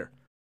good player.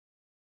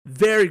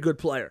 Very good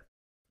player.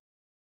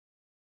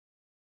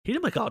 He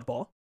didn't play college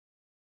ball.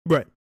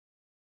 Right.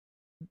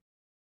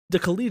 The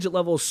collegiate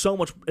level is so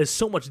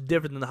much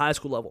different than the high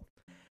school level.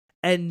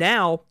 And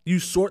now you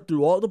sort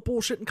through all the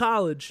bullshit in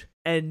college,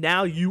 and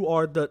now you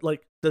are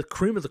the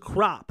cream of the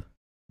crop.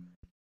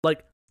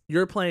 Like,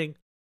 you're playing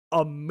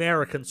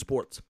American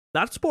sports.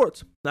 Not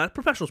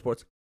professional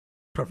sports.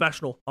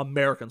 Professional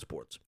American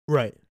sports.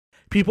 Right.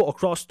 People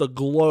across the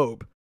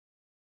globe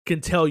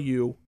can tell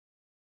you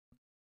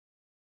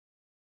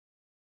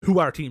who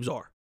our teams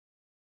are.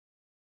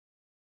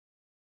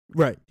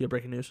 Right. You have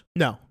breaking news?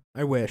 No,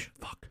 I wish.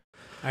 Fuck.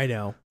 I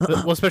know.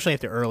 Well, especially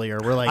after earlier.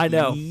 We're like, I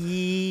know.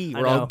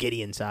 We're all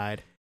giddy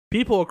inside.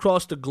 People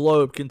across the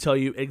globe can tell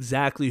you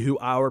exactly who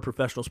our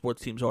professional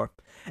sports teams are.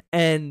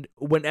 And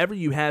whenever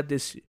you have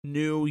this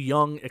new,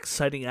 young,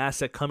 exciting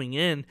asset coming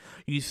in,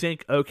 you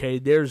think, okay,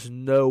 there's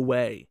no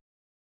way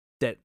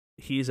that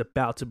he's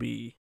about to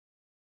be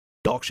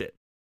dog shit.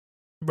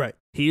 Right.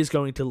 He is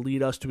going to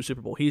lead us to a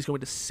Super Bowl. He's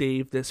going to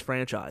save this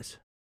franchise.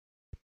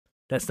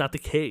 That's not the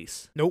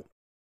case. Nope.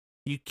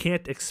 You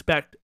can't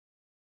expect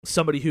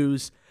somebody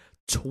who's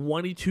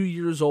 22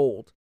 years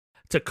old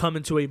to come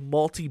into a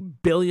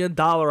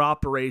multi-billion-dollar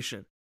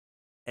operation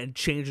and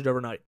change it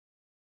overnight.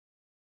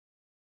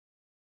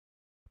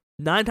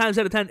 9 times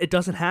out of 10, it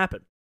doesn't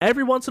happen.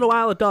 Every once in a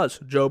while, it does.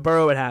 Joe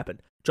Burrow, it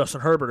happened.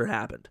 Justin Herbert, it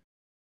happened.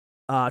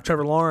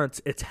 Trevor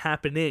Lawrence, it's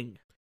happening.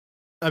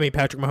 I mean,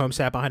 Patrick Mahomes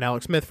sat behind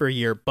Alex Smith for a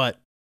year, but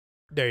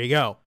there you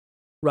go.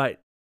 Right.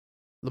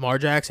 Lamar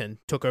Jackson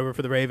took over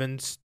for the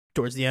Ravens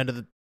towards the end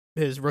of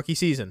his rookie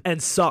season.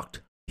 And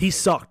sucked. He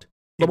sucked.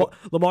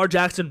 Lamar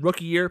Jackson,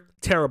 rookie year,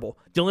 terrible.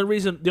 The only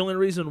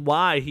reason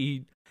why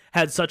he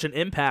had such an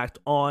impact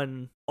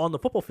on the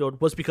football field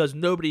was because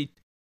nobody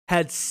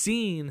had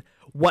seen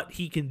what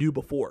he can do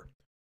before.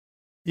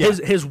 Yeah.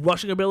 His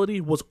rushing ability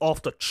was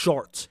off the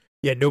charts.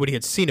 Yeah, nobody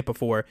had seen it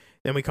before.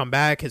 Then we come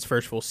back, his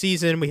first full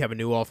season. We have a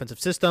new offensive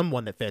system,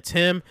 one that fits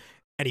him,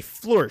 and he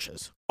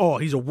flourishes. Oh,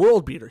 he's a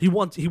world beater. He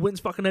wins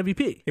fucking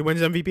MVP. He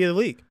wins MVP of the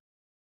league.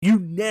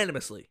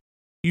 Unanimously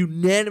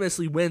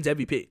wins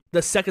MVP.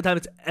 The second time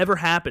it's ever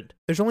happened.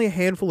 There's only a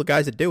handful of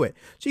guys that do it.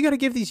 So you got to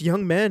give these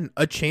young men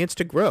a chance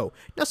to grow.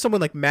 Now,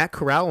 someone like Matt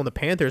Corral on the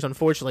Panthers,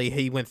 unfortunately,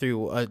 he went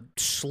through a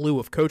slew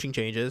of coaching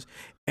changes.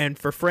 And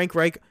for Frank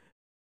Reich,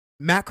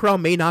 Matt Corral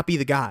may not be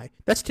the guy.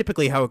 That's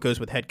typically how it goes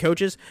with head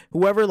coaches.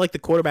 Whoever like the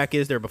quarterback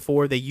is there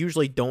before, they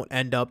usually don't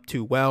end up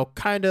too well.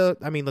 Kind of,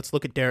 I mean, let's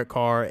look at Derek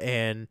Carr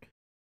and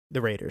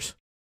the Raiders.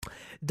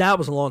 That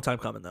was a long time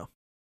coming, though.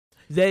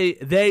 They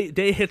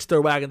hitched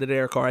their wagon to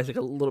Derek Carr, I think,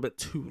 a little bit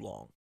too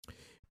long.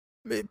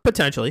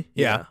 Potentially,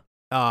 yeah.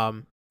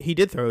 He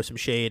did throw some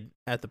shade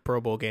at the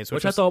Pro Bowl games,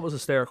 which I thought was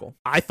hysterical.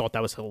 I thought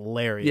that was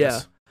hilarious.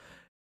 Yeah,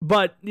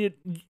 but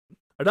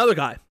another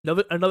guy.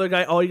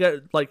 All you got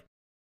like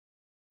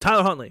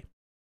Tyler Huntley.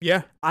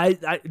 Yeah,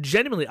 I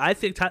genuinely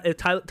think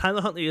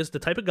Tyler Huntley is the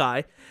type of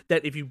guy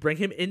that if you bring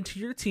him into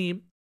your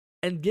team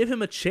and give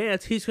him a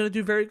chance, he's going to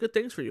do very good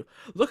things for you.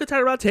 Look at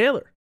Tyrod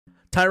Taylor.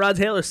 Tyrod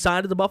Taylor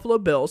signed to the Buffalo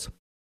Bills.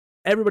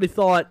 Everybody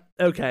thought,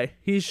 okay,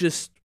 he's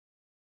just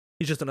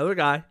another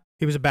guy.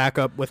 He was a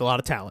backup with a lot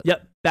of talent.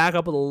 Yep,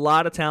 backup with a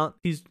lot of talent.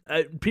 He's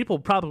people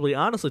probably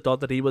honestly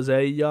thought that he was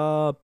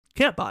a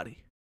camp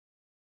body.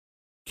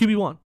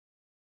 QB1.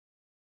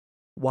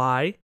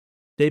 Why?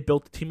 They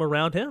built the team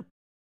around him.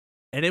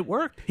 And it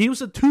worked. He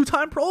was a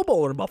 2-time Pro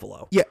Bowler in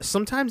Buffalo. Yeah,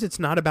 sometimes it's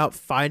not about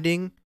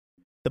finding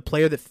the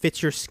player that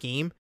fits your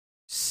scheme.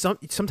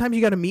 Sometimes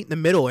you got to meet in the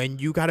middle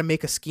and you got to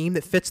make a scheme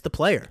that fits the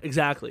player.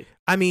 Exactly.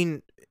 I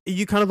mean,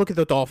 you kind of look at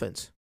the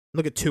Dolphins.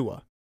 Look at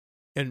Tua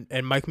and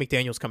Mike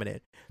McDaniel's coming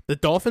in. The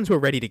Dolphins were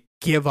ready to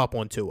give up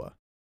on Tua.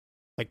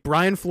 Like,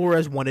 Brian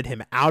Flores wanted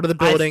him out of the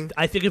building.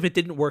 I think if it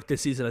didn't work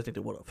this season, I think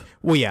it would have.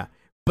 Well, yeah.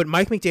 But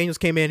Mike McDaniel's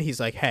came in. He's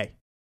like, hey,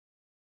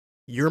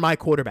 you're my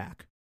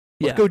quarterback.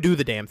 Let's go do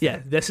the damn thing.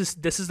 Yeah, this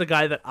is the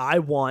guy that I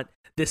want.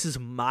 This is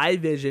my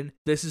vision.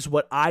 This is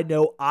what I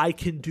know I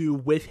can do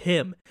with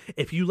him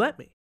if you let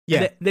me.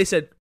 Yeah. And they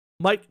said,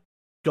 Mike,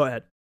 go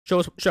ahead. Show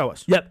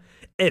us. Yep.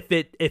 If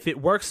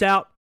it works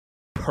out,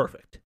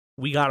 perfect.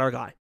 We got our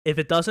guy. If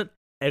it doesn't,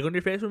 egg on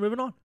your face, we're moving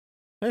on.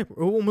 Hey,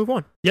 we'll move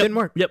on. Yep. Didn't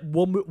work. Yep,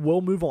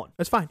 we'll move on.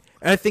 That's fine.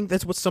 And I think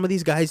that's what some of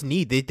these guys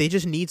need. They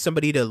just need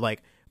somebody to,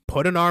 like,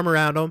 put an arm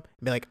around them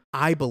and be like,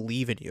 I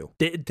believe in you.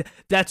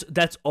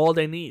 That's all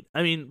they need.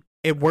 I mean,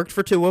 it worked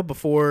for Tua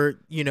before,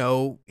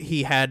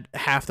 he had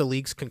half the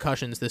league's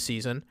concussions this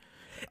season.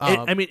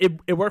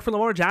 It worked for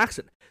Lamar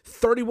Jackson.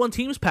 31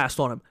 teams passed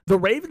on him. The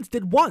Ravens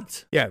did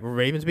once. Yeah,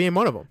 Ravens being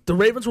one of them. The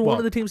Ravens were one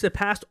of the teams that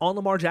passed on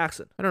Lamar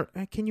Jackson.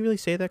 Can you really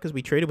say that? Because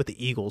we traded with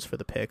the Eagles for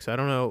the pick, so I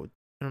don't know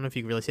if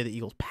you can really say the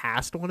Eagles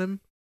passed on him.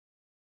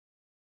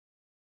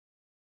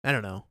 I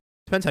don't know.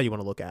 Depends how you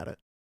want to look at it.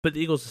 But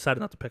the Eagles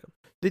decided not to pick him.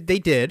 They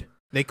did.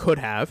 They could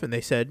have, and they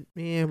said,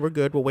 "Yeah, we're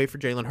good. We'll wait for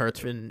Jalen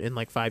Hurts in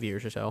like 5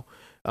 years or so."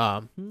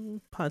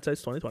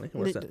 Hindsight's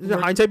 2020.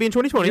 Hindsight being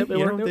 2020.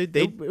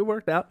 Yep, it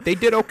worked out. They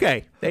did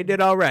okay. They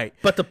did all right.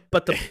 But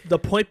the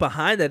point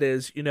behind that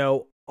is,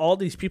 all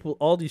these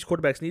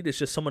quarterbacks need is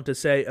just someone to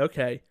say,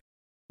 "Okay,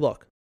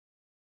 look,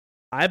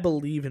 I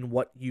believe in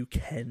what you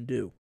can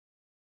do."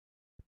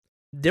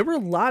 There were a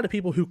lot of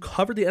people who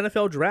covered the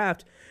NFL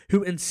draft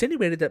who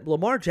insinuated that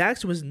Lamar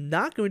Jackson was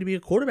not going to be a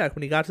quarterback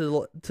when he got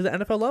to the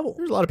NFL level.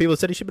 There's a lot of people that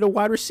said he should be a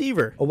wide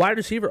receiver. A wide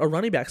receiver, a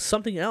running back,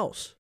 something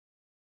else.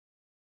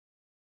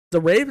 The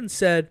Ravens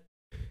said,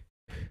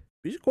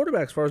 he's a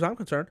quarterback as far as I'm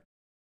concerned.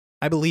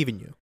 I believe in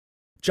you.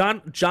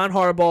 John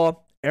Harbaugh,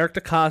 Eric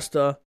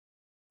DeCosta,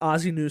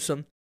 Ozzie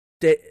Newsome,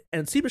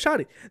 and Steve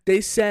Bisciotti,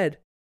 they said,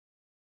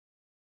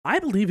 I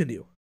believe in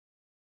you.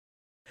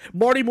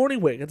 Marty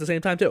Morningwig at the same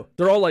time, too.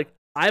 They're all like,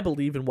 I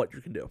believe in what you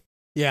can do.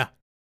 Yeah.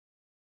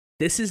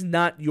 This is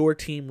not your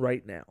team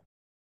right now.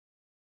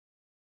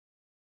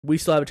 We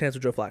still have a chance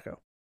with Joe Flacco.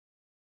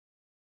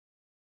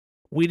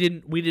 We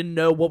didn't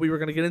know what we were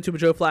going to get into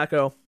with Joe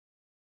Flacco.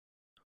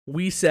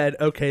 We said,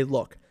 okay,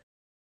 look,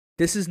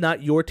 this is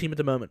not your team at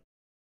the moment.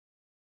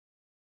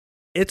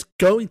 It's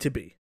going to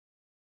be.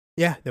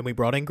 Yeah, then we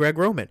brought in Greg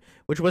Roman,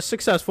 which was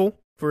successful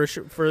for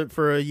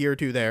a year or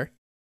two there.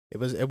 It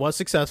was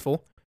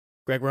successful.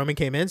 Greg Roman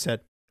came in and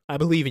said, I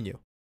believe in you.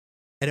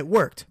 And it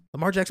worked.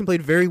 Lamar Jackson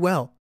played very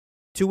well.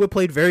 Tua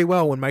played very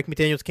well when Mike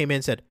McDaniels came in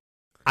and said,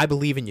 I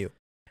believe in you.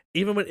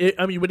 Even when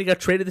he got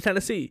traded to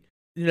Tennessee,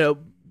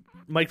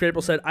 Mike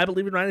Vrabel said, I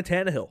believe in Ryan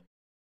Tannehill.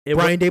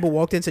 Brian Dable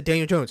walked in and said,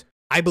 Daniel Jones,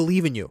 I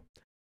believe in you.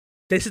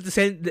 They said the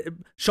same.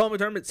 Sean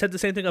McDermott said the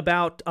same thing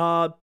about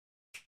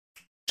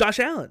Josh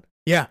Allen.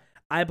 Yeah.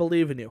 I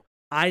believe in you.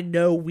 I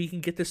know we can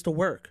get this to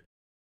work.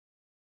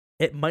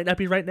 It might not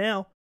be right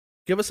now.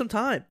 Give us some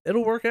time.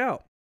 It'll work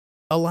out.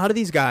 A lot of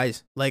these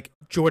guys, like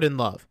Jordan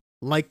Love,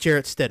 like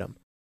Jarrett Stidham,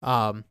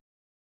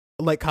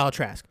 like Kyle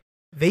Trask,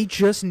 they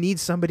just need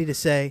somebody to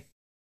say,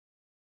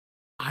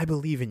 I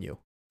believe in you.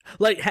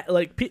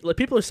 Like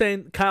people are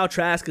saying Kyle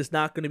Trask is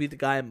not going to be the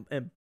guy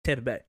in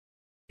Tampa Bay.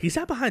 He's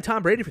not behind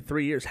Tom Brady for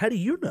 3 years. How do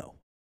you know?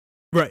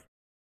 Right.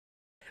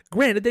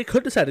 Granted, they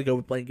could decide to go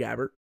with Blaine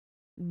Gabbert.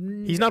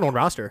 He's not on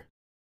roster.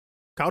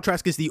 Kyle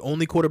Trask is the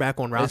only quarterback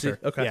on roster.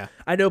 Okay. Yeah.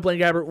 I know Blaine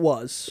Gabbert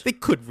was. They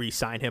could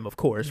re-sign him, of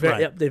course. Right.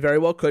 Right. Yep, they very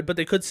well could, but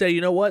they could say,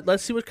 you know what?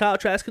 Let's see what Kyle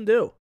Trask can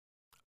do.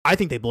 I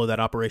think they blow that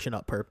operation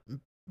up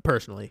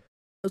personally.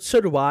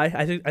 So do I.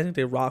 I think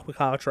they rock with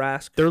Kyle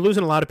Trask. They're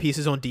losing a lot of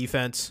pieces on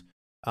defense.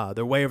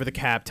 They're way over the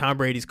cap. Tom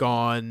Brady's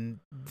gone.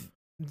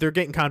 They're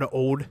getting kind of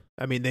old.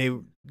 I mean,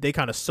 they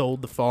kind of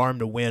sold the farm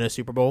to win a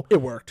Super Bowl.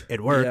 It worked.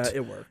 It worked. Yeah,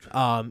 it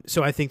worked.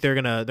 So I think they're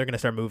gonna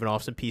start moving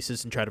off some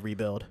pieces and try to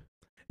rebuild.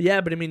 Yeah,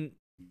 but I mean,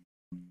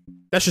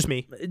 that's just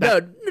me.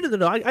 No.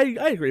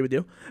 I agree with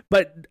you.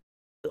 But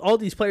all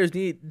these players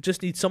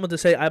just need someone to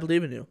say, I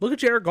believe in you. Look at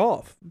Jared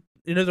Goff.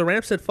 You know, the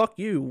Rams said, fuck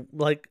you.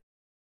 Like,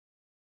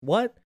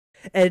 what?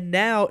 And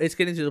now it's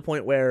getting to the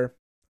point where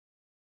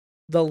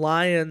the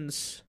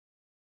Lions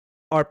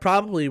are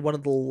probably one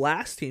of the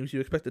last teams you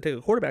expect to take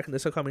a quarterback in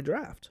this upcoming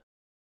draft.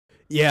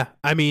 Yeah,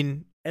 I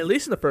mean, at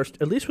least with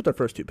their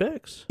first 2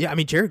 picks. Yeah, I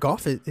mean, Jared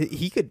Goff,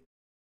 he can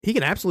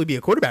absolutely be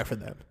a quarterback for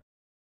them.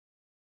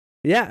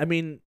 Yeah, I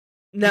mean,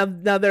 now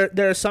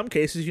there are some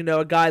cases, you know,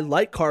 a guy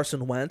like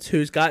Carson Wentz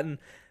who's gotten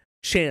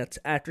chance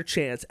after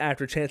chance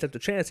after chance after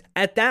chance.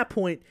 At that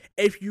point,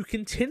 if you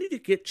continue to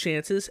get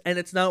chances and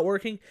it's not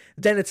working,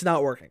 then it's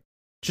not working.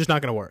 It's just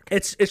not going to work.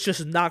 It's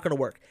just not going to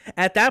work.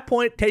 At that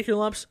point, take your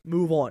lumps,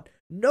 move on.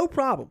 No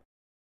problem.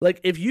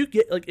 If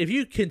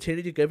you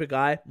continue to give a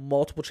guy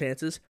multiple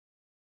chances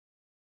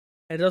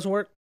and it doesn't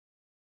work,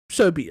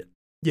 so be it.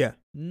 Yeah.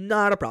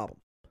 Not a problem.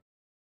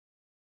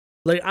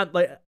 I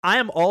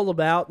am all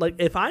about,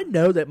 if I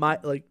know that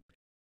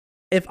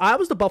if I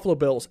was the Buffalo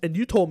Bills and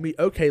you told me,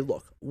 okay,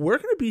 look, we're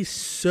going to be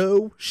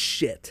so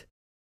shit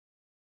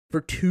for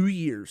 2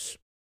 years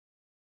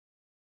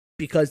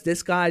because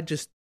this guy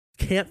just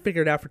can't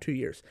figure it out for 2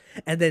 years.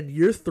 And then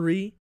year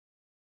 3,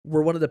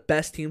 we're one of the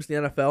best teams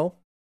in the NFL.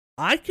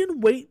 I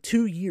can wait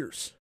 2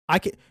 years.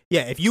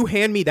 Yeah, if you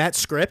hand me that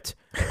script,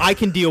 I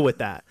can deal with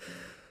that.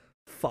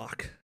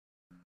 Fuck.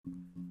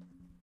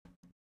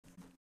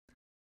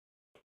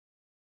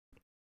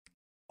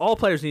 All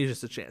players need is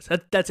just a chance.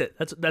 That's it.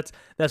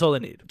 That's all they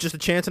need. Just a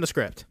chance and a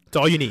script. That's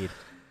all you need.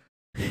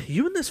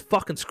 You and this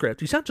fucking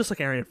script. You sound just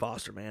like Arian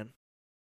Foster, man.